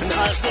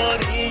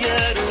 نذاری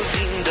یه روز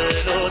این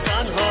دل و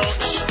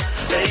تنهاش.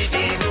 ای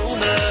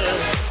دیوونه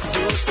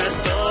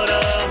دوست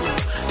دارم،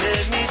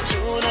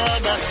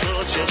 نمیتونم از تو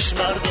چشم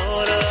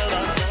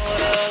بردارم.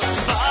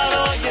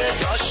 برای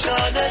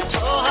داشتن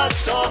تو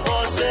حتی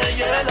واسه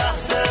یه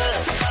لحظه،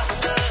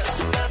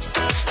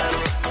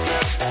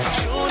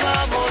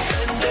 جونم و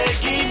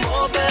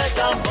زندگیمو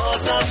بدم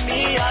بازم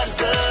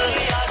میارزه.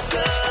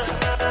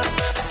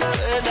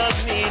 دلم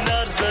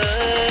میلرزه.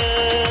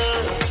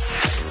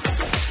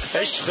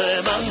 عشق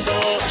من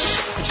باش،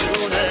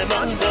 جون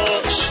من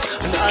باش،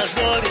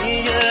 نذاری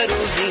یه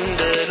روز این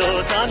دل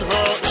و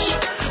تنهاش.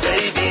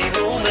 ای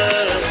دیوونه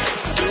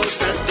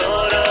دوست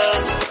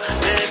دارم،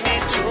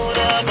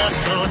 نمیتونم از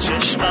تو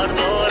چشم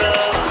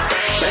بردارم.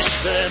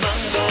 عشق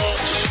من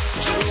باش،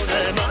 جون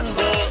من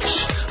باش،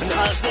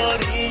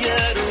 نذاری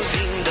یه روز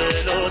این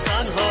دل و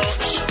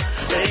تنهاش.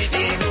 ای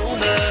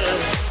دیوونه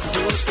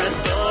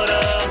دوست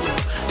دارم،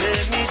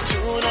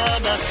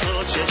 نمیتونم از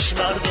تو چشم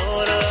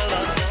بردارم.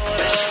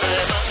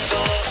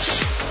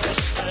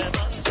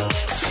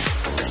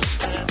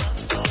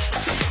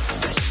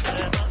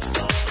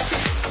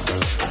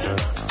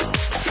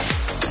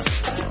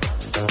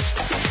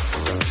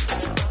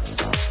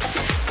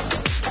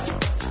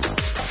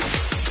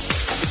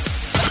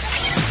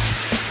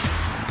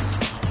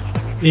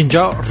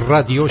 اینجا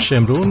رادیو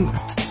شمرون،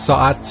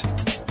 ساعت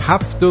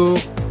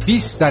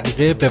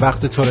 7:20 به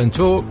وقت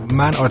تورنتو.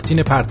 من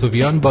آرتین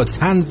پرتویان با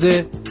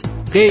طنز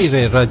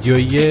غیر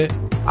رادیویی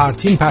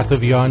آرتین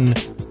پرتویان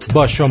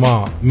با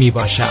شما می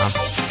باشم.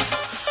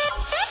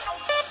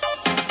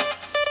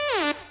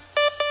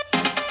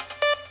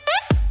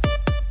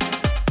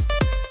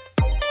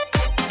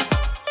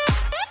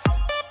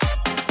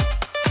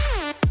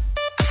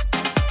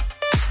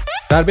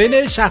 در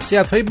بین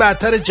شخصیت‌های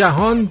برتر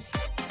جهان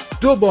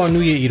 2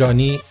 بانوی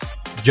ایرانی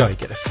جای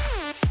گرفت.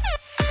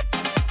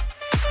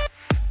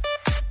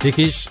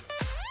 یکیش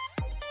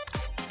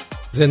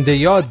زنده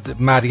یاد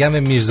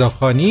مریم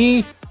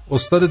میرزاخانی،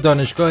 استاد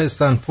دانشگاه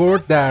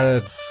استنفورد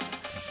در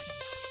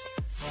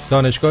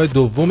دانشگاه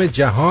دوم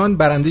جهان،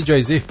 برنده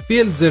جایزه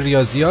فیلدز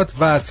ریاضیات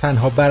و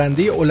تنها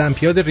برنده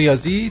المپیاد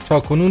ریاضی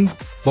تاکنون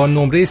با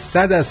نمره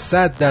 100 از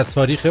 100 در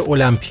تاریخ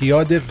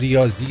المپیاد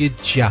ریاضی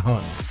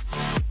جهان.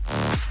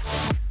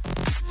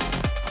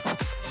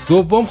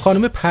 دوم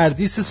خانم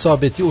پردیس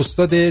ثابتی،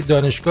 استاد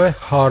دانشگاه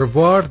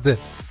هاروارد،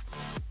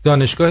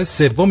 دانشگاه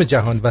سوم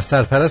جهان و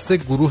سرپرست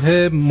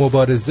گروه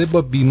مبارزه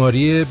با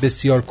بیماری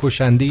بسیار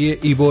کشنده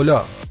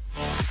ایبولا.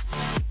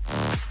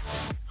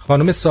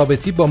 خانم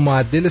ثابتی با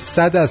معدل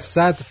 100 از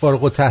 100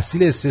 فارغ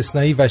التحصیل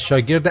استثنایی و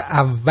شاگرد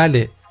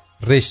اول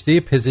رشته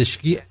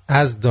پزشکی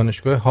از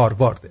دانشگاه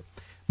هاروارد.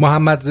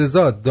 محمد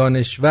رضا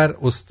دانشور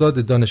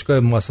استاد دانشگاه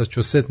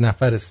ماساچوست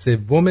نفر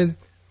سوم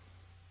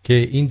که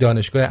این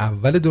دانشگاه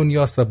اول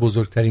دنیاست و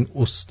بزرگترین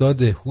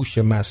استاد هوش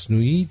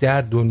مصنوعی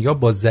در دنیا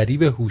با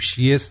ضریب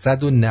هوشی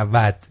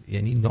 190،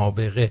 یعنی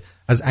نابغه،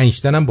 از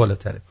اینشتین هم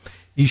بالاتره.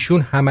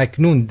 ایشون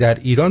همکنون در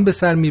ایران به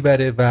سر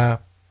میبره و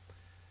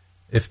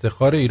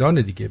افتخار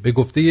ایران دیگه. به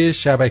گفته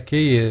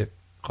شبکه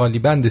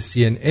خالیبند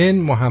CNN،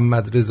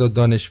 محمد رضا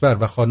دانشور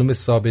و خانم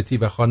ثابتی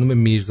و خانم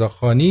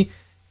میرزاخانی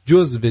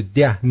جزو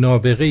 10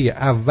 نابغه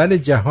اول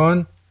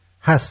جهان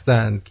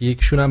هستند که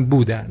یکشون هم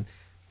بودن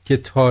که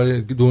تا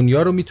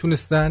دنیا رو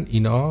میتونستن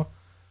اینا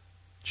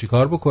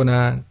چیکار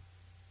بکنن؟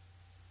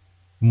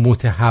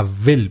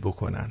 متحول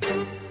بکنن.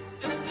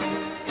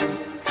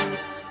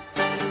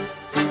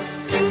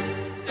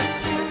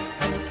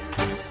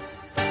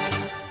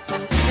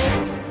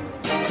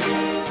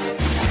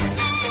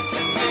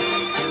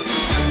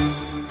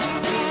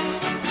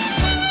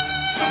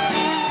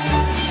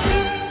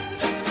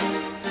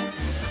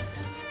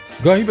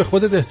 گاهی به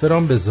خودت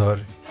احترام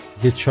بذار.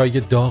 یه چای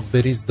داغ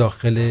بریز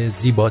داخل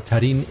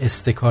زیباترین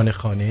استکان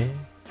خانه،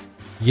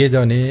 یه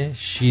دانه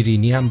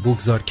شیرینی هم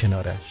بگذار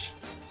کنارش،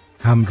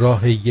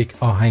 همراه یک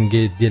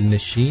آهنگ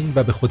دلنشین،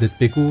 و به خودت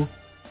بگو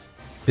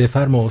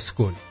بفرما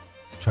اسکل،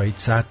 چایت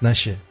سرد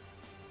نشه.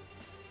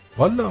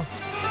 والا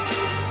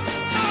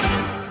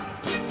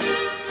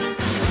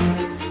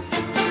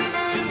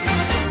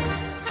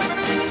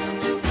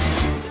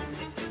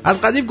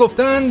از قدیم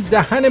گفتن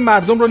دهن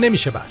مردم رو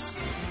نمیشه بست،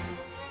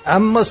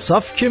 اما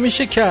صاف که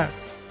میشه کرد،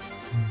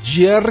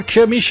 جر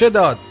که میشه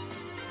داد،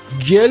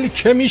 گل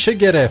که میشه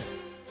گرفت.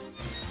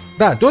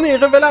 نه 2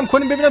 دقیقه ولم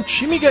کنیم ببینم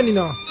چی میگن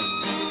اینا.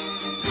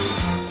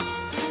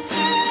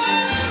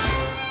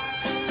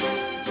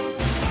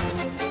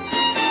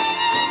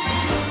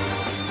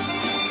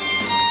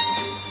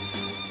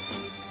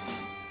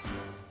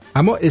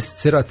 اما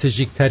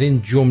استراتژیک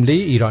ترین جمله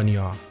ایرانی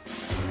ها،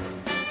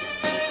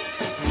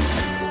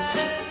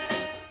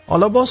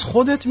 حالا باز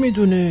خودت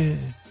میدونه.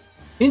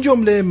 این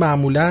جمله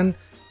معمولاً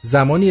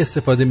زمانی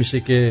استفاده میشه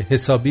که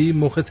حسابی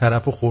مخ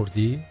طرفو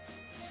خوردی،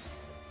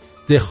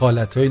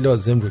 دخالت‌های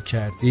لازم رو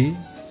کردی،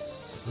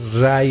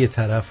 رأی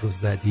طرف رو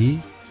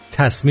زدی،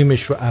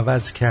 تصمیمش رو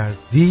عوض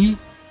کردی،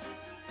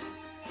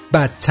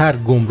 بدتر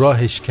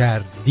گمراهش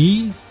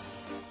کردی،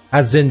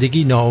 از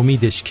زندگی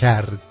ناامیدش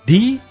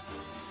کردی،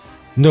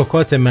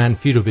 نکات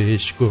منفی رو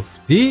بهش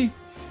گفتی،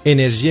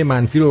 انرژی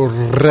منفی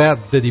رو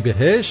رد دادی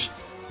بهش،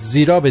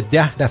 زیرا به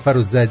 10 نفر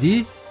رو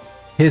زدی،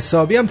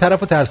 حسابی هم طرف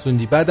رو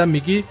ترسوندی، بعدم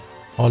میگی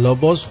حالا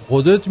باز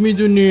خودت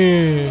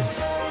میدونی.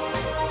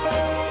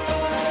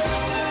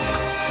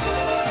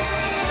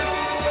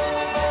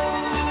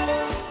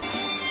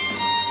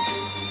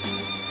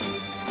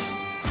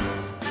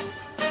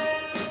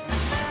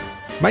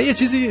 من یه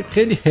چیزی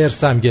خیلی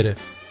هرسم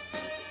گرفت.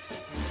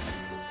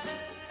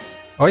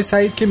 آقای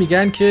سعید که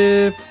میگن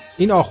که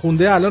این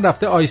آخونده الان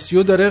رفته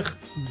آیسیو داره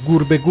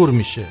گور به گور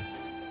میشه.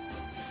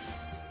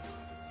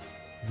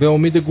 به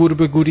امید گور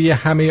به گوری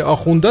همه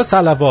آخونده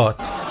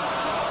صلوات.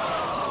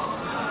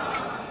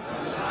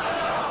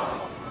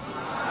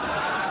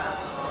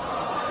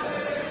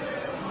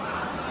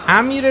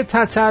 امیر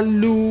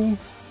تتلو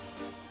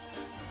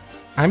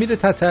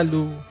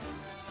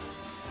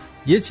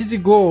یه چیزی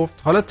گفت،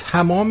 حالا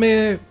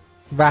تمام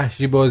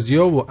وحشی بازی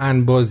ها و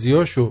انبازی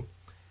هاش و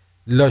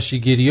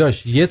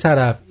لاشیگیریاش یه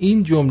طرف،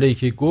 این جمله‌ای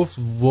که گفت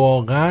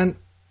واقعا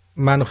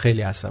منو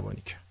خیلی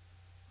عصبانی کرد.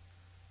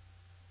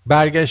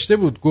 برگشته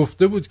بود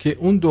گفته بود که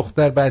اون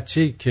دختر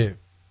بچه‌ای که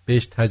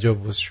بهش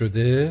تجاوز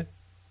شده،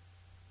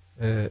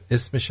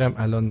 اسمشم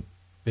الان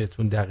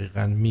بهتون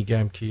دقیقاً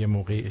میگم که یه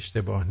موقع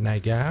اشتباه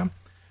نگم،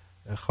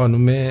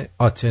 خانم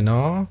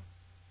آتنا،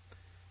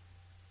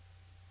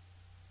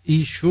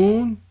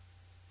 ایشون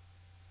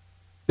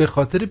به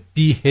خاطر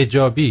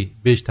بی‌حجابی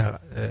بهش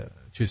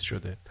چیز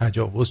شده،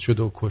 تجاوز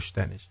شده و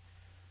کشتنش.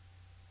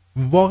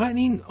 واقعا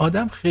این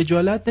آدم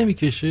خجالت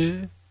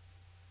نمیکشه؟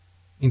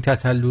 این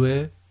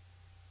تتلوه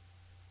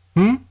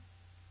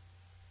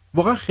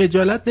واقعا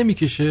خجالت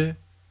نمیکشه؟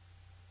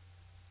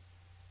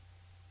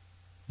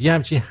 یه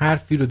همچین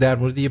حرفی رو در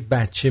مورد یه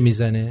بچه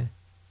میزنه.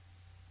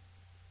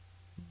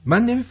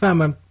 من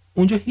نمیفهمم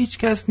اونجا هیچ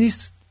کس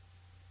نیست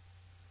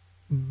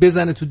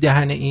بزنه تو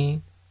دهن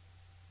این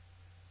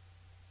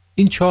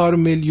 4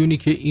 میلیونی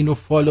که اینو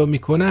فالو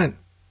میکنن.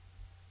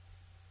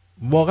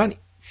 واقعا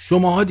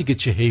شماها دیگه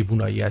چه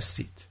حیوانایی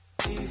هستید؟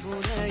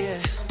 دیوونه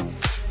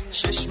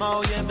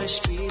چشمای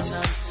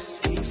مشکیتم،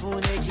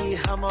 دیوونگی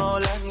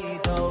همالمی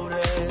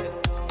داره،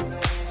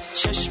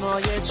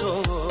 چشمای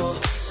تو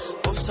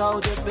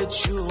افتاده به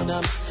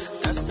جونم،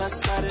 دست از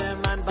سر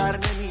من بر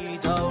نمی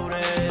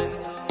داره،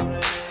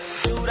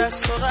 دور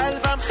از تو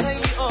قلبم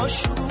خیلی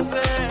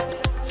آشوبه،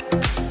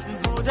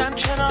 بودم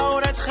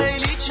کنارت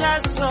خیلی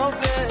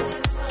جذابه،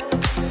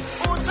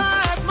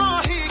 اونقدر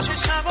ماهی که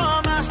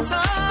شبا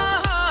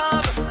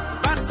مهتاب،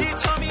 وقتی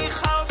تو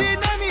میخوابی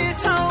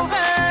نمیتوه،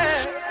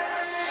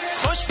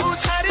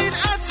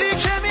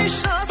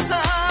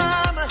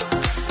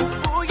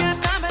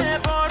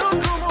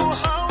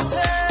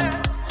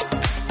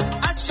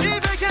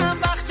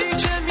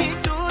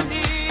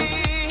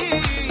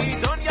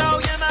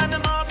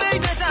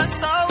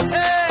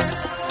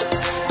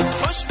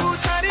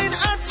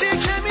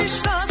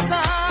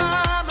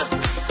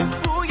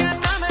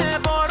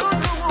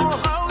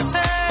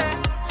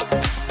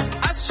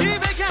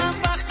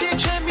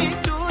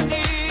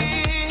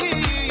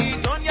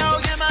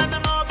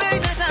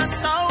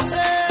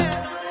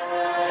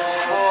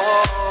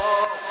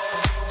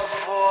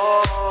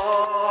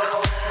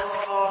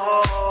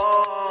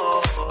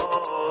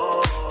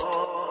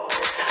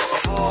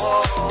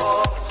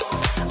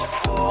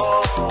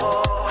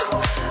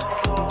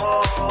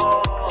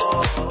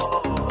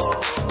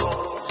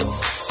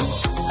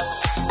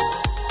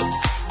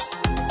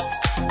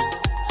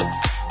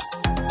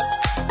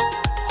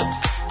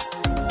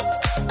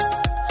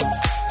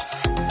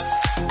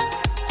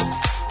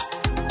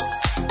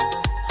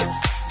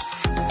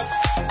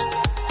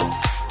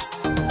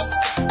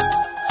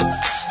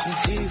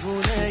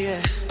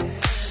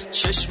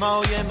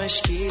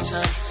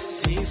 مشکیتم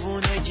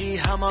دیوونگی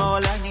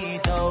همالنی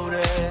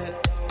داره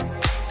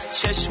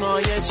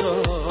چشمای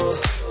تو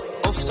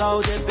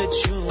افتاده به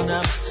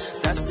جونم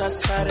دست از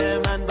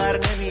سر من بر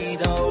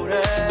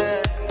نمیداره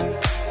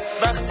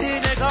وقتی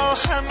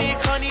نگاهم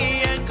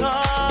میکنی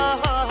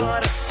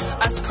انگار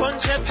از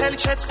کنج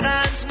پلکت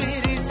قند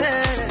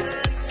میریزه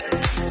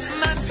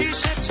من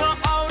پیش تو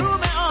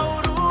آروم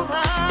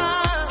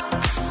آرومم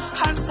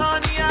هر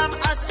ثانیم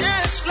از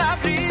عشق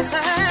لبریزه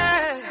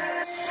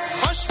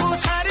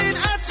خوشبوترین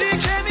عطری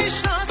که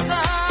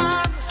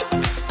میشناسم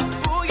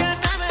بوی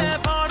نم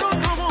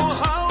بارون رو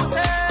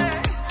موهاته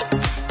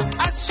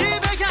از چی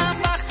بگم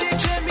وقتی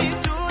که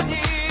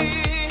میدونی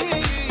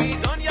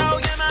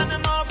دنیای من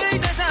ما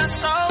بین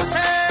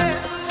دستاته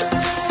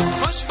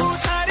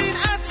خوشبوترین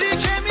عطری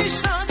که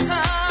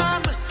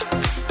میشناسم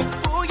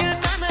بوی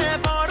نم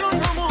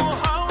بارون رو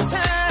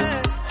موهاته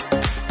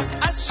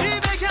از چی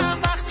بگم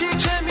وقتی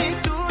که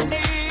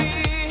میدونی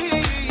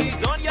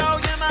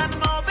دنیای من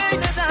ما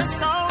بین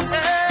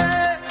دستاته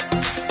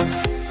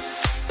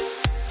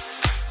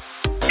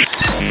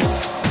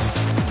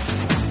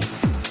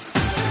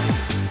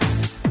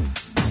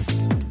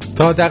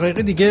تا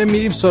دقیقه دیگه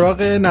میریم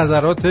سراغ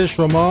نظرات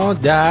شما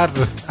در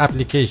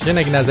اپلیکیشن.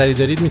 اگه نظری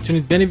دارید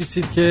میتونید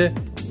بنویسید که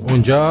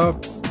اونجا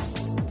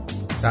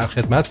در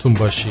خدمتتون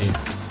باشیم.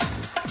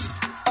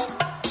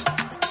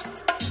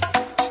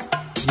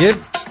 یه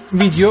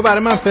ویدیو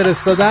برای من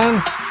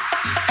فرستادن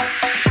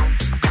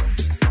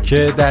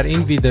که در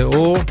این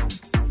ویدیو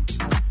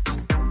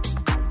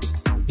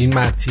این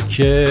مرتی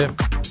که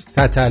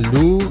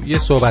تتلو یه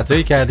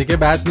صحبتایی کرده که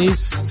بد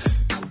نیست،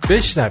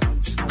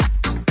 بشنوید.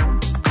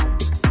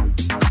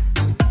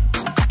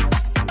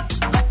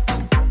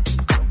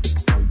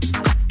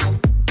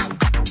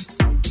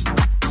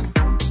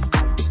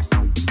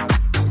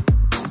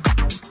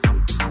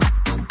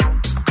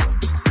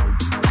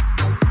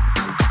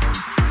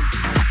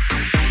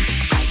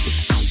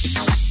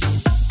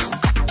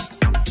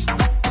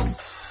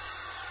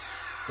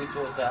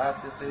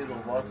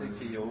 رباته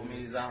که یهو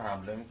میریزن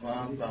حمله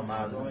میکنن و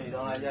مردم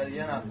ایران اگر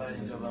یه نفر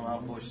اینجا به من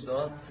فوش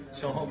داد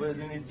شما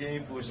بدونید که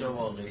این فوشا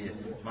واقعیه.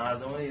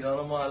 مردم ایران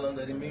رو ما الان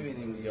داریم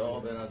میبینیم دیگه. آقا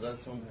به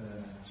نظرتون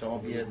شما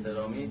بی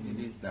احترامی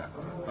دیدید؟ نه،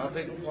 من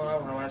فکر میکنم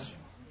همش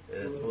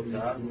توته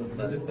هست از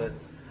طریق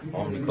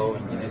آمریکا و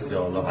انگلیس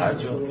یا حالا هر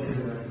جا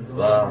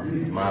و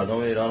مردم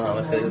ایران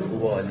همه خیلی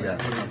خوب و عالی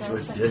هست.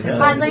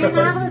 فضای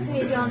نقد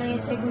توی جامعه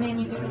چگونه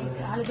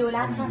می‌بینید؟ حالا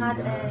دولت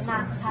چقدر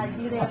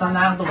نقدپذیره؟ اصلا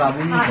نقد رو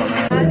قبول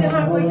می‌کنه. بعضی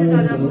حرفایی که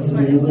زدم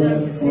مطمئن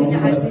بودم که سیل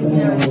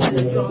عظیمی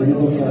از جامعه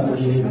و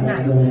خوششون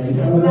نیاد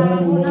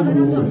و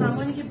معتقدم تا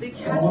زمانی که به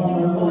کسی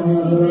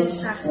آسیب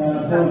شخصی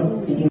و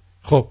روحی.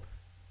 خب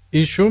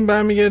ایشون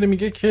برمیگرده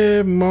میگه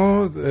که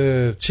ما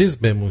چیز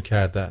بهمون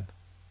کردن،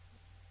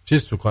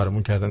 چیز تو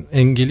کارمون کردن،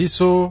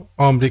 انگلیس و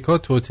آمریکا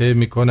توطئه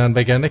میکنن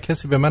وگرنه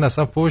کسی به من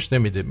اصلا فوش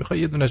نمیده. میخوای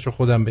یه دونهشو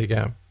خودم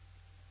بگم؟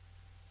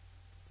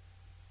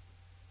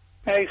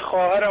 ای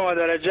خواهر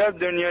مادر عجب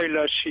دنیای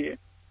لاشیه.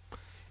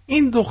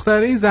 این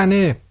دختره، این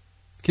زنه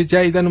که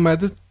جدیدن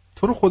اومده،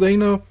 تو رو خدا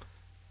اینو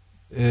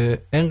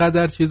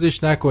انقدر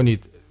چیزش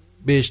نکنید،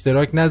 به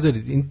اشتراک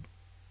نذارید. این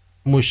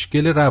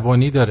مشکل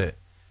روانی داره،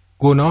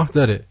 گناه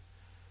داره،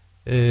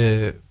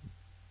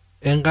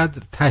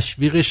 انقدر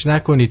تشویقش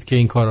نکنید که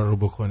این کارا رو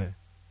بکنه.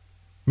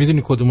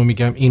 میدونی کدومو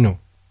میگم؟ اینو.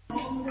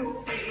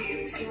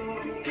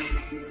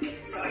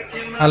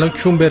 الان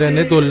کون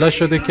برنه دلا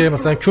شده که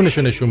مثلا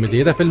کونشو نشون میده،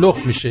 یه دفعه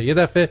لخت میشه، یه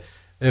دفعه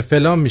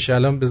فلان میشه.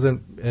 الان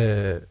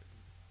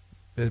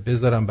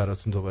بذارم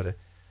براتون دوباره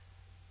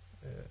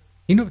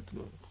اینو.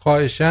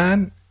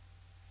 خواهشن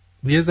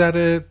یه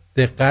ذره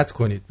دقت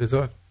کنید.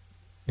 بذار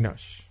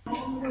ایناش.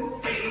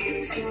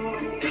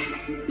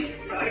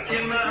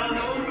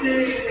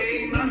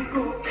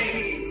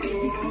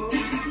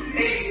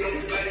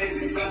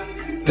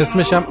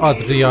 اسمش هم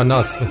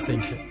آدریاناست. مثل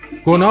این که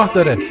گناه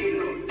داره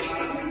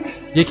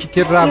یکی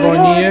که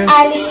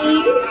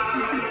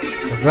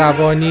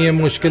روانی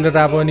مشکل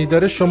روانی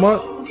داره.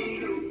 شما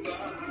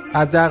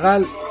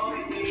حداقل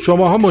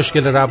شماها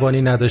مشکل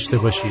روانی نداشته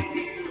باشید.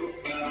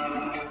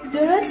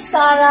 درست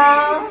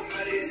سارا.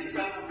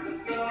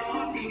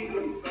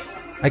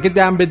 اگه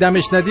دم به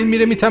دمش ندین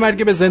میره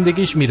میتمرگه به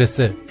زندگیش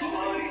میرسه.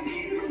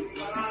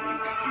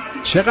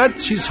 چقدر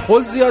چیز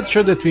خل زیاد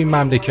شده تو این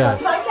مملکت.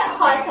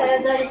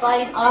 خاطره داری با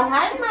این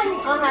آهنگ؟ من این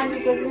آهنگ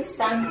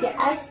گذاشتم که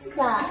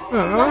اصلا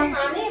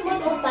همه ما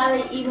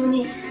دخترای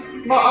ایرانی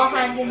با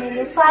آهنگ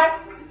نیلوفر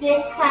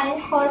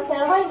بهترین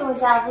خاطره های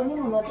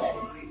نوجوانیمون رو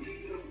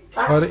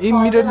داریم. آره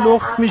این میره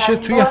لخت میشه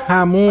توی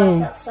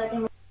همون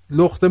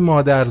لخت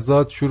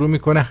مادرزاد، شروع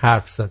میکنه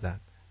حرف زدن،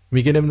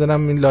 میگه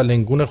نمیدونم این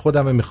لالنگون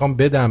خودمه میخوام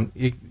بدم.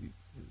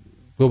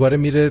 دوباره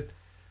میره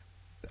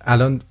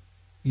الان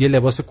یه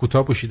لباس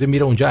کوتاه پوشیده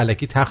میره اونجا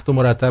الکی تخت رو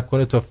مرتب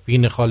کنه تا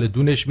فین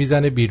خالدونش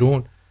میزنه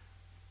بیرون.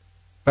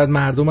 بعد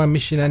مردم هم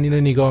میشینن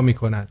اینو نگاه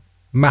میکنن.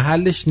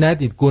 محلش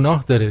ندید،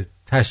 گناه داره.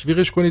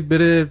 تشویقش کنید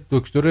بره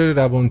دکتر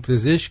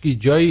روانپزشکی،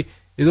 جایی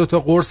یه دوتا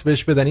قرص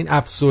بهش بدن. این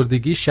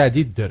افسردگی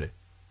شدید داره،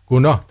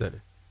 گناه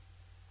داره.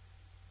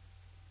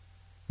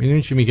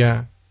 میدونی چی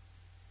میگم؟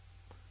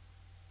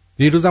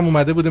 دیروزم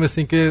اومده بوده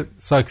مثل این که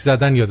ساک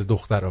زدن یاد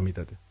دخترها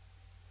میداده.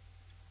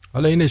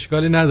 حالا این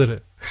اشکالی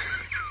نداره.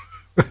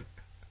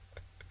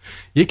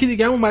 یکی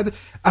دیگه هم اومده،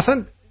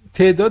 اصلا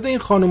تعداد این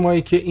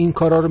خانمایی که این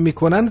کارا رو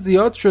میکنن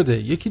زیاد شده.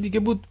 یکی دیگه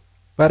بود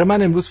برای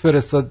من امروز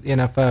فرستاد، یه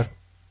نفر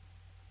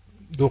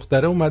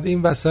دختره اومده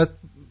این وسط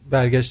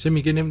برگشته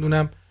میگه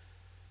نمیدونم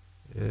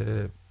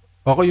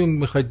آقایون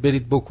میخواید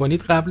برید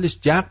بکنید قبلش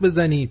جق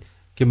بزنید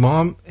که ما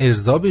هم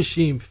ارضا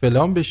بشیم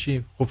فلان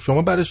بشیم. خب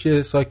شما براش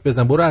یه ساک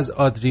بزن، برو از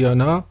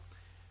آدریانا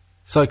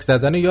ساک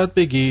زدن یاد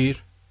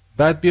بگیر،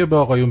 بعد بیا به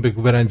آقایون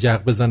بگو برن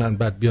جق بزنن،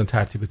 بعد بیان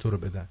ترتیب تو رو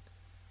بدن.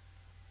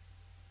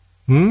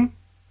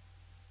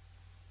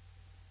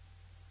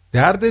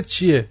 دردت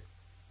چیه؟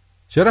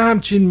 چرا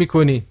همچین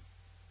میکنی؟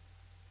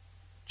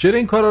 چرا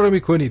این کارا رو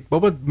میکنید؟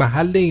 بابا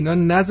محل اینا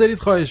نذارید،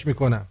 خواهش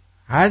میکنم.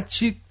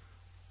 هرچی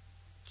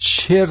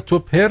چرت و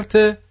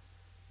پرت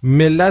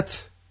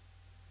ملت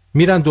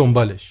میرن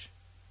دنبالش.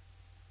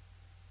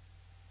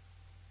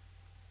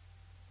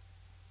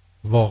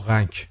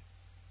 واقعا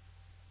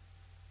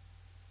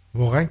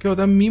که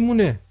آدم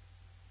میمونه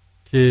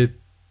که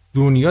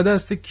دنیا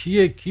دست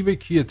کیه، کی به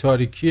کیه،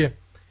 تاریکیه.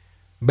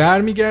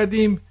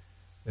 برمیگردیم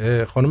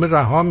خانم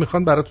رها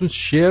میخوان براتون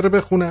شعر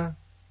بخونن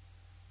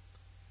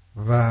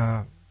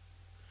و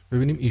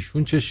ببینیم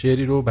ایشون چه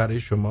شعری رو برای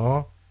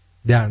شما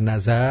در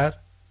نظر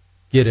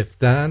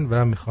گرفتن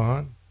و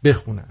میخوان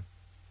بخونن.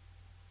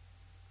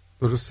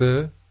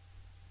 درسته؟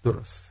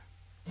 درسته.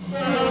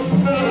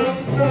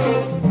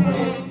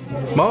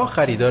 ما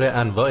خریدار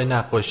انواع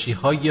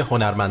نقاشی‌های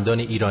هنرمندان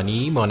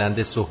ایرانی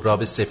مانند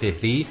سهراب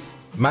سپهری،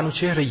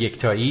 منوچهر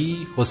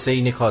یکتایی،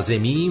 حسین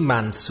کاظمی،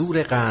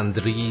 منصور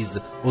قندریز،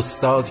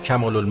 استاد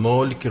کمال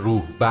الملک،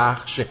 روح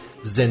بخش،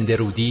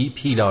 زندرودی،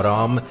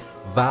 پیلارام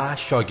و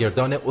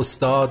شاگردان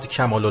استاد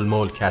کمال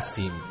الملک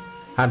هستیم.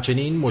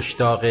 همچنین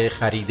مشتاق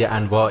خرید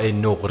انواع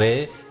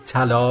نقره،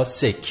 طلا،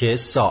 سکه،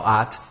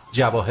 ساعت،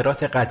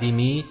 جواهرات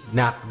قدیمی،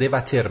 نقده و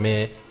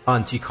ترمه،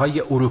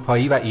 آنتیک‌های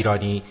اروپایی و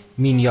ایرانی،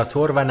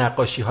 مینیاتور و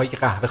نقاشی‌های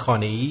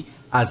قهوه‌خانه‌ای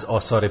از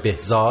آثار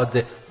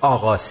بهزاد،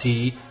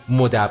 آقاسی،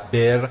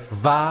 مدبر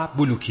و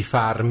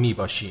بلوکیفر می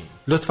باشیم.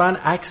 لطفاً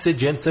عکس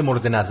جنس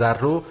مورد نظر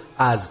رو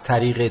از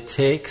طریق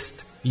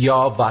تکست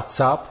یا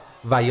واتساپ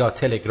و یا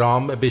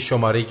تلگرام به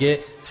شماره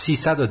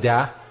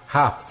 310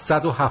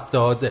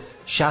 770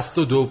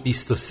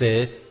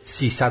 6223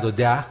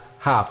 310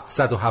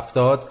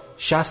 770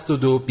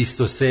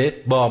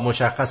 6223 با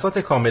مشخصات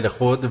کامل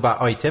خود و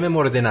آیتم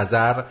مورد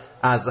نظر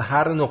از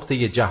هر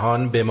نقطه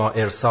جهان به ما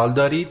ارسال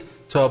دارید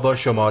تا با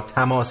شما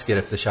تماس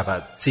گرفته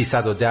شود.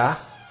 310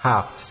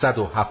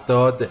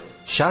 770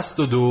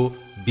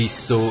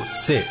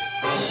 6223.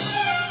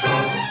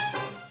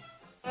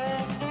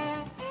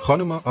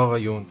 خانم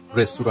آقایون،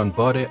 رستوران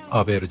بار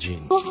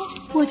آبرجین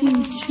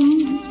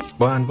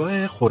با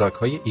انواع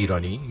خوراک‌های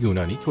ایرانی،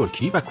 یونانی،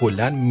 ترکی و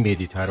کلاً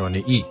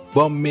مدیترانه‌ای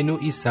با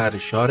منوی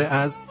سرشار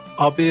از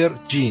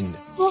آبرجین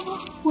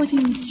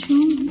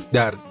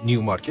در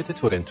نیو مارکت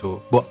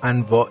تورنتو با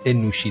انواع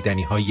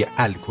نوشیدنی‌های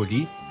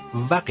الکلی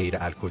و غیر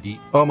الکلی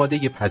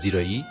آماده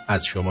پذیرایی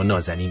از شما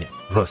نازنینه.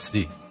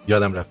 راستی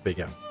یادم رفت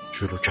بگم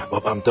چلو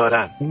کبابم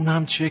دارن.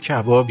 اونم چه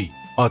کبابی.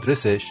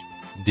 آدرسش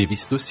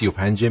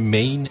 235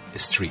 مین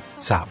استریت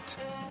ساوت،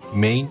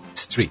 مین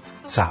استریت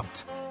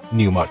ساوت،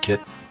 نیو مارکت.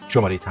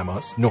 شماره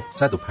تماس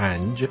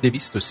 905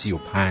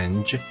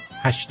 235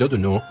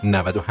 89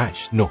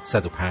 98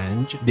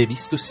 905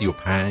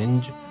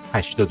 235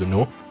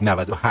 89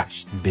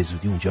 98. به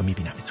زودی اونجا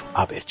میبینم تو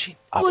آبرجین.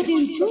 بادم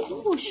جون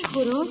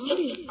خوشخوراکه،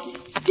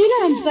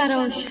 دلم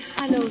براش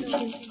حلاکه.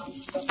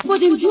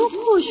 بادم جون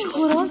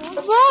خوشخوراک،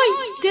 وای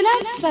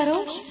دلم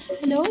براش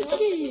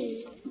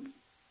حلاکه.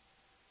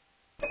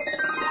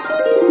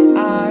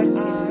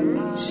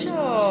 آرتین شو.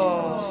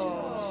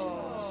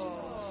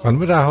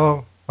 خانم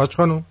رها، حاج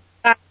خانم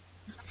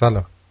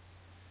سلام.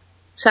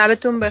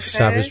 شبتون بخیر.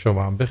 شب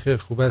شما هم بخیر.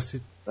 خوب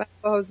هستید؟ و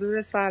با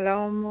حضور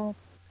سلام و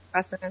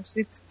قسم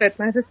شید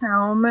خدمت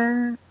تمام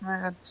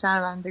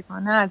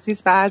شنوندگان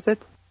عزیز و عرض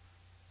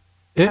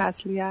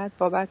تسلیت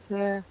بابت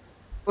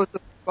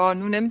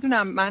بانو.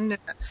 نمیدونم من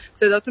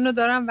صداتون رو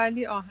دارم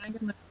ولی آهنگ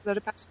مقدار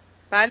پس.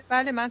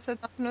 بله من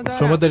صداتون رو دارم.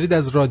 شما دارید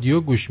از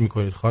رادیو گوش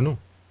میکنید خانم؟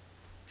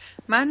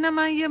 من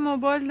یه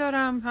موبایل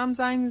دارم، هم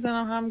زنگ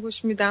میزنم هم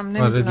گوش میدم.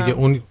 نمیدونم. آره دیگه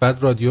اون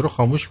بعد رادیو رو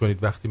خاموش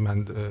کنید وقتی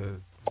من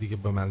دیگه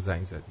به من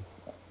زنگ زدید.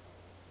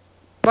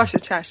 باشه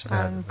چشم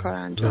من کار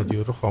انجام.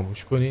 رادیو رو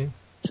خاموش کنین.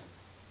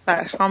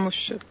 بله خاموش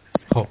شد.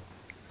 خب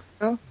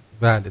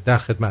بله در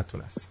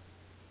خدمتتون هستم.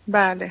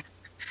 بله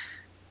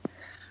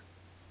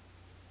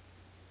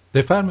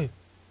بفرمایید.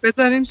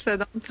 بذارین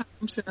صدام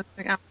تموم شد.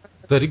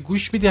 داری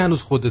گوش میدی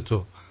هنوز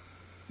خودتو؟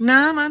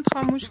 نه من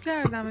خاموش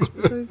کردمش.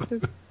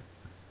 بذارید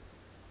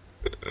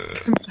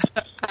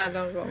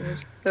الان خاموش.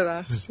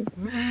 ببخشید.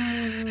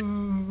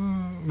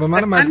 و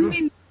من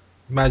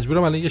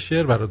مجبورم الان یه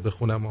شعر برات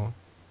بخونم ها.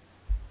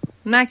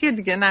 نه که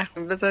دیگه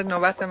نخون، بذار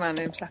نوبت من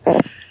امشب.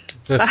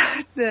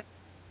 بعد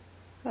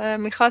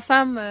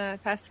میخواستم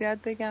تسلیت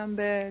بگم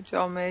به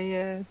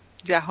جامعه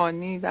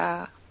جهانی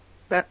و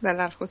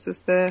به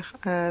خصوص به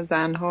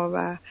زنها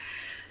و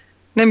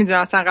نمیدونم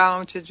اصلا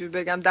قوامو چجور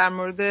بگم در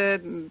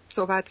مورد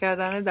صحبت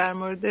کردن در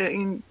مورد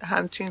این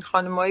همچین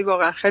خانمایی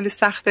واقعا خیلی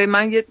سخته.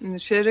 من یه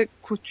شعر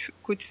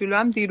کوچولو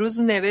هم دیروز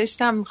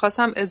نوشتم،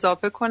 میخواستم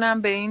اضافه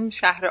کنم به این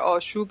شهر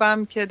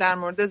آشوبم که در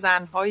مورد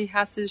زنهایی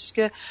هستش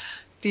که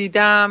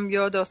دیدم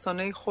یا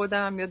داستانهای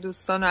خودم یا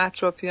دوستان و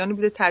اطرافیانی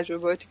بوده،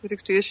 تجرباتی بوده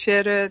که توی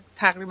شعر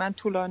تقریبا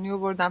طولانی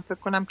آوردم، فکر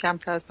کنم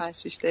کمتر از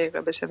 5-6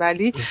 دقیقه بشه،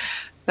 ولی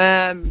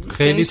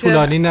خیلی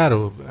طولانی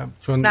نرو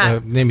چون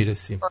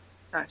نمیرسیم.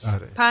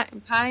 آره.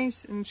 5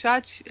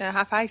 شاید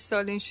 7-8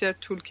 سال این شعر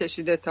طول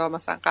کشیده تا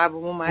مثلا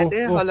قبول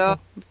اومده. حالا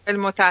خیلی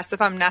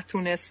متاسفم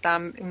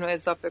نتونستم اینو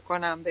اضافه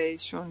کنم به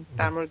ایشون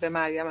در مورد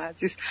مریم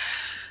عزیز،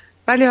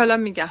 ولی حالا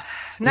میگم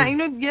نه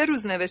اینو یه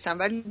روز نوشتم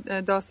ولی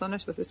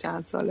داستانش واسه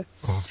چند ساله.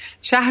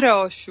 شهر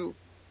آشوب.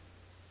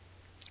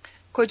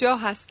 کجا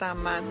هستم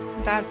من؟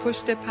 در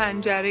پشت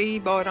پنجره‌ای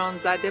باران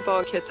زده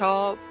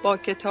با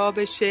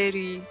کتاب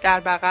شعری در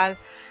بغل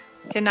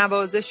که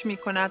نوازش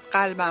میکند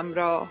قلبم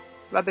را،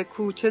 و به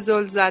کوچه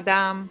زل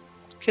زدم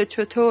که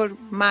چطور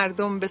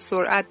مردم به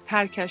سرعت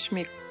ترکش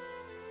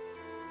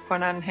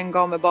میکنن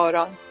هنگام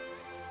باران.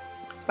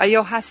 و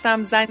یا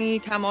هستم زنی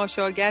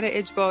تماشاگر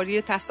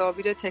اجباری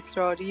تصاویر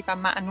تکراری و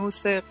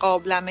مأنوس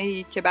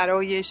قابلمه‌ای که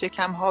برای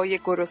شکم‌های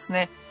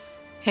گرسنه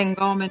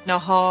هنگام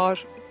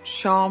نهار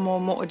شام و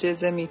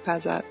معجزه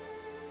میپزد.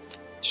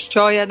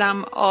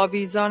 شایدم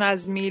آویزان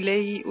از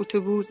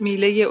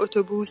میله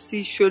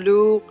اتوبوسی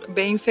شلوغ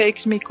به این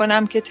فکر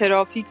میکنم که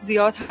ترافیک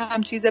زیاد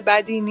هم چیز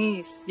بدی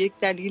نیست، یک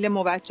دلیل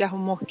موجه و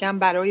محکم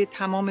برای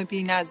تمام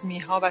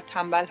بی‌نظمی‌ها و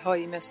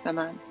تنبل‌هایی مثل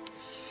من.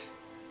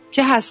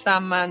 که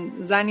هستم من؟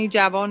 زنی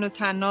جوان و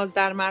طناز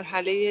در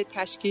مرحله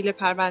تشکیل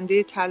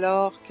پرونده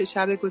طلاق که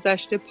شب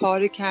گذشته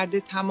پاره کرده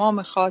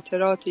تمام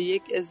خاطرات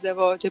یک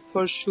ازدواج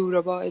پرشور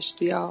و با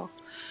اشتیاق.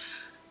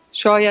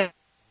 شاید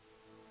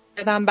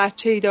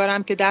بچه‌ای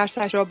دارم که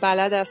درسش را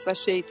بلد است و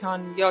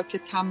شیطان، یا که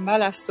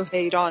تنبل است و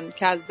حیران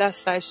که از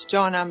دستش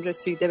جانم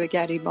رسیده به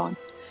گریبان.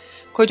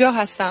 کجا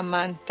هستم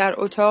من؟ در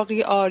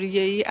اتاقی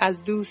آریه‌ای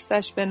از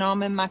دوستش به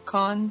نام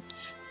مکان،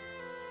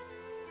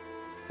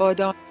 با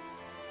دانش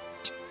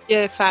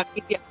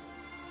فقیری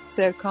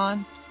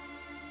سرکان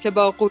که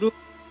با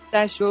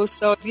غرورش و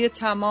استادی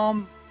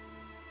تمام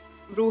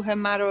روح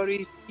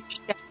مراری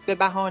به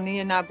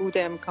بهانه نبود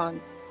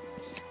امکان.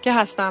 که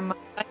هستم من؟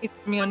 زنی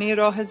میانه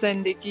راه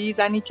زندگی،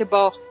 زنی که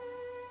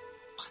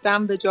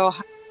باختم به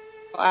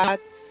جاهت،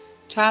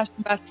 چشم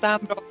بستم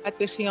راحت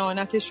به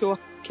خیانت شوهر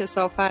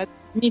کثافت،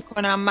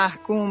 میکنم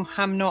محکوم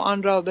هم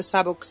نوعان را به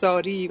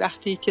سبکساری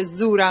وقتی که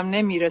زورم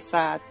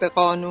نمیرسد به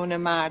قانون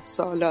مرد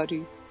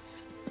سالاری.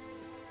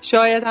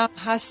 شایدم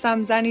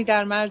هستم زنی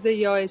در مرز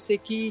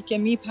یائسگی که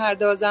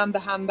میپردازم به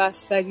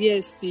همبستری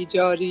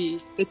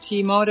استیجاری، به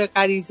تیمار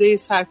غریزه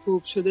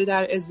سرکوب شده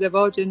در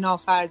ازدواج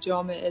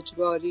نافرجام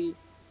اجباری.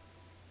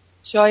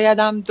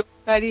 شایدم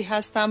دختری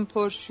هستم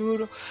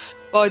پرشور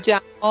با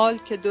جمال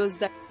که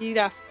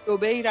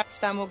دبی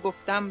رفتم و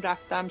گفتم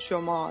رفتم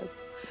شمال.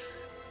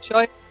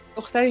 شاید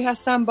دختری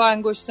هستم با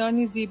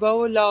انگشتانی زیبا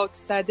و لاک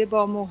زده،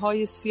 با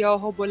موهای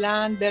سیاه و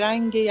بلند به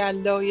رنگ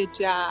یلدای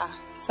جهل،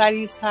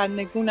 سری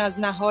سرنگون از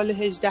نهال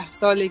 18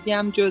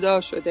 سالگیم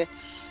جدا شده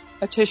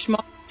و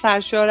چشمان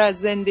سرشار از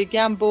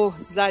زندگیم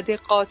بهت زده.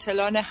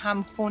 قاتلان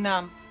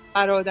همخونم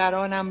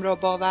برادرانم را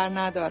باور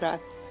ندارد،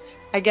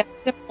 اگر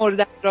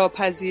مردن را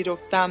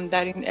پذیرفتم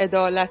در این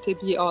عدالت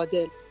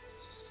بی‌عادل.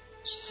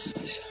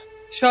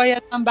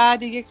 شاید من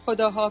بعد یک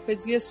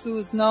خداحافظی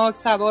سوزناک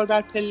سوار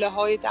بر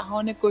پله‌های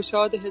دهان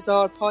گشاد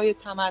 1000 پای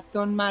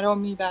تمدن مرا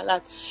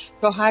می‌بلد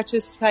تا هرچه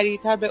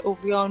سریعتر به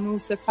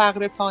اقیانوس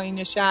فقر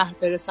پایین شهر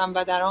برسم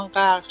و در آن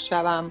غرق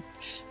شوم،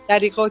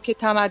 دریغا که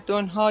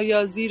تمدن‌ها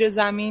یا زیر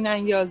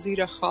زمینن یا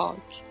زیر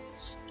خاک.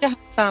 که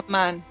هستم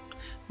من؟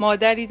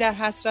 مادری در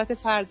حسرت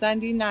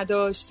فرزندی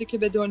نداشته که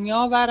به دنیا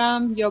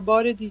آورم یا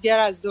بار دیگر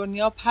از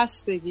دنیا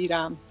پس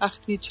بگیرم،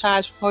 وقتی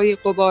چشم‌های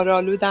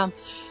غبارآلودم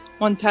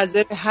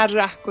منتظر هر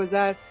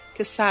رهگذر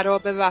که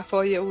سراب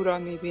وفای او را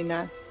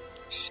می‌بینند.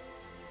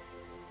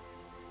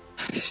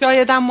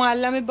 شایدم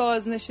معلم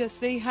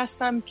بازنشسته‌ای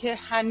هستم که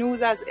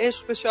هنوز از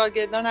عشق به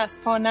شاگردان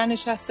از پا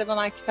ننشسته و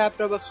مکتب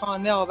را به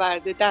خانه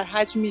آورده، در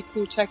حجمی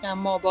کوچک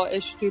اما با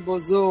عشقی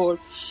بزرگ.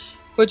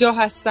 کجا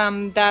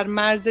هستم؟ در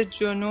مرز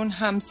جنون،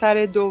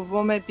 همسر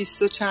دوم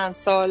 20 و چند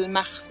سال،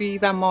 مخفی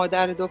و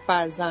مادر 2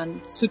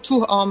 فرزند،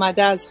 ستوه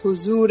آمده از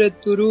حضور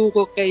دروغ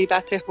و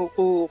غیبت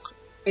حقوق،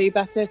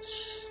 غیبت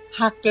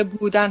حق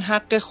بودن،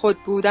 حق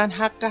خود بودن،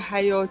 حق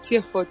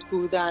حیاتی خود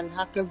بودن،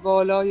 حق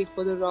والای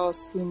خود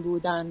راستین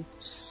بودن.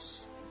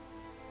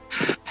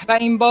 و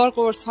این بار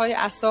قرص‌های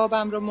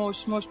اعصابم را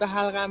مش به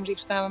حلقم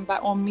ریختم و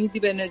امیدی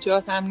به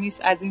نجاتم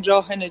نیست از این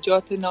راه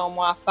نجات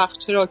ناموفق،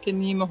 چرا که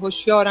نیمه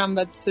هوشیارم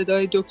و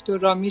صدای دکتر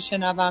را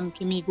میشنوم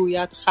که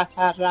میگوید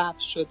خطر رفع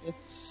شده.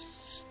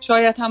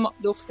 شاید هم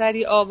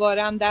دختری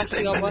آوارم در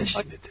خیابان.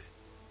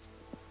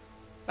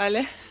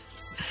 بله؟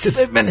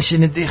 صدای من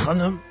شنیدی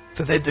خانم؟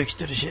 صدای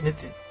دکتر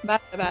شنیدین؟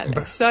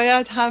 بله.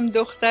 شاید هم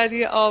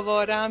دختری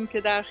آوارم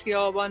که در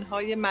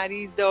خیابان‌های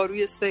مریض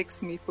داروی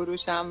سکس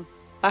می‌فروشم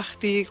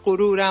وقتی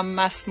غرورم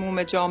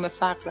مسموم جام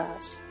فقر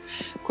است.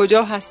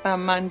 کجا هستم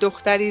من،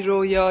 دختری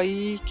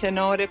رویایی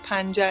کنار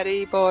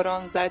پنجره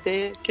باران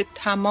زده که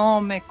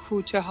تمام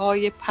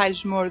کوچه‌های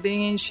پژمرده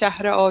این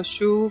شهر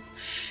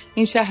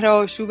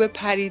آشوب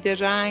پرید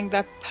رنگ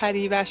و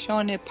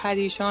پریوشان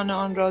پریشان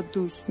آن را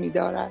دوست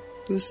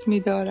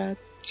می‌دارد.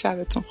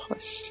 شبتون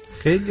خوش.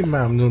 خیلی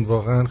ممنون،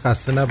 واقعا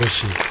خسته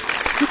نباشید.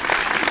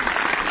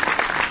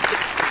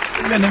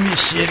 منم یه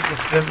شعر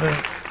گفتم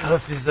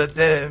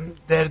حافظاده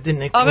درد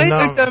نکنم.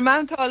 آقای دکتر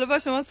من تا حالا با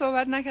شما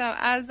صحبت نکردم،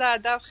 عرض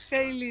ادب،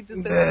 خیلی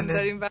دوستتون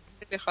داریم و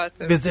خیلی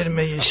خاطر. بذار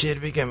من یه شعر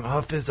بگم.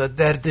 حافظا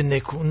درد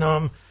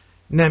نکنم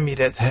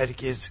نمیرد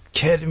هرگز،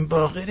 کریم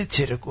باقری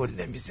چرا گل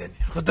نمیزنی.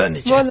 خدا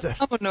نگهدار.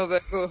 همونو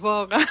بگو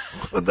واقعا.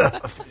 خدا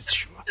حافظ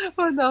شما.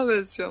 خدا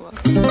حافظ شما.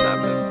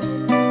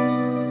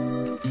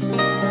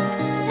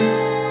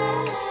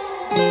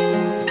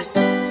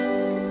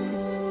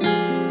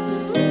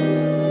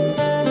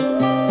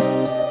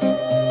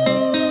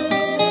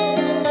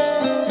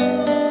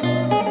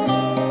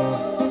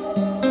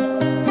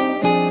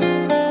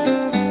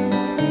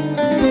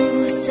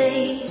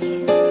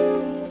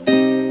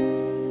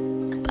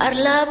 بر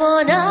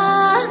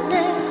لبانم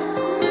نه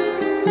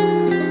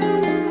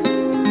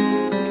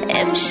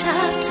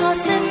امشب تا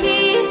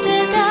سپید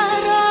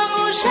در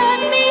آغوشت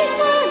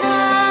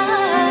میمانم.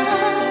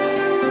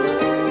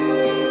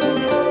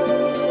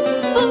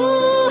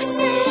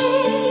 بوسه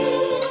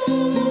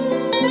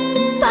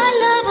بر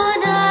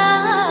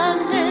لبانم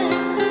نه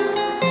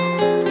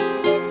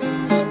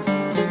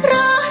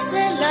راز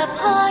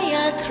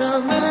لبهایت را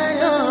من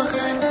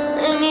آخر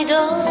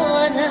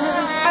نمیدانم.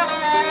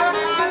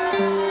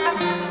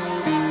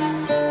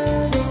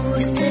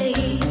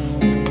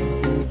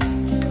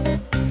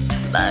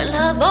 بر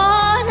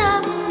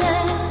لبانم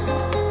نه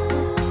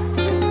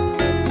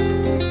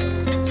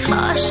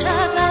تا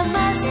شبم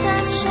مست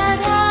از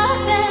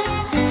شراب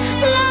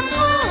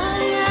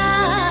لبهایت.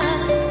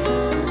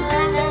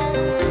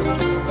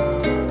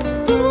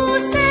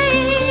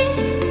 بوسه‌ای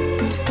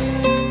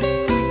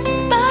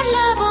بر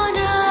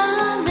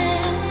لبانم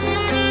نه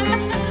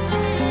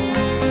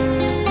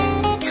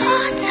تا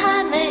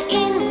طعم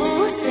این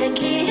بوسه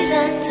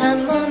گیرد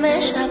تمام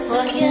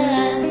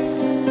شب‌هایت.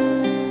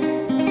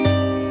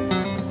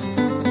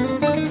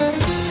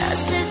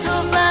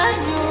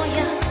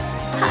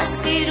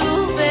 هستی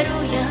رو به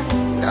رویم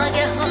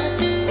ناگهان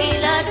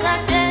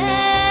میلرزد،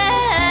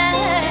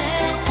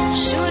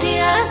 شوری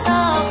از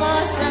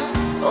آغازم،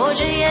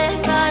 اوج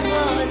یک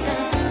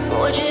پروازم،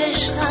 اوج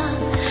عشقم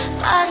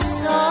بر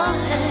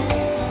ساحل.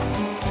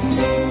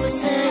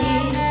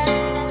 بوسه‌ای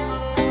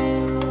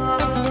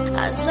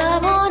از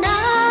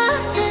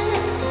لبانم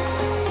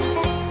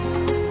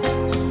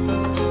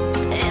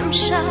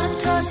امشب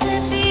تا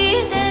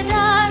سپید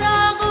در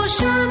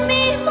آغوشم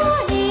میمانی.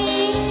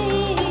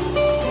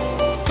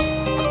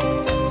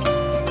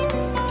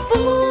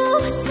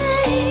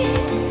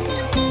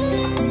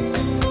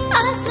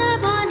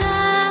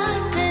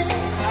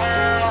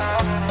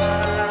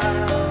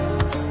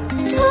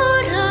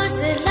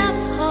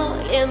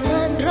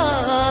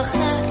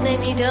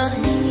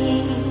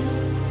 نمیدانی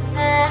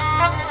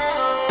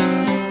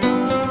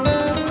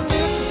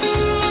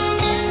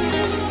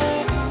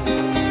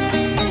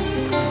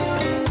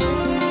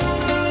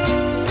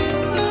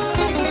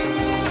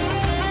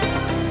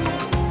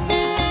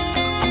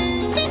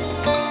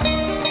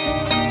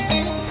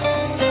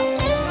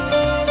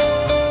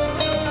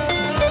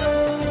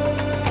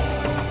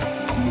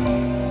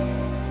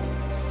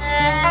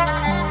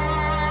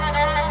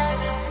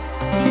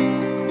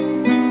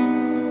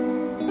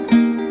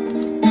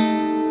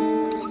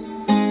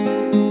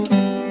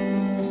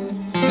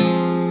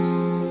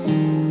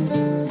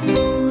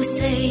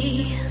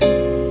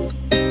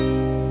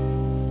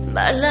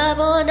بر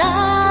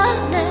لبانم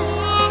نه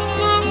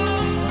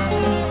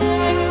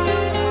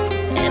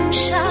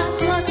امشب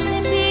تا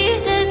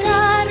سپید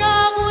در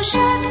آغوشت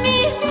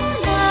میمانم.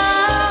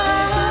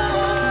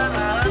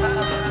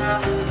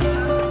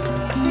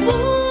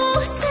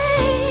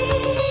 بوسه‌ای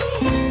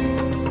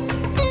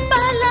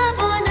بر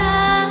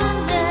لبانم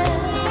نه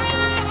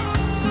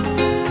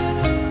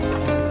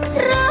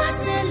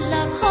راز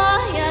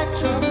لبهایت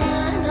رو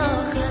من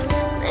آخر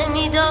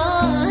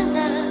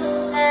نمیدانم.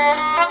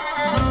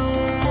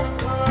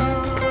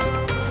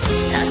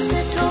 دست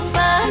تو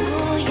بر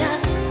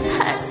رویم،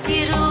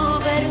 هستی رو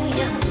به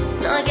رویم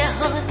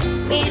ناگهان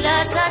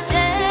میلرزد،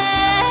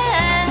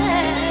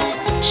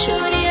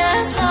 شوری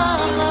از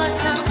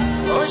آغازم،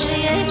 اوج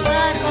یک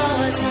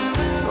پروازم،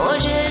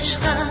 اوج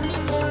عشقم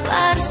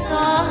بر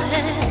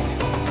ساحل.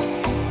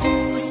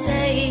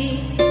 بوسه‌ای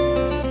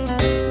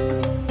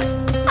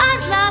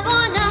از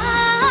لبانت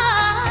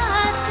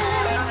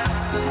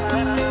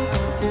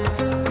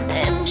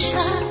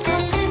امشب تا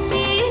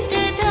سپید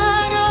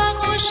در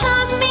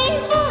آغوشم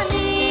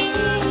میمانی.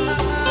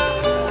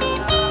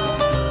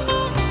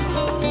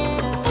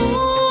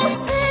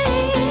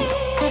 بوسه‌ای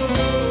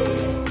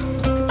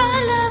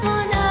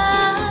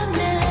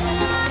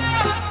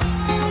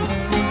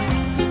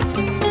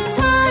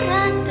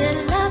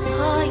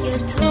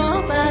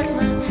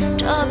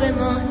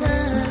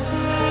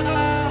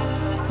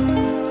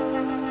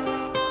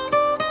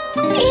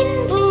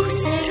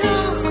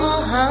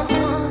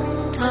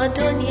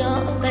دنیا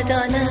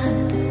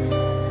بداند.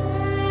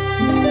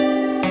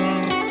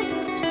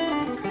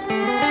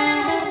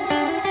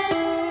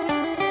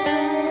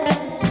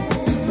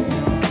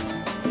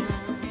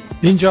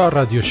 اینجا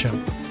رادیو شم.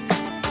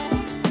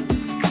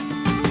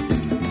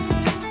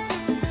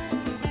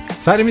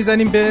 سری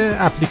میزنیم به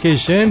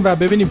اپلیکیشن و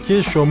ببینیم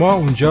که شما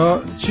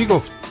اونجا چی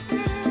گفت.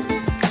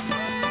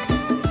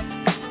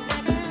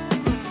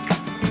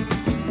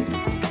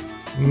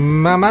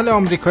 ممل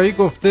آمریکایی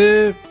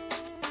گفته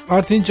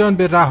آرتین جان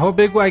به رها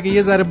بگو اگه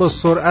یه ذره با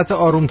سرعت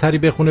آرومتری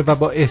بخونه و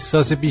با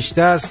احساس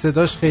بیشتر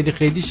صداش خیلی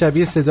خیلی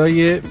شبیه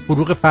صدای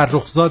فروغ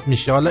فرخزاد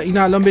میشه. حالا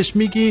اینو الان بهش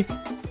میگی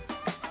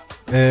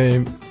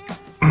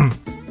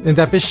این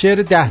دفعه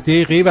شعر 10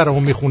 دقیقه‌ای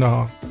برامون میخونه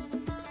ها،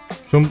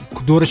 چون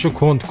دورشو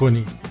کند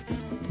کنی.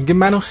 میگه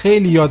منو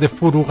خیلی یاد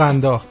فروغ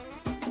انداخت،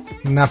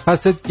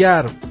 نفست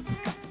گرم،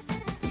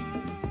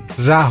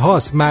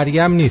 رهاس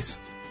مریم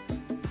نیست.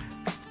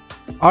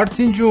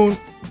 آرتین جون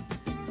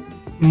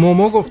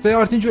مومو گفته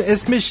آرتین جون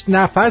اسمش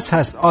نفس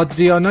هست،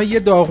 آدریانا یه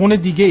داغون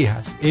دیگه ای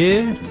هست.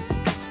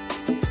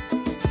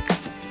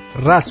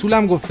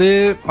 رسولم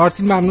گفته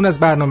آرتین ممنون از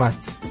برنامت،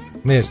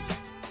 مرسی.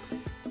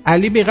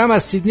 علی بیغم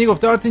از سیدنی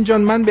گفته آرتین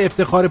جان من به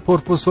افتخار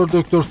پروفسور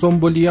دکتر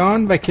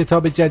سنبولیان و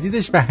کتاب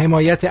جدیدش و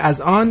حمایت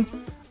از آن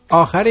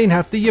آخر این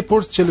هفته یه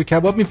پرس چلو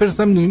کباب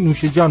میفرستم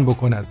نوش جان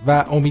بکند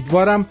و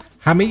امیدوارم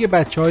همه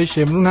بچه‌های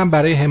شمرون هم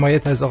برای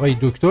حمایت از آقای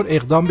دکتر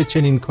اقدام به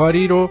چنین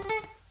کاری رو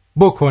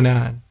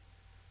بکنن.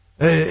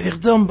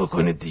 اقدام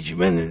بکنه دیگه،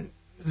 من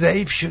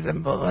ضعیف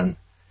شدم واقعا،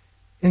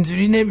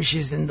 اینجوری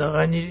نمیشه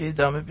زندگانی رو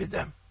ادامه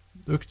بدم.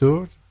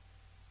 دکتر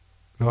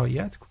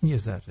رعایت کن یه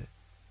ذره.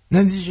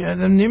 نه دیگه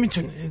آدم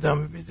نمیتونه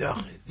ادامه بده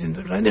آخه،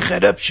 زندگانی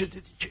خراب شده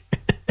دیگه.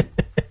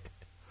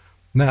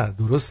 نه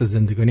درسته،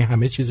 زندگانی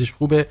همه چیزش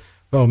خوبه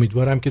و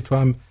امیدوارم که تو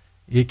هم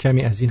یه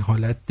کمی از این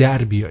حالت در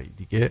بیایی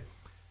دیگه.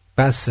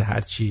 بس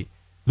هرچی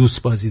لوس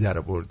بازی در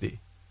آوردی.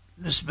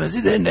 لوس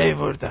بازی در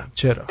نیاوردم.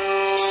 چرا؟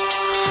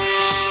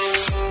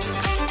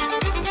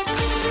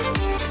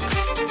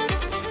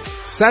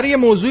 سر یه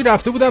موضوعی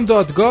رفته بودم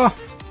دادگاه،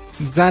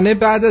 زنه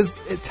بعد از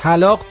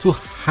طلاق تو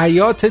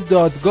حیات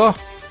دادگاه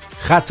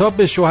خطاب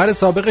به شوهر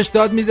سابقش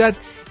داد میزد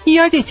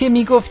یادته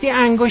میگفتی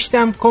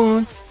انگشتم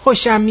کن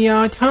خوشم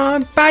میاد ها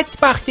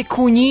بدبخت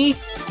کونی.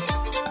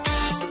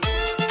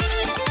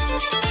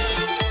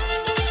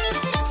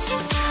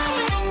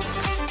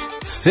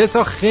 سه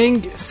تا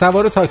خنگ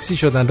سوار تاکسی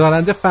شدن،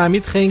 راننده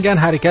فهمید خنگن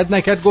حرکت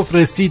نکرد، گفت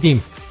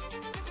رسیدیم.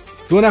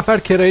 2 نفر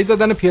کرایه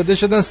دادن و پیاده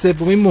شدن،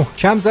 سومی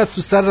محکم زد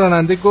تو سر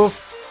راننده، گفت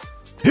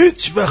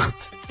هیچ وقت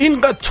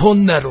اینقدر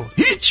تند نرو،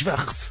 هیچ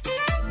وقت.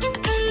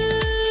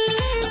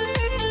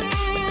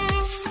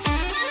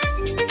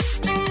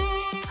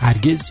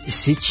 هرگز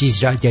 3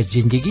 چیز را در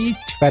زندگیت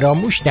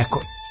فراموش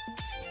نکن.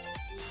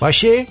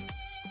 باشه؟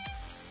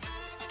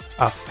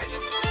 آفرین.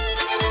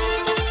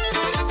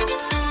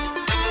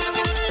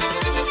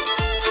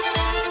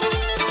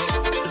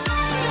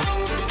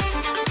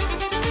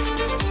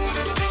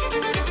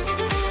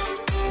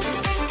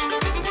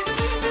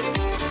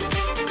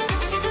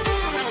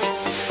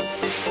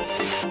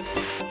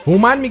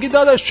 هومن میگه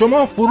داداش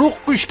شما فروغ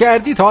گوش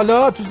کردید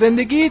حالا تو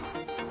زندگیت؟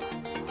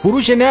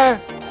 فروش نه؟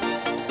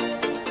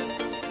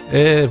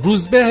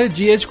 روزبه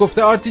جی اچ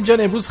گفته آرتین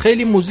جان امروز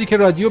خیلی موزیک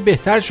رادیو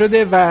بهتر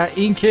شده و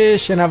اینکه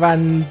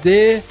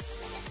شنونده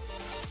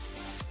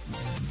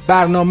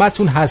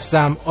برنامه‌تون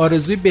هستم،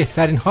 آرزوی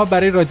بهترین ها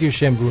برای رادیو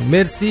شمرون.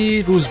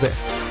 مرسی روزبه.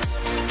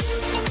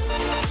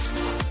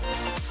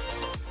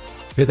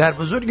 پدر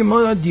بزرگ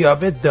ما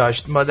دیابت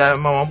داشت،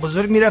 مامان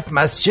بزرگ میرفت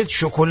مسجد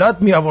شکلات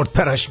می آورد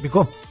پراش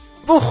میگفت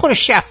بخور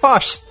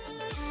شفاست.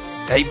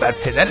 ای بر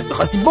پدرت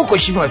میخواستی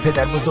بکشی ما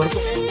پدر بزرگ.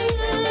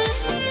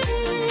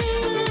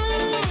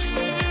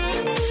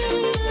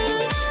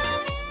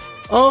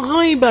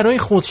 آقایی برای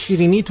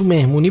خودشیرینی تو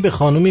مهمونی به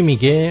خانومی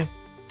میگه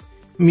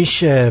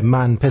میشه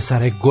من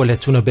پسر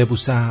گلتون رو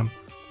ببوسم؟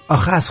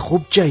 آخه از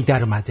خوب جایی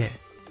در اومده.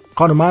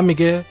 خانوم هم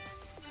میگه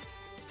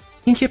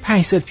این که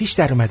 5 سال پیش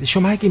در اومده،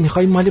 شما اگه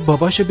میخوای مال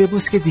باباشو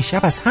ببوس که دیشب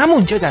از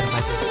همونجا در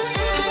اومده.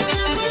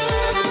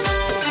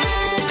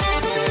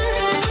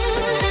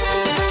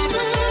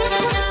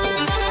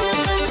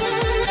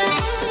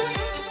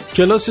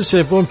 کلاس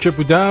سوم که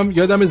بودم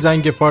یادم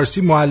زنگ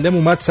فارسی معلم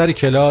اومد سر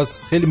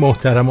کلاس خیلی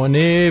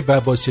محترمانه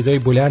و با صدای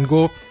بلند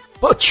گفت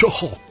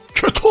بچه‌ها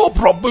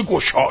کتاب را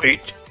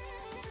بگشایید.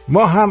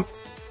 ما هم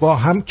با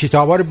هم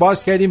کتابا رو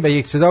باز کردیم و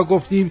یک صدا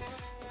گفتیم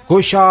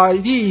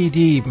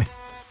گشاییدیم.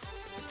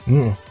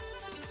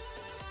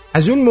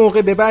 از اون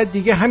موقع به بعد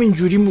دیگه همین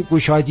جوری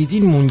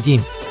گشاییدین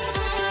موندیم.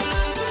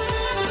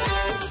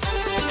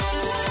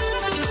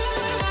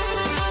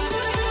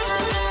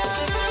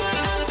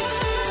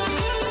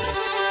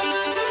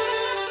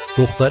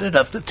 دختره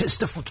رفته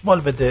تست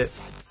فوتبال بده.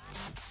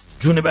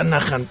 جون من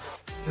نخند،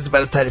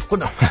 برای تعریف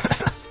کنم.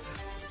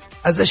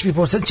 ازش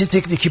میپرسن چه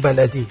تکنیکی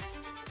بلدی؟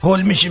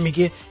 هول میشه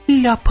میگه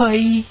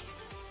لاپایی.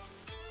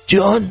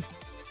 جان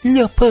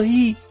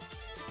لاپایی.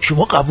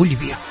 شما قبولی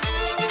بیا.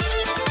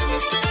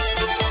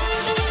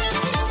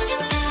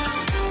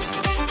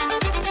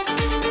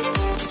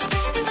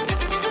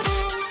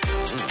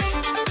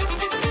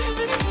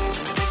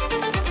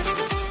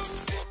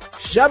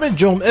 شب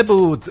جمعه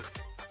بود،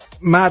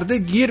 مرده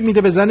گیر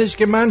میده به زنش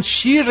که من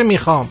شیر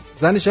میخوام،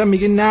 زنش هم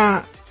میگه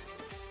نه،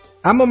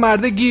 اما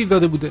مرده گیر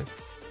داده بوده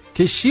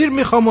که شیر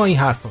میخوام و این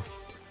حرفا.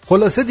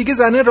 خلاصه دیگه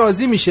زنه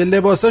راضی میشه،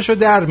 لباساشو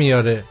در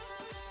میاره،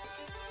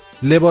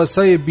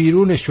 لباسای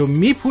بیرونشو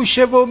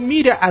میپوشه و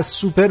میره از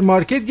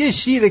سوپرمارکت یه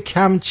شیر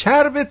کم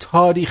چرب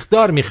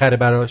تاریخدار میخره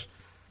براش،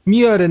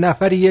 میاره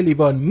نفر یه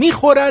لیوان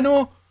میخورن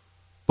و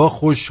با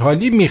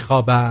خوشحالی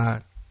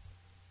میخوابن.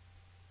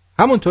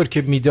 همونطور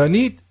که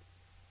میدانید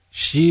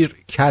شیر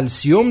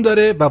کلسیوم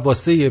داره و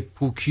واسه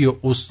پوکی و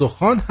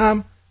استخوان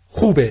هم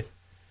خوبه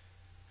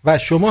و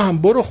شما هم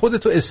برو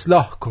خودتو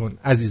اصلاح کن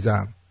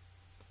عزیزم.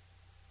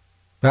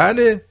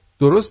 بله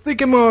درسته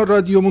که ما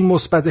رادیومون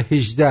مثبت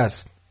 18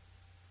 است،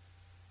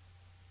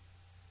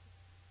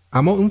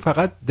 اما اون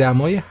فقط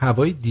دمای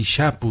هوای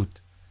دیشب بود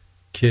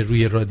که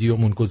روی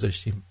رادیومون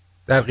گذاشتیم،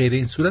 در غیر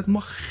این صورت ما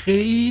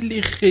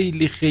خیلی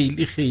خیلی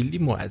خیلی خیلی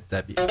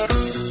مؤدبیم.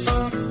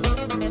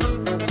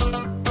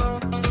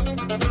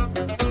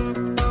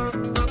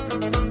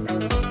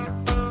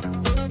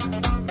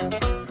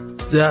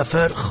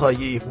 جعفر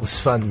خایه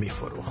گوسفند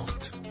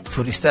میفروخت.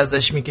 توریست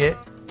ازش میگه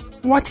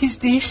What is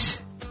this؟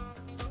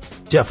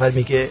 جعفر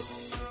میگه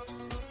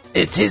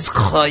It is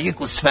خایه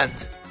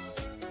گوسفند.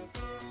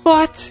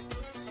 What؟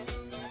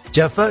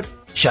 جعفر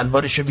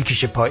شلوارشو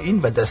میکشه پایین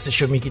و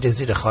دستشو میگیره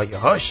زیر خایه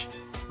هاش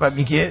و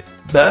میگه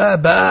با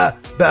با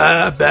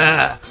با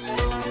با.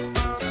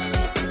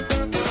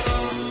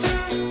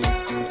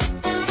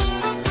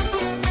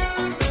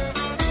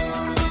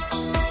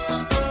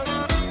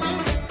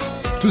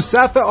 تو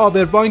صف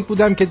آبربانک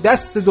بودم که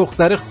دست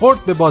دختره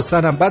خورد به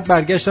باسنم، بعد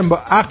برگشتم با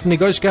عقل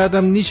نگاش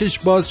کردم، نیشش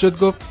باز شد،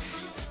 گفت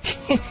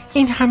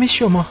این همه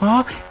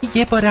شماها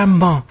یه بارم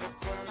ما.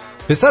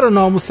 پسر و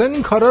ناموسن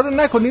این کارا رو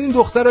نکنین، این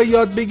دخترها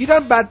یاد بگیرن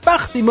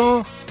بدبختی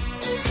ما.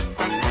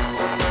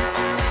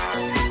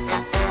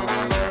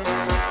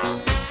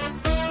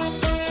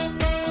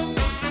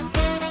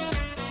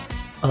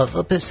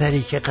 آقا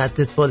پسری که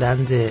قدت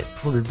بلنده،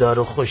 پولدار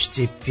و خوش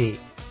تیپی.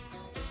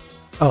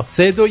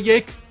 3 2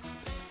 1.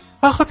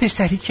 آقا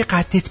پسری که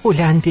قدت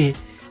بلنده،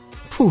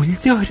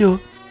 پولدار و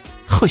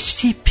خوش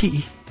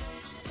تیپی.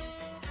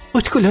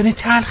 اتکلان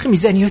تلخ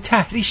میزنی و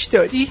تحریش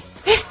داری،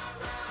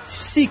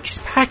 سیکس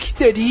پک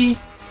داری،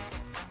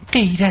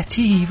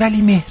 غیرتی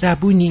ولی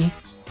مهربونی.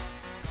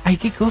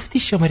 اگه گفتی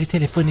شماره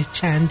تلفنت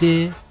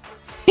چنده؟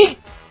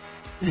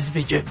 از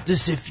بگم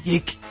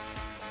 201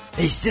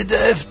 8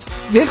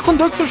 ول کن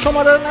دکتر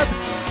شماره رو نده.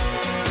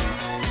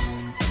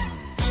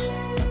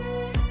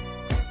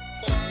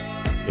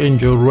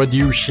 اینجا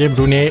رادیو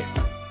شمرونه،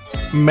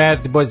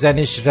 مرد با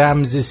زنش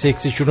رمز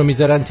سکسشون رو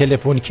میذارن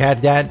تلفن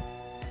کردن.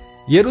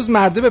 یه روز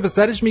مرده به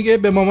پسرش میگه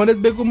به مامانت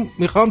بگو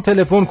میخوام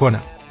تلفن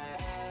کنم.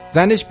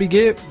 زنش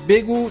میگه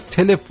بگو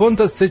تلفن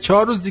تا 3-4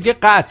 روز دیگه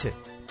قطعه.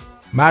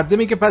 مرده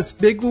میگه پس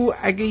بگو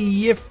اگه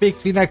یه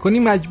فکری نکنی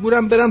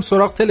مجبورم برم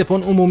سراغ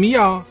تلفن عمومی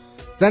یا.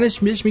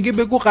 زنش میگه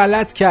بگو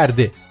غلط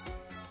کرده.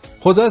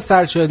 خدا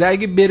سرشاهده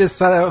اگه بره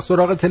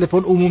سراغ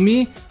تلفن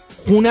عمومی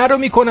خونه رو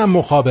میکنم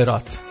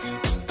مخابرات.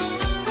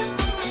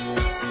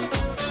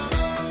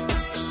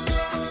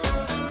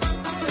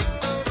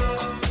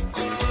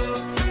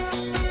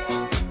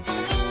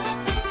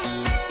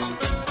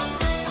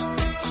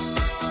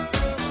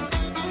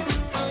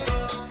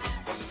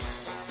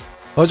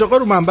 حاج آقا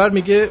رو منبر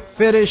میگه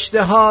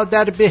فرشته ها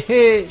در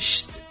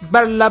بهشت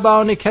بر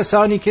لبان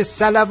کسانی که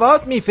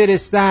صلوات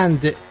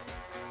میفرستند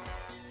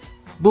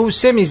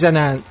بوسه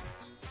میزنند.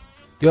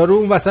 یارو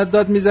اون وسط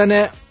داد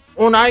میزنه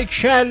اونایی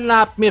که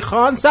لب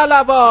میخوان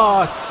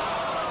صلوات،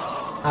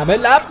 همه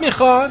لب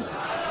میخوان.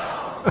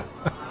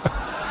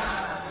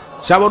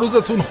 شب و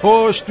روزتون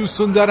خوش،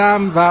 دوستون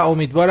دارم و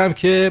امیدوارم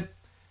که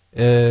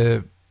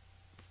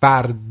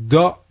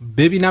فردا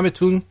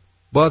ببینمتون.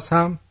 باز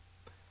هم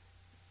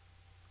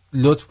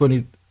لطف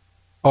کنید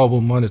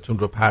آبونمانتون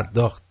رو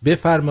پرداخت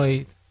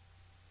بفرمایید،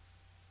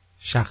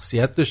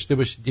 شخصیت داشته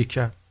باشید،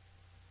 یکم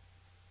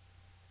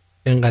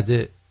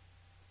اینقدر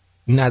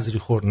نظری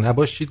خور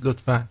نباشید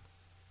لطفاً.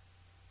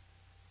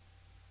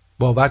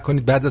 باور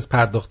کنید بعد از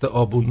پرداخت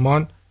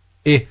آبونمان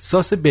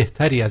احساس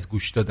بهتری از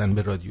گوش دادن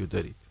به رادیو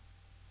دارید،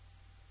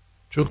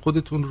 چون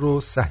خودتون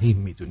رو سهیم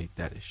میدونید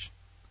درش.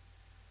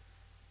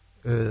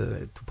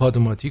 تو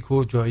پادوماتیک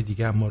و جای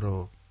دیگه ما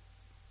رو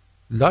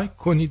لایک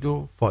کنید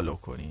و فالو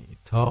کنید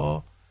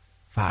تا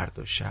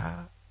فردا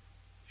شب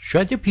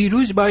شاید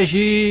پیروز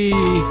باشی.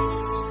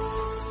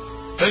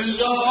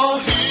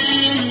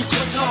 الهی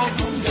کدام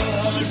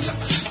درد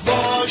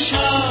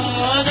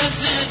باشد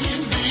از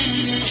این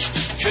بیش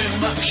که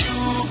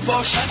معشوق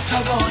باشد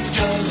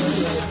توانگر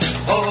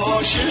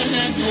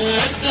عاشق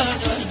در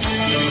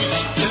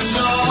بیش.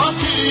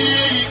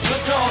 الهی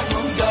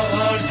کدام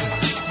درد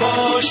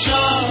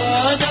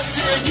باشد از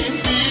این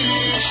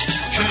بیش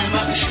که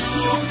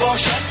معشوق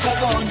باشد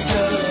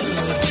توانگر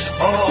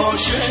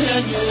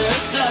عاشق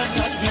در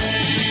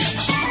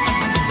بیش.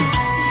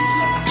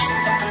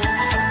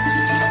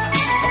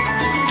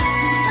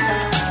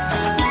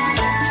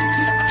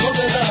 تو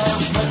به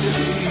رحمت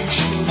ریش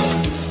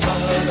من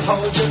بر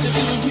حاجت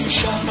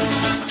ریشم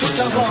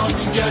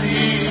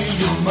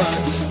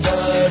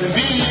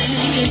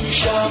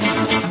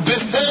دلم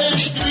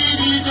بهشت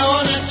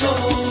بیدار تو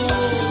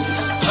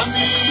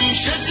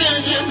همیشه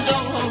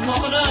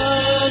زندان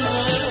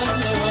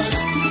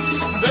است.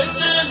 به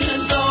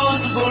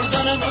زندان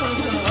بردن من،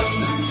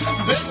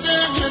 به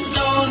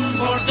زندان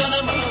بردن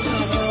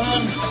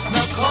من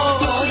نه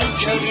کار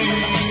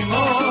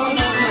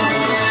کریمانه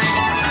است.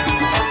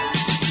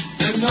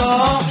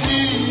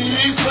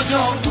 الهی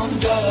کدام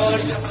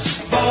درد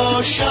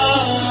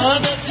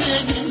باشد از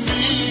این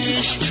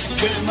بیش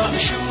که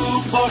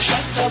معشوق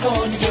باشد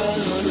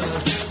توانگر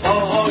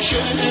عاشق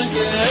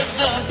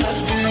در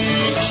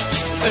بیش.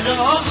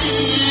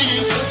 الهی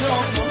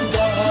کدام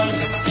درد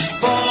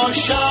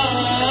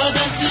باشد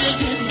از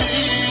این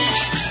بیش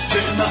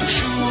که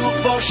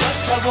معشوق باشد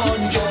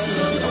توانگر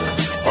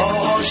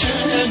عاشق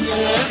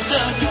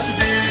در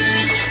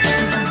بیش.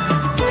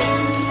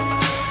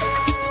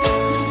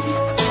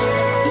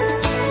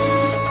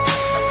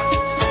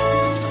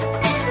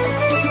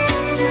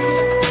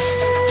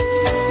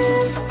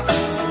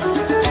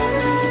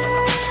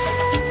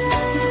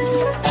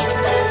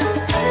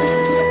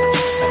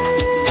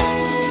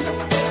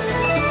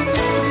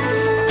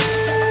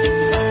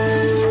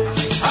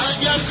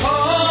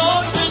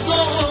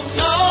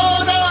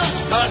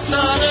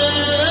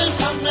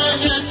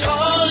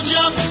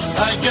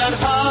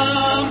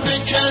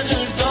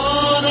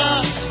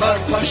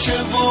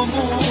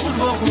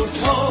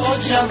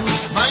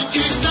 من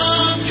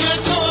کیستم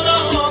که تو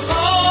را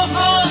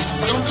خواهم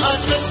چون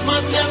از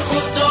قسمت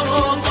خود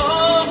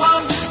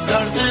آگاهم.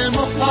 درد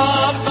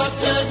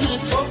محبت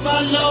تو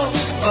بلا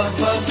و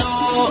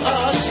بلا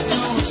از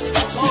دوست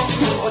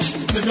عطاش.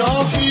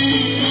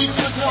 الهی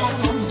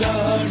کدام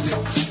درد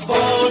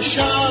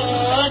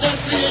باشد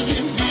از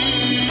این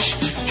بیش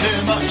که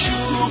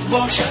معشوق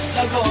باشد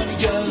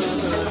توانگر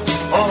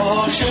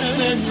عاشق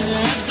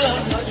در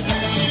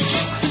بیش.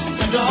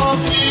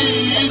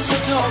 الهی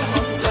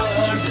کدام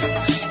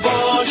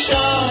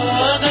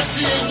باشد از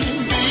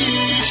این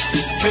بیش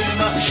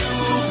که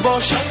معشوق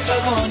باشد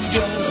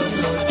توانگر